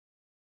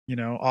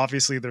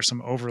 Obviously there's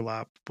some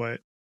overlap, but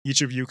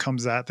each of you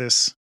comes at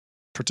this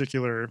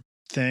particular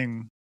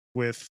thing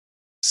with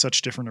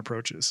such different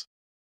approaches.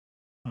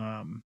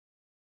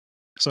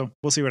 So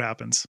we'll see what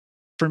happens.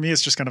 For me,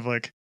 it's just kind of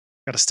like,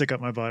 got to stick up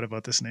my butt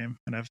about this name,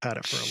 and I've had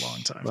it for a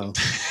long time. Well,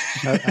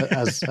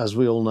 as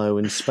we all know,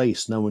 in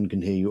space, no one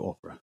can hear you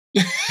opera.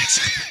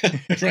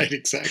 Right,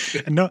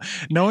 exactly. No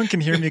one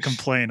can hear me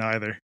complain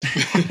either.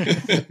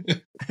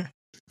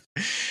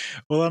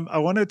 Well, I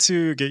wanted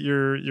to get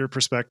your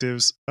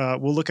perspectives.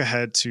 We'll look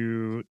ahead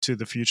to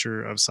the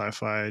future of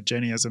sci-fi.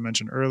 Jenny, as I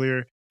mentioned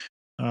earlier,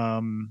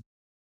 want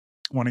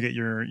to get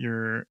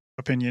your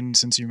opinion,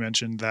 since you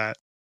mentioned that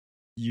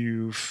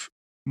you've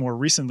more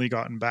recently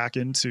gotten back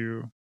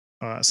into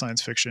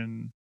science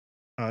fiction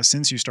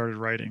since you started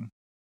writing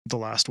The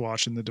Last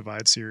Watch in the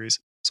Divide series.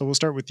 So we'll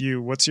start with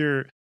you. What's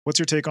your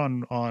take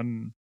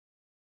on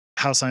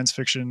how science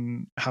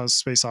fiction, how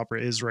space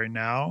opera is right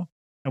now,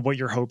 and what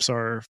your hopes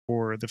are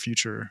for the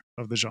future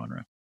of the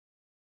genre?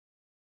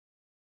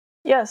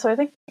 Yeah, so I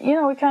think,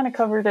 we kind of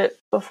covered it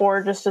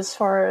before, just as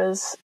far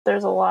as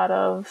there's a lot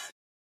of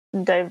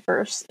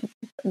diverse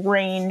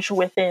range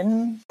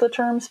within the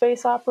term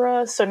space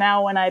opera. So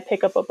now when I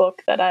pick up a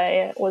book that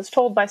I was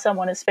told by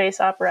someone is space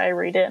opera, I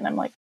read it and I'm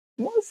like,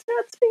 was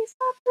that space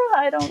opera?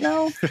 I don't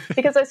know.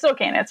 Because I still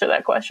can't answer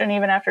that question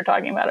even after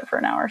talking about it for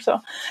an hour. So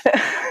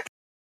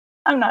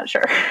I'm not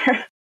sure.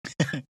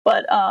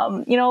 But,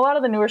 a lot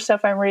of the newer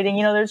stuff I'm reading,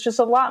 there's just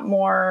a lot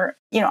more,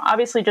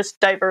 obviously just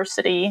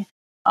diversity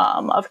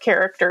of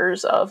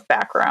characters, of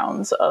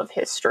backgrounds, of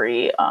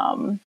history,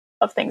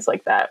 of things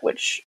like that,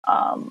 which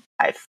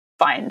I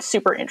find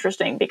super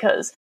interesting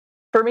because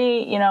for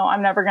me,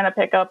 I'm never going to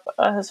pick up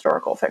a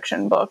historical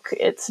fiction book.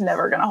 It's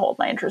never going to hold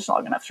my interest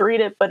long enough to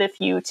read it. But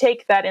if you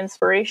take that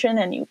inspiration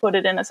and you put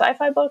it in a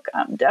sci-fi book,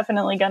 I'm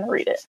definitely going to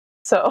read it.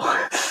 So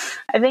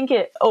I think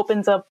it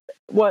opens up,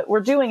 what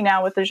we're doing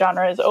now with the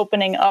genre is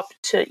opening up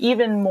to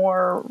even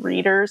more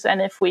readers.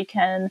 And if we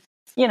can,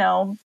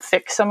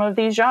 fix some of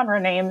these genre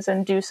names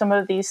and do some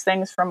of these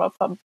things from a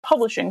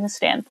publishing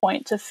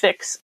standpoint to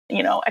fix,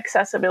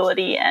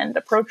 accessibility and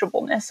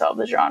approachableness of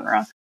the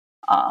genre,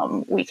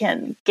 we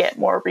can get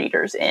more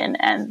readers in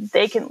and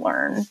they can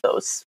learn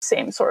those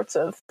same sorts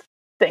of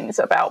things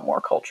about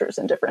more cultures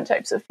and different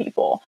types of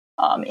people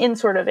in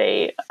sort of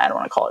I don't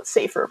want to call it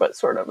safer, but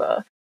sort of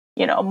a,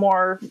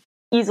 more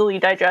easily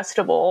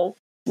digestible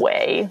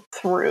way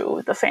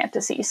through the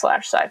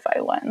fantasy/sci-fi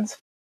lens.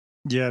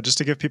 Yeah, just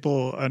to give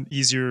people an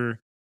easier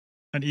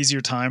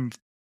time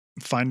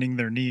finding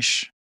their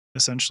niche,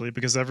 essentially,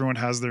 because everyone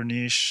has their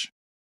niche,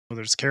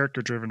 whether it's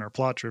character driven or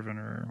plot driven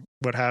or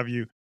what have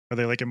you, or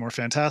they like it more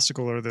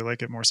fantastical or they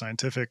like it more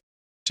scientific,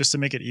 just to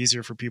make it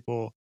easier for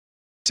people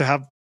to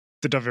have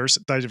the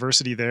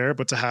diversity there,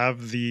 but to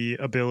have the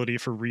ability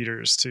for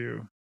readers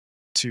to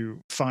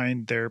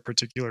find their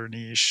particular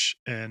niche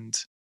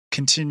and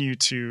continue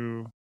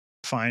to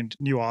find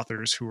new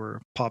authors who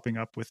are popping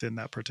up within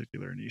that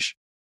particular niche.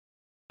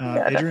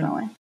 Yeah,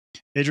 definitely.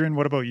 Adrian,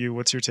 what about you?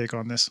 What's your take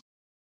on this?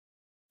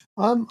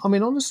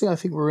 Honestly, I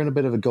think we're in a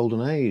bit of a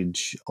golden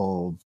age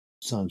of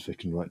science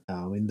fiction right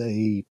now.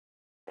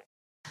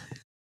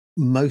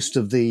 Most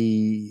of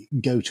the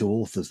go-to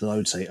authors that I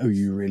would say,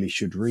 you really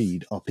should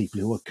read, are people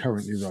who are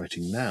currently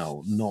writing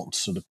now, not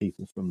sort of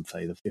people from,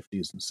 say, the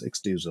 50s and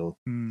 60s.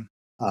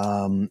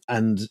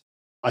 And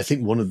I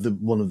think one of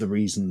the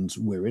reasons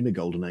we're in a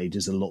golden age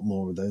is a lot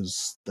more of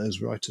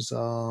those writers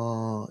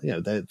are,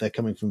 they're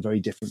coming from very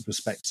different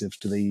perspectives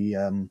to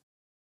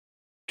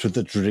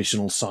the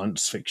traditional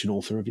science fiction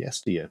author of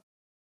yesteryear.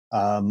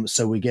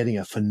 So we're getting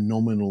a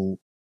phenomenal,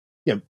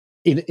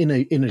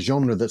 in a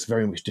genre that's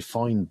very much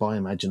defined by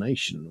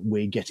imagination,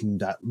 we're getting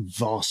that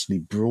vastly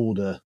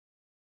broader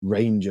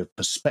range of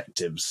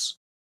perspectives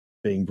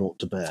being brought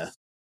to bear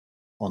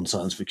on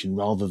science fiction,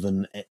 rather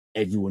than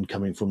everyone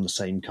coming from the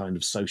same kind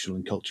of social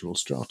and cultural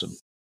stratum.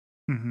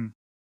 Mm-hmm.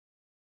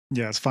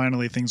 Yes,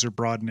 finally things are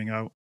broadening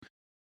out,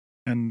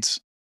 and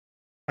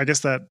I guess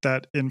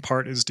that in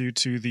part is due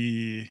to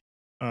the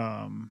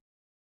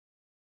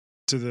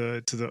to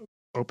the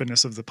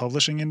openness of the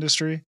publishing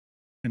industry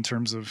in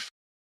terms of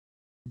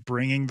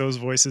bringing those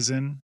voices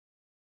in,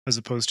 as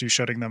opposed to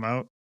shutting them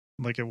out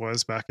like it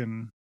was back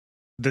in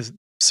the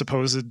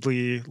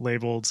supposedly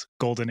labeled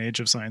golden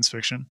age of science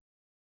fiction.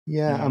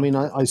 Yeah, I mean,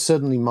 I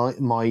certainly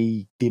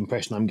the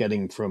impression I'm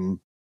getting from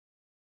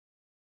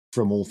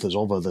authors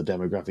of other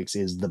demographics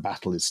is the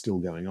battle is still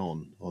going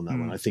on that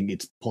one. I think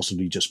it's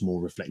possibly just more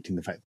reflecting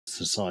the fact that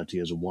society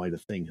as a wider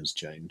thing has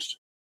changed,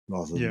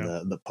 rather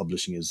than that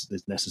publishing is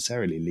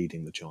necessarily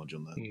leading the charge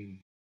on that.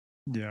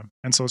 Yeah,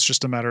 and so it's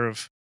just a matter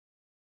of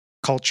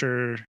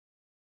culture.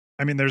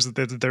 I mean, there's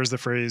the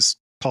phrase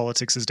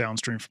politics is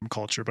downstream from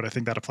culture, but I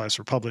think that applies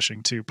for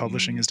publishing too.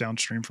 Publishing is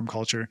downstream from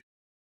culture,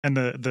 and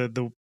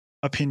the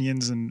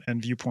opinions and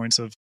viewpoints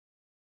of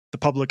the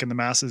public and the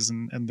masses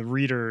and the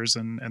readers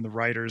and the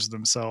writers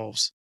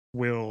themselves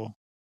will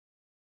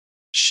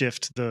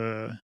shift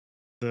the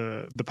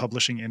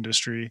publishing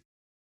industry.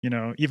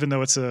 Even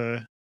though it's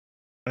a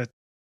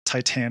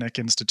titanic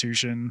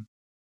institution,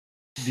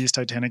 these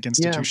titanic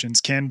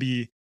institutions can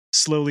be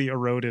slowly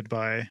eroded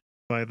by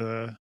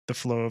the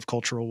flow of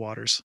cultural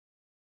waters.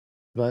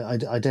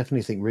 But I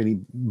definitely think,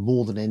 really,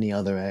 more than any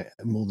other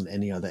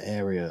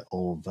area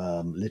of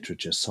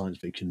literature, science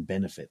fiction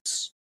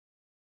benefits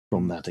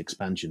from that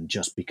expansion,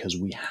 just because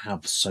we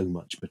have so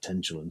much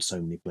potential and so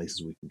many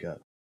places we can go.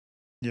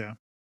 Yeah,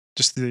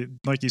 just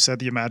like you said,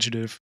 the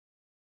imaginative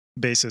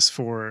basis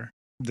for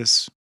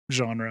this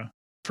genre,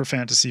 for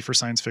fantasy, for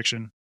science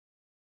fiction,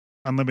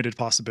 unlimited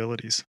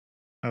possibilities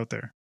out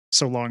there,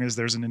 so long as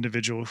there's an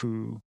individual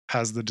who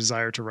has the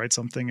desire to write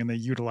something and they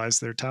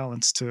utilize their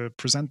talents to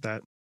present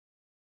that.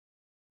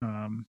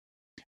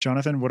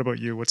 Jonathan, what about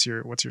you? What's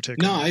your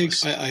take? No, I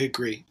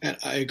agree.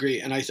 I agree.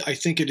 And I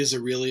think it is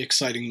a really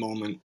exciting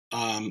moment.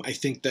 I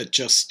think that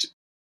just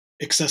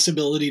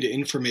accessibility to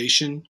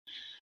information,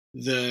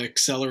 the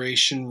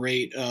acceleration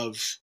rate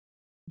of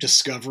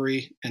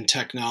discovery and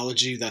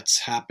technology that's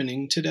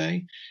happening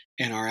today,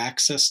 and our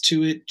access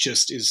to it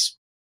just is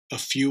a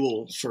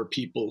fuel for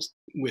people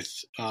with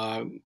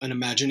an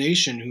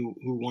imagination who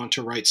want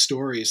to write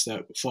stories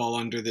that fall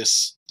under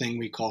this thing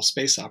we call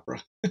space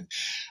opera.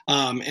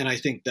 And I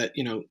think that,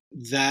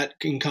 that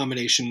in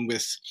combination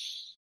with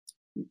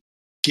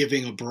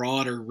giving a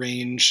broader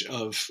range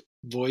of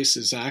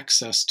voices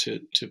access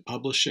to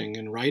publishing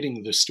and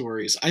writing the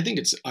stories, I think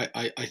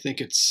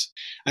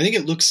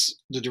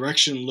the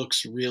direction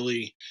looks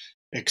really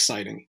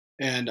exciting.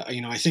 And,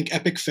 I think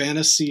epic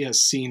fantasy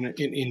has seen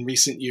in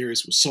recent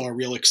years, saw a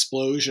real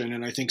explosion.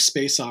 And I think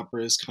space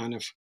opera is kind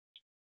of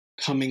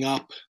coming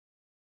up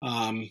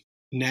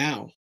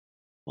now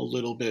a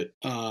little bit,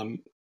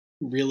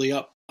 really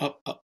up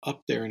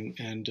there.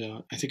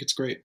 And I think it's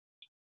great.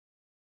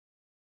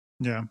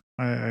 Yeah,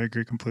 I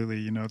agree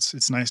completely.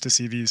 It's nice to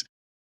see these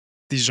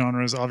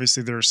genres.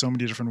 Obviously, there are so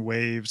many different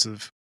waves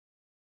of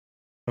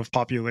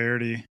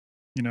popularity,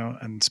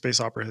 and space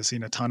opera has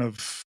seen a ton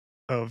of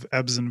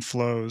ebbs and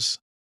flows.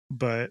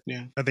 But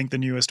I think the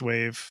newest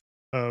wave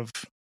of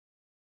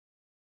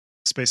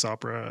space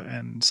opera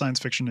and science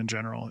fiction in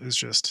general is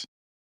just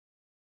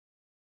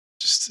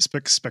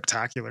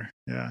spectacular.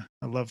 Yeah,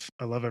 I love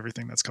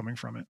everything that's coming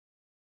from it.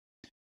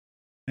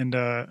 And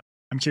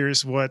I'm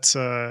curious what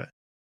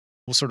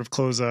we'll sort of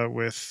close out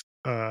with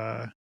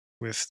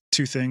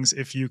two things.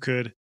 If you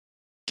could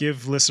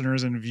give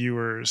listeners and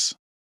viewers,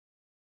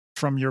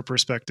 from your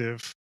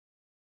perspective,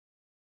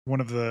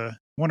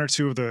 one or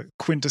two of the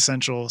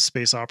quintessential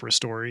space opera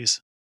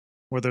stories,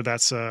 whether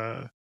that's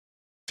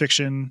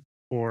fiction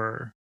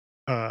or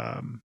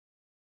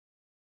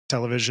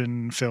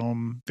television,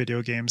 film,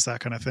 video games, that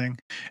kind of thing,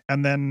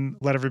 and then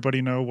let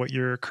everybody know what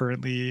you're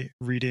currently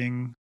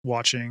reading,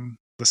 watching,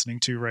 listening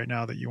to right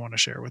now that you want to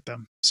share with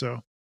them.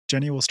 So,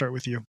 Jenny, we'll start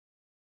with you.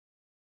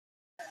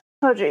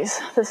 Oh, geez.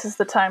 This is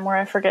the time where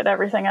I forget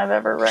everything I've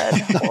ever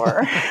read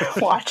or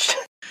watched.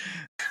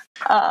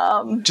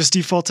 Just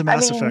default to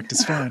Mass Effect.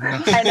 It's fine.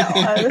 Yeah. I know.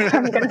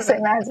 I'm going to say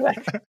Mass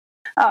Effect.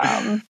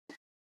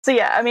 So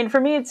yeah, I mean, for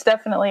me, it's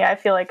definitely, I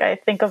feel like I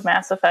think of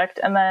Mass Effect,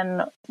 and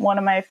then one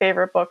of my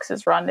favorite books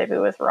is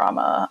Rendezvous with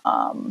Rama.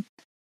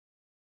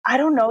 I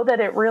don't know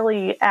that it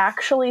really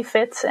actually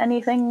fits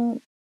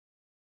anything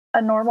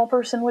a normal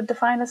person would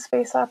define as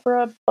space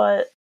opera,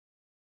 but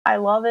I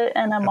love it,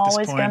 and I'm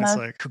always going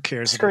to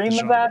scream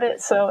about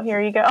it, so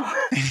here you go.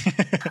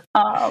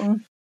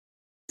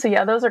 So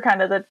yeah, those are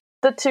kind of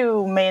the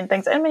two main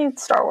things. I mean,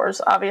 Star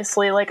Wars,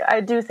 obviously. Like,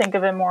 I do think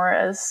of it more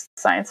as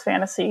science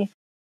fantasy,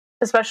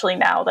 especially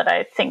now that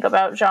I think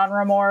about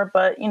genre more.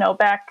 But, you know,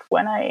 back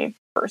when I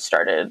first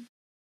started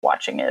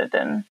watching it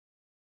and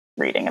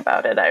reading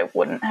about it, I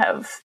wouldn't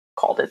have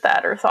called it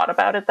that or thought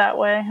about it that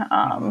way.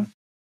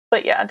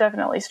 But yeah,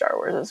 definitely Star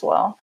Wars as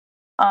well.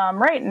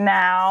 Right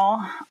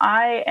now,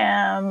 I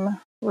am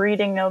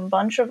reading a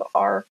bunch of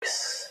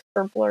arcs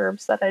or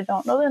blurbs that I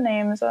don't know the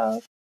names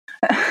of.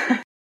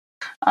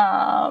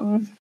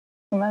 I'm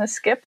gonna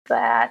skip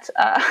that.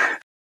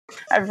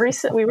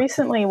 We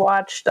recently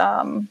watched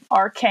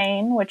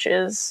Arcane, which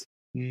is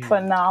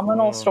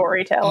phenomenal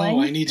storytelling.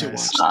 Oh, I need to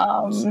watch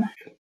that.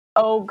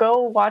 Oh,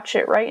 go watch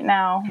it right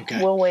now.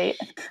 Okay. We'll wait.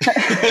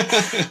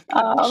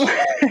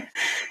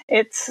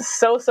 It's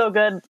so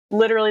good.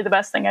 Literally the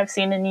best thing I've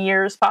seen in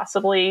years,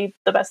 possibly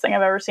the best thing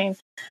I've ever seen.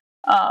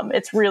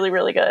 It's really,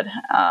 really good.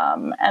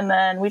 And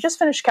then we just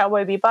finished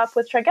Cowboy Bebop,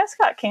 which I guess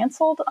got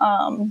canceled,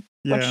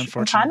 which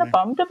I'm kind of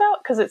bummed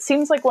about, because it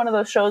seems like one of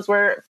those shows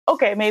where,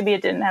 okay, maybe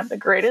it didn't have the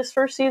greatest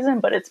first season,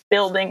 but it's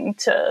building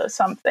to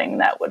something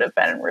that would have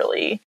been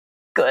really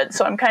good.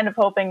 So I'm kind of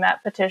hoping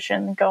that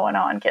petition going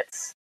on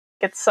gets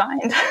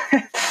signed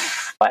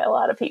by a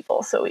lot of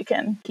people so we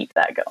can keep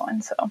that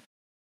going. So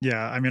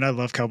yeah, I mean, I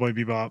love Cowboy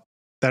Bebop.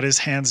 That is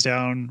hands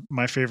down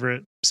my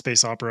favorite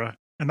space opera,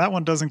 and that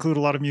one does include a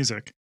lot of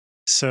music,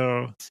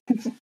 so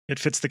it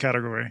fits the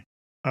category.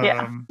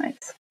 Yeah,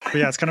 nice. But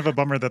yeah, it's kind of a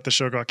bummer that the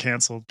show got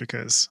canceled,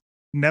 because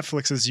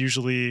Netflix is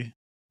usually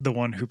the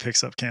one who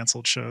picks up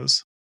canceled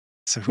shows,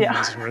 so who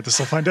knows where this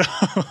will find out.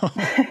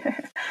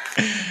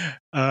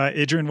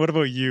 Adrian, what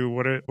about you?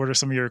 What are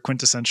some of your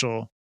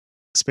quintessential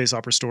space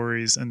opera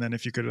stories? And then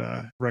if you could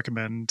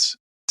recommend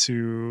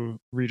to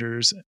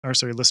listeners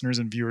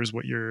and viewers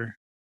what you're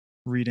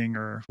reading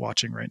or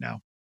watching right now.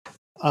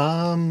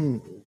 I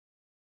mean,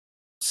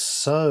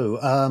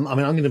 I'm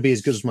going to be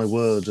as good as my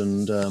word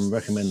and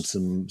recommend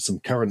some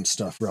current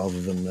stuff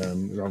rather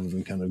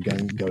than kind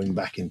of going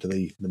back into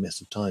the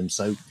mist of time.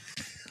 So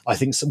I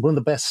think one of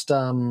the best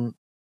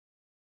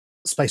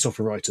space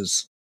opera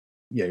writers,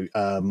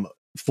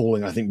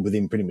 falling, I think,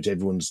 within pretty much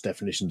everyone's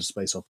definition of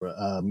space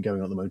opera,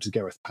 going on at the moment, is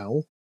Gareth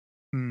Powell.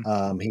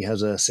 He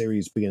has a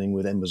series beginning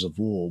with Embers of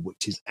War,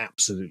 which is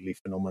absolutely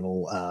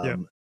phenomenal.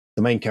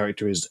 The main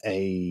character is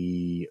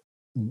a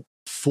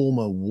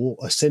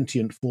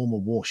sentient former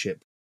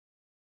warship,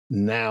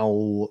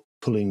 now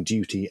pulling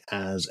duty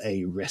as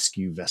a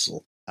rescue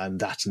vessel, and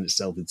that in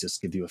itself is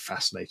just give you a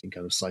fascinating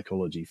kind of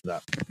psychology for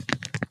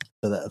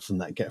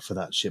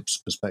that ship's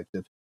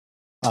perspective.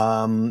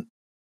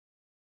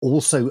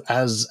 Also,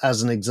 as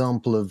an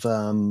example of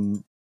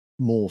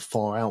more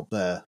far out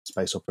there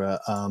space opera,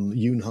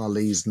 Yoon Ha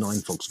Lee's Nine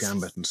Fox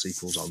Gambit and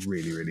sequels are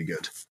really, really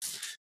good.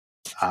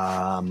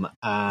 And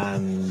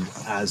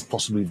as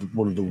possibly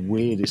one of the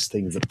weirdest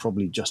things that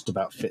probably just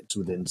about fits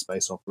within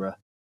space opera,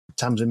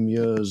 Tamsin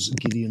Muir's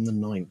Gideon the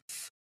Ninth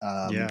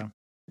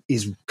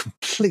is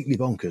completely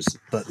bonkers,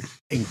 but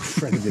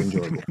incredibly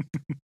enjoyable.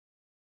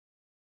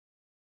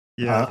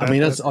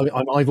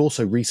 I've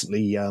also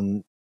recently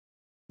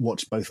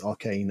watched both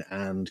Arcane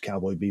and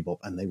Cowboy Bebop,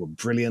 and they were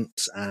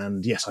brilliant.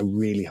 And yes, I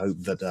really hope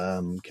that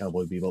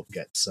Cowboy Bebop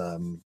gets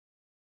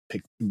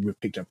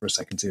picked up for a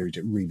second series.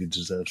 It really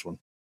deserves one.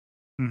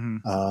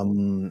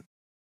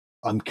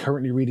 I'm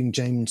currently reading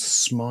James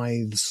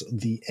Smythe's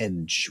The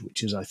Edge,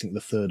 which is, I think,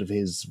 the third of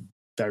his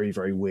very,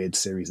 very weird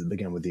series that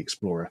began with The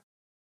Explorer,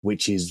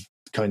 which is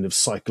kind of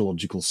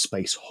psychological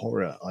space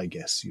horror, I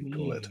guess you'd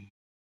call it.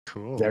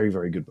 Cool. Very,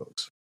 very good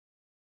books.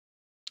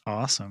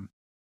 Awesome.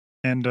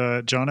 And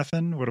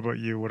Jonathan, what about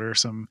you? What are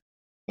some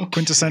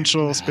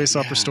quintessential space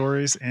opera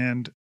stories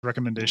and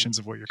recommendations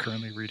of what you're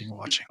currently reading or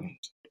watching?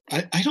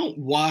 I don't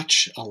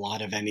watch a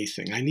lot of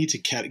anything. I need to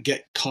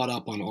get caught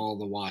up on all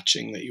the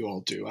watching that you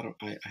all do.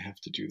 I have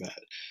to do that.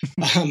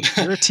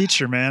 You're a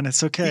teacher, man.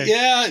 It's okay.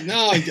 Yeah,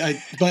 no,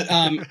 but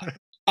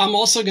I'm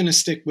also going to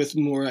stick with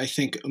more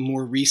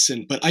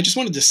recent, but I just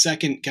wanted to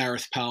second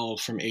Gareth Powell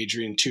from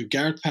Adrian too.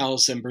 Gareth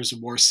Powell's Embers of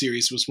War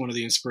series was one of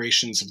the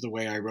inspirations of the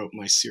way I wrote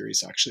my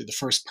series. Actually, the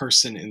first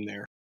person in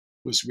there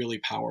was really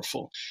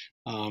powerful.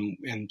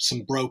 And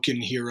some broken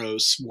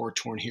heroes,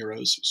 war-torn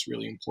heroes was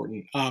really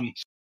important.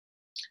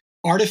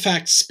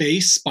 Artifact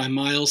Space by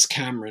Miles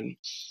Cameron,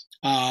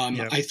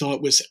 I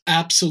thought was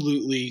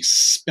absolutely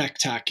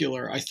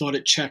spectacular. I thought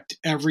it checked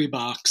every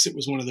box. It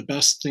was one of the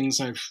best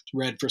things I've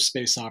read for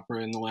space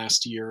opera in the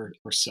last year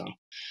or so.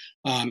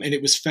 And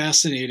it was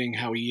fascinating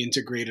how he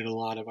integrated a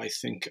lot of, I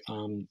think,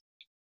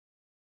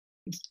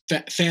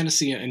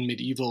 fantasy and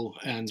medieval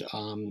and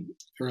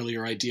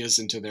earlier ideas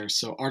into there.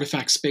 So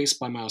Artifact Space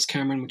by Miles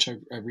Cameron, which I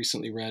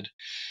recently read.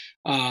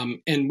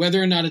 And whether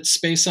or not it's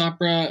space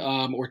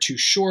opera or too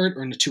short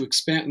or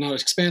not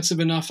expansive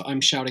enough,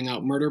 I'm shouting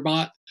out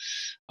Murderbot.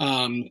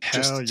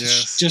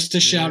 Just to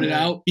shout it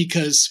out,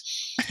 because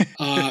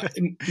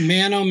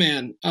man, oh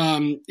man.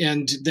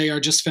 And they are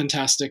just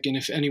fantastic. And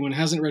if anyone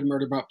hasn't read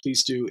Murderbot,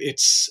 please do.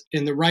 It's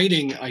in the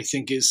writing, I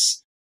think,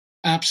 is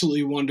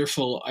absolutely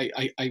wonderful.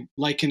 I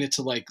liken it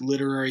to like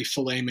literary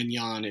filet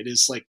mignon. It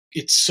is like,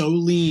 it's so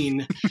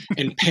lean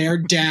and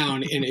pared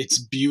down, and it's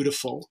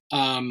beautiful.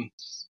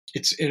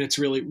 It's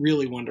really,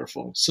 really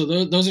wonderful. So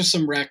those are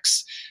some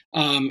recs.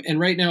 And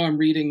right now I'm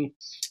going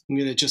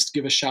to just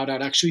give a shout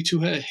out actually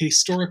to a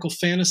historical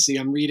fantasy.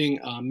 I'm reading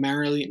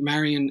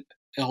Marion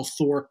L.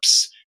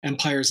 Thorpe's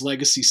Empire's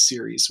Legacy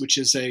series, which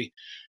is we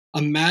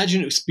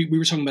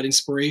were talking about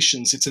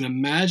inspirations. It's an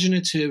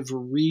imaginative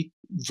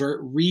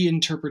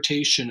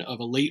reinterpretation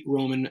of a late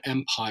Roman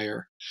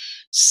Empire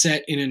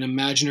set in an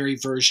imaginary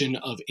version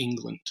of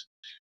England.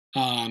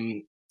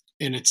 And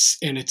it's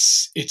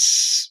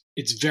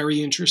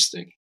very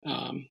interesting.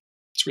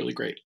 It's really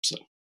great. So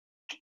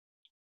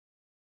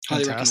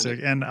highly fantastic.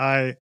 recommend it. And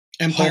I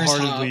Empire's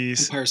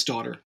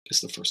Daughter is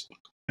the first book.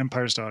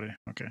 Empire's Daughter.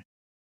 Okay.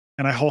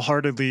 And I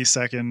wholeheartedly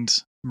second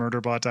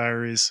Murderbot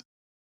Diaries.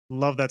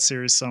 Love that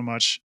series so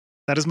much.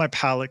 That is my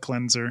palate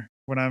cleanser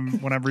when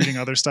I'm reading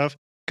other stuff.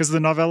 Because the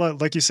novella,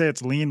 like you say,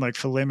 it's lean like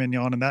filet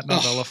mignon, and that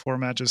novella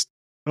format just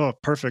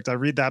perfect. I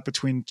read that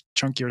between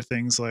chunkier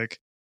things like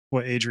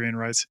what Adrian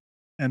writes.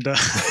 And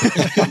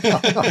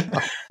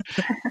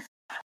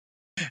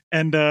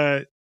and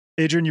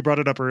Adrian, you brought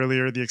it up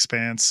earlier, The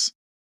Expanse.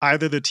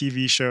 Either the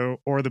TV show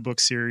or the book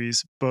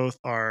series, both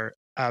are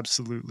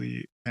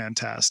absolutely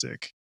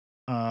fantastic.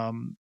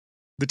 The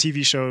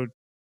TV show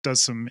does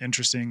some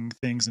interesting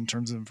things in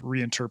terms of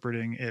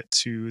reinterpreting it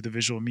to the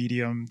visual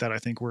medium that I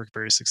think work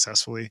very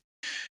successfully.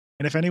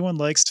 And if anyone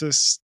likes to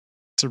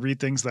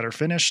read things that are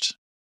finished,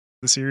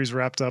 the series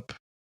wrapped up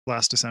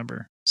last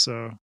December.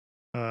 So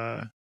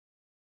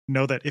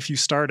know that if you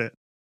start it,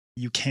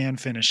 you can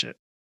finish it.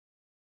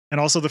 And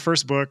also the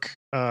first book,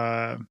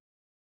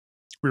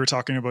 we were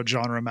talking about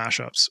genre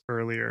mashups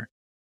earlier.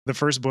 The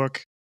first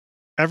book,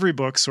 every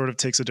book sort of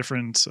takes a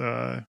different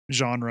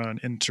genre and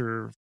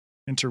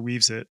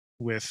interweaves it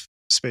with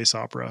space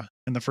opera.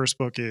 And the first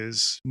book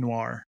is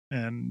noir,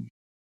 and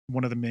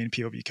one of the main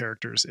POV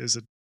characters is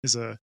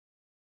a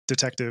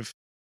detective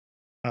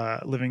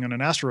living on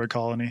an asteroid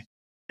colony,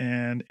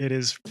 and it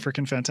is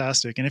freaking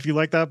fantastic. And if you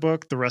like that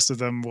book, the rest of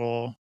them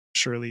will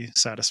surely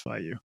satisfy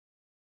you.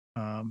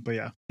 But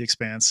yeah, The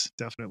Expanse,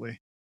 definitely.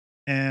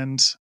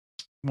 And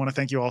I want to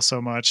thank you all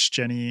so much,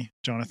 Jenny,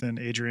 Jonathan,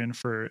 Adrian,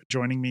 for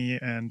joining me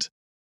and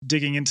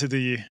digging into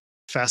the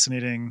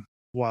fascinating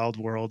wild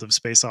world of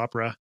space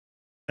opera.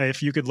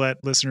 If you could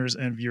let listeners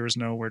and viewers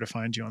know where to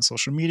find you on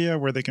social media,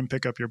 where they can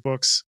pick up your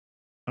books,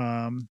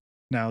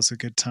 now's a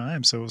good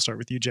time. So we'll start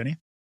with you, Jenny.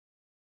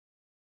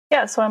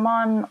 Yeah, so I'm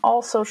on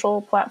all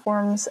social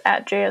platforms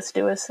at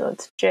JSDewes, so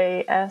it's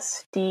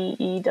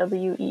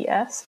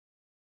JSDEWES.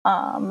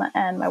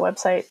 And my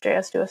website,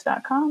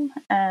 jsdewes.com.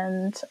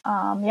 And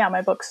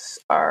my books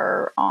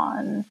are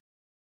on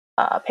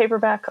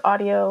paperback,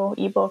 audio,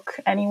 ebook,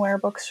 anywhere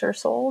books are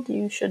sold.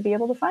 You should be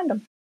able to find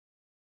them.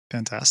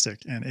 Fantastic.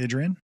 And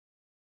Adrian?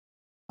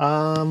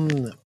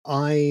 I'm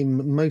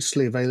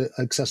mostly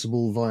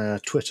accessible via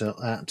Twitter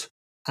at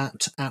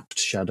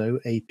aptshadow,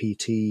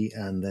 APT,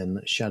 and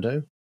then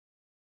shadow.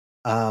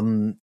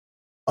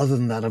 Other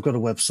than that, I've got a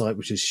website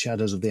which is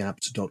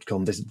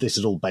shadowsoftheapt.com. This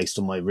is all based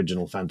on my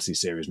original fantasy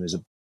series and is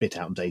a bit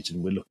outdated,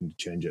 and we're looking to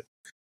change it.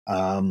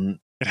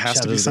 It has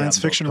to be science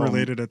fiction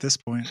related at this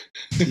point.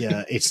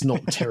 Yeah, it's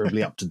not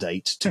terribly up to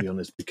date, to be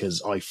honest,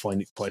 because I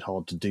find it quite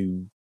hard to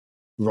do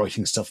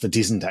writing stuff that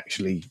isn't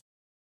actually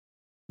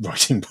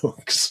writing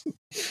books.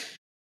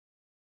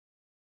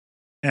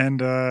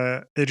 And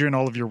Adrian,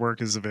 all of your work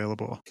is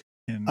available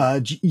in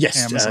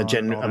yes,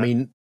 Amazon. I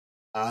mean,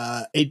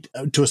 it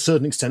to a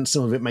certain extent,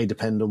 some of it may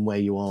depend on where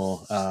you are.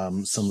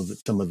 Some of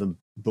the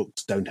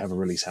books don't have a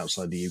release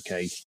outside the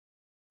UK.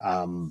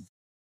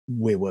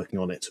 We're working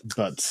on it,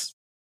 but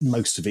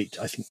most of it,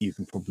 I think, you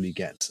can probably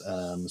get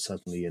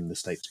certainly in the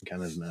States and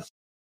Canada now.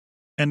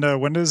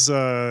 And when does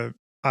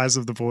Eyes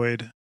of the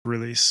Void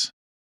release?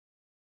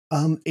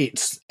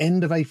 It's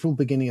end of April,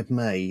 beginning of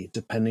May,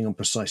 depending on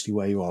precisely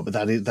where you are. But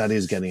that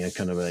is getting a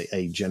kind of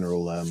a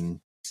general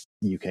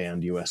UK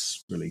and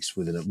US release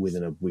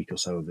within a week or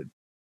so of it.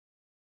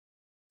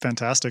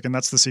 Fantastic. And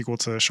that's the sequel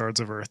to Shards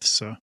of Earth.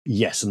 So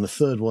yes, and the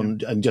third one,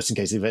 and just in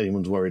case if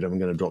anyone's worried I'm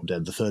going to drop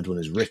dead, the third one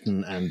is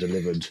written and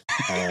delivered,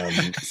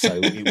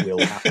 so it will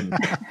happen.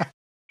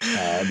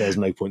 There's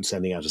no point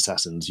sending out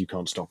assassins. You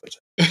can't stop it.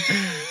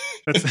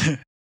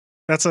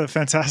 That's a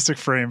fantastic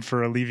frame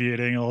for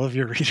alleviating all of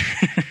your reader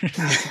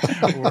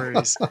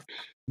worries.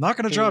 Not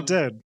going to drop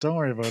dead. Don't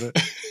worry about it.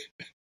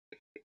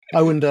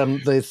 Oh, and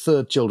the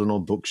third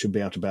Children book should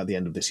be out about the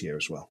end of this year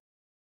as well.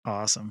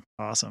 Awesome.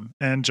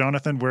 And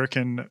Jonathan, where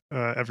can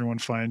everyone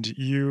find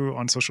you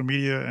on social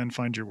media and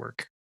find your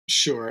work?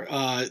 Sure.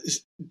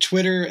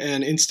 Twitter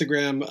and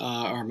Instagram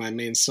are my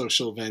main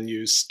social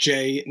venues.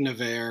 J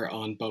Navarre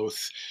on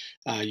both.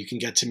 You can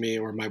get to me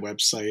or my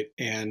website.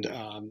 And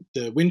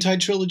the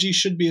Windtide trilogy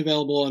should be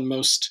available on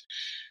most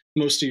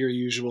of your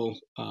usual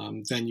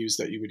venues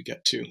that you would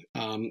get to.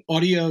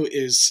 Audio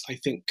is, I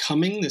think,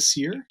 coming this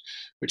year,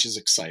 which is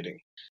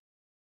exciting.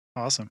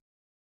 Awesome.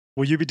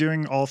 Will you be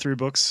doing all three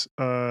books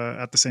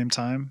at the same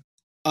time?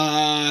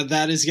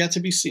 That is yet to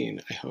be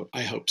seen.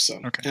 I hope so.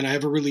 Okay. And I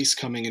have a release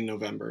coming in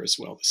November as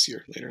well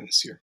later in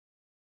this year.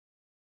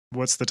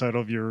 What's the title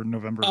of your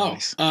November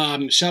release?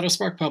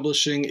 Shadowspark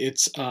Publishing.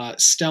 It's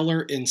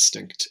Stellar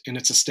Instinct, and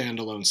it's a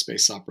standalone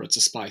space opera. It's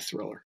a spy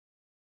thriller.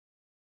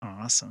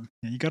 Awesome.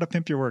 Yeah, you got to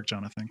pimp your work,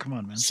 Jonathan. Come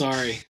on, man.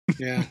 Sorry.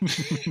 Yeah.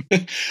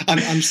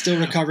 I'm still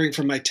recovering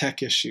from my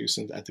tech issues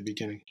at the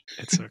beginning.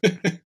 It's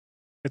okay.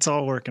 It's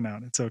all working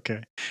out. It's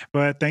okay.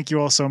 But thank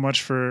you all so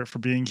much for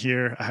being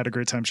here. I had a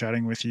great time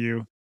chatting with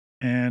you.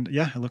 And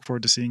yeah, I look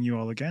forward to seeing you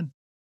all again.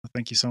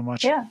 Thank you so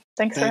much. Yeah.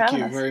 Thanks for having us.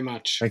 Thank you very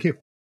much. Thank you.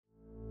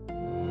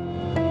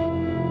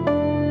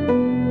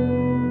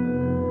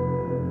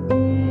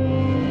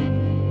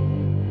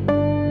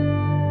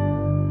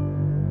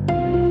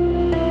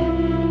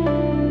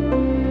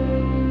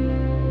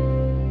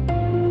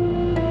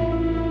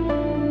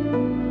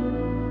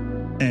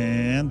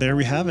 And there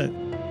we have it.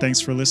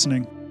 Thanks for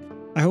listening.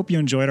 I hope you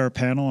enjoyed our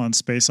panel on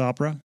space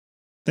opera.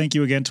 Thank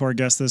you again to our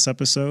guests this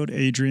episode,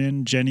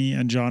 Adrian, Jenny,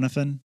 and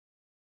Jonathan.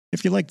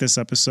 If you like this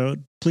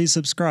episode, please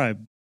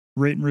subscribe,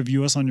 rate and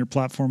review us on your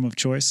platform of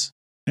choice,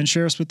 and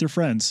share us with your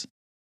friends.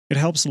 It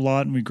helps a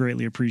lot and we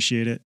greatly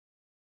appreciate it.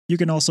 You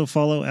can also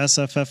follow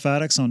SFF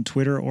Addicts on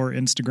Twitter or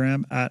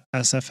Instagram at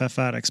SFF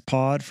Addicts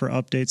Pod for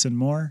updates and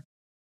more.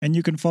 And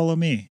you can follow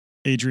me,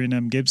 Adrian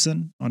M.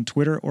 Gibson, on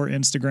Twitter or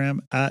Instagram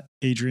at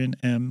Adrian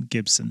M.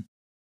 Gibson.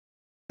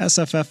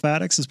 SFF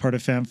Addicts is part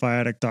of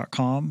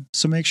fanfiaddict.com,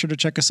 so make sure to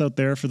check us out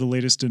there for the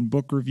latest in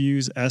book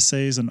reviews,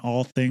 essays, and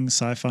all things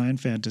sci-fi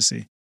and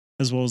fantasy,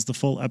 as well as the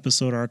full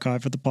episode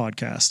archive for the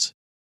podcast.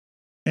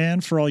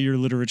 And for all your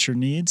literature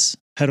needs,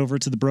 head over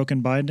to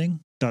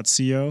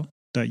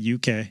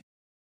thebrokenbinding.co.uk.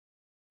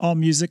 All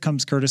music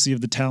comes courtesy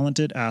of the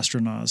talented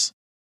Astronauts.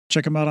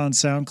 Check them out on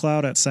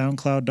SoundCloud at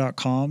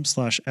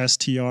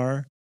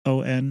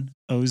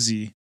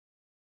soundcloud.com/STRONOZ.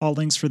 All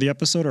links for the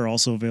episode are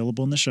also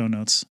available in the show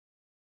notes.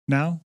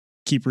 Now,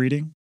 keep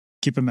reading,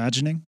 keep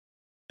imagining,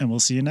 and we'll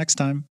see you next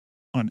time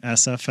on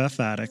SFF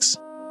Addicts.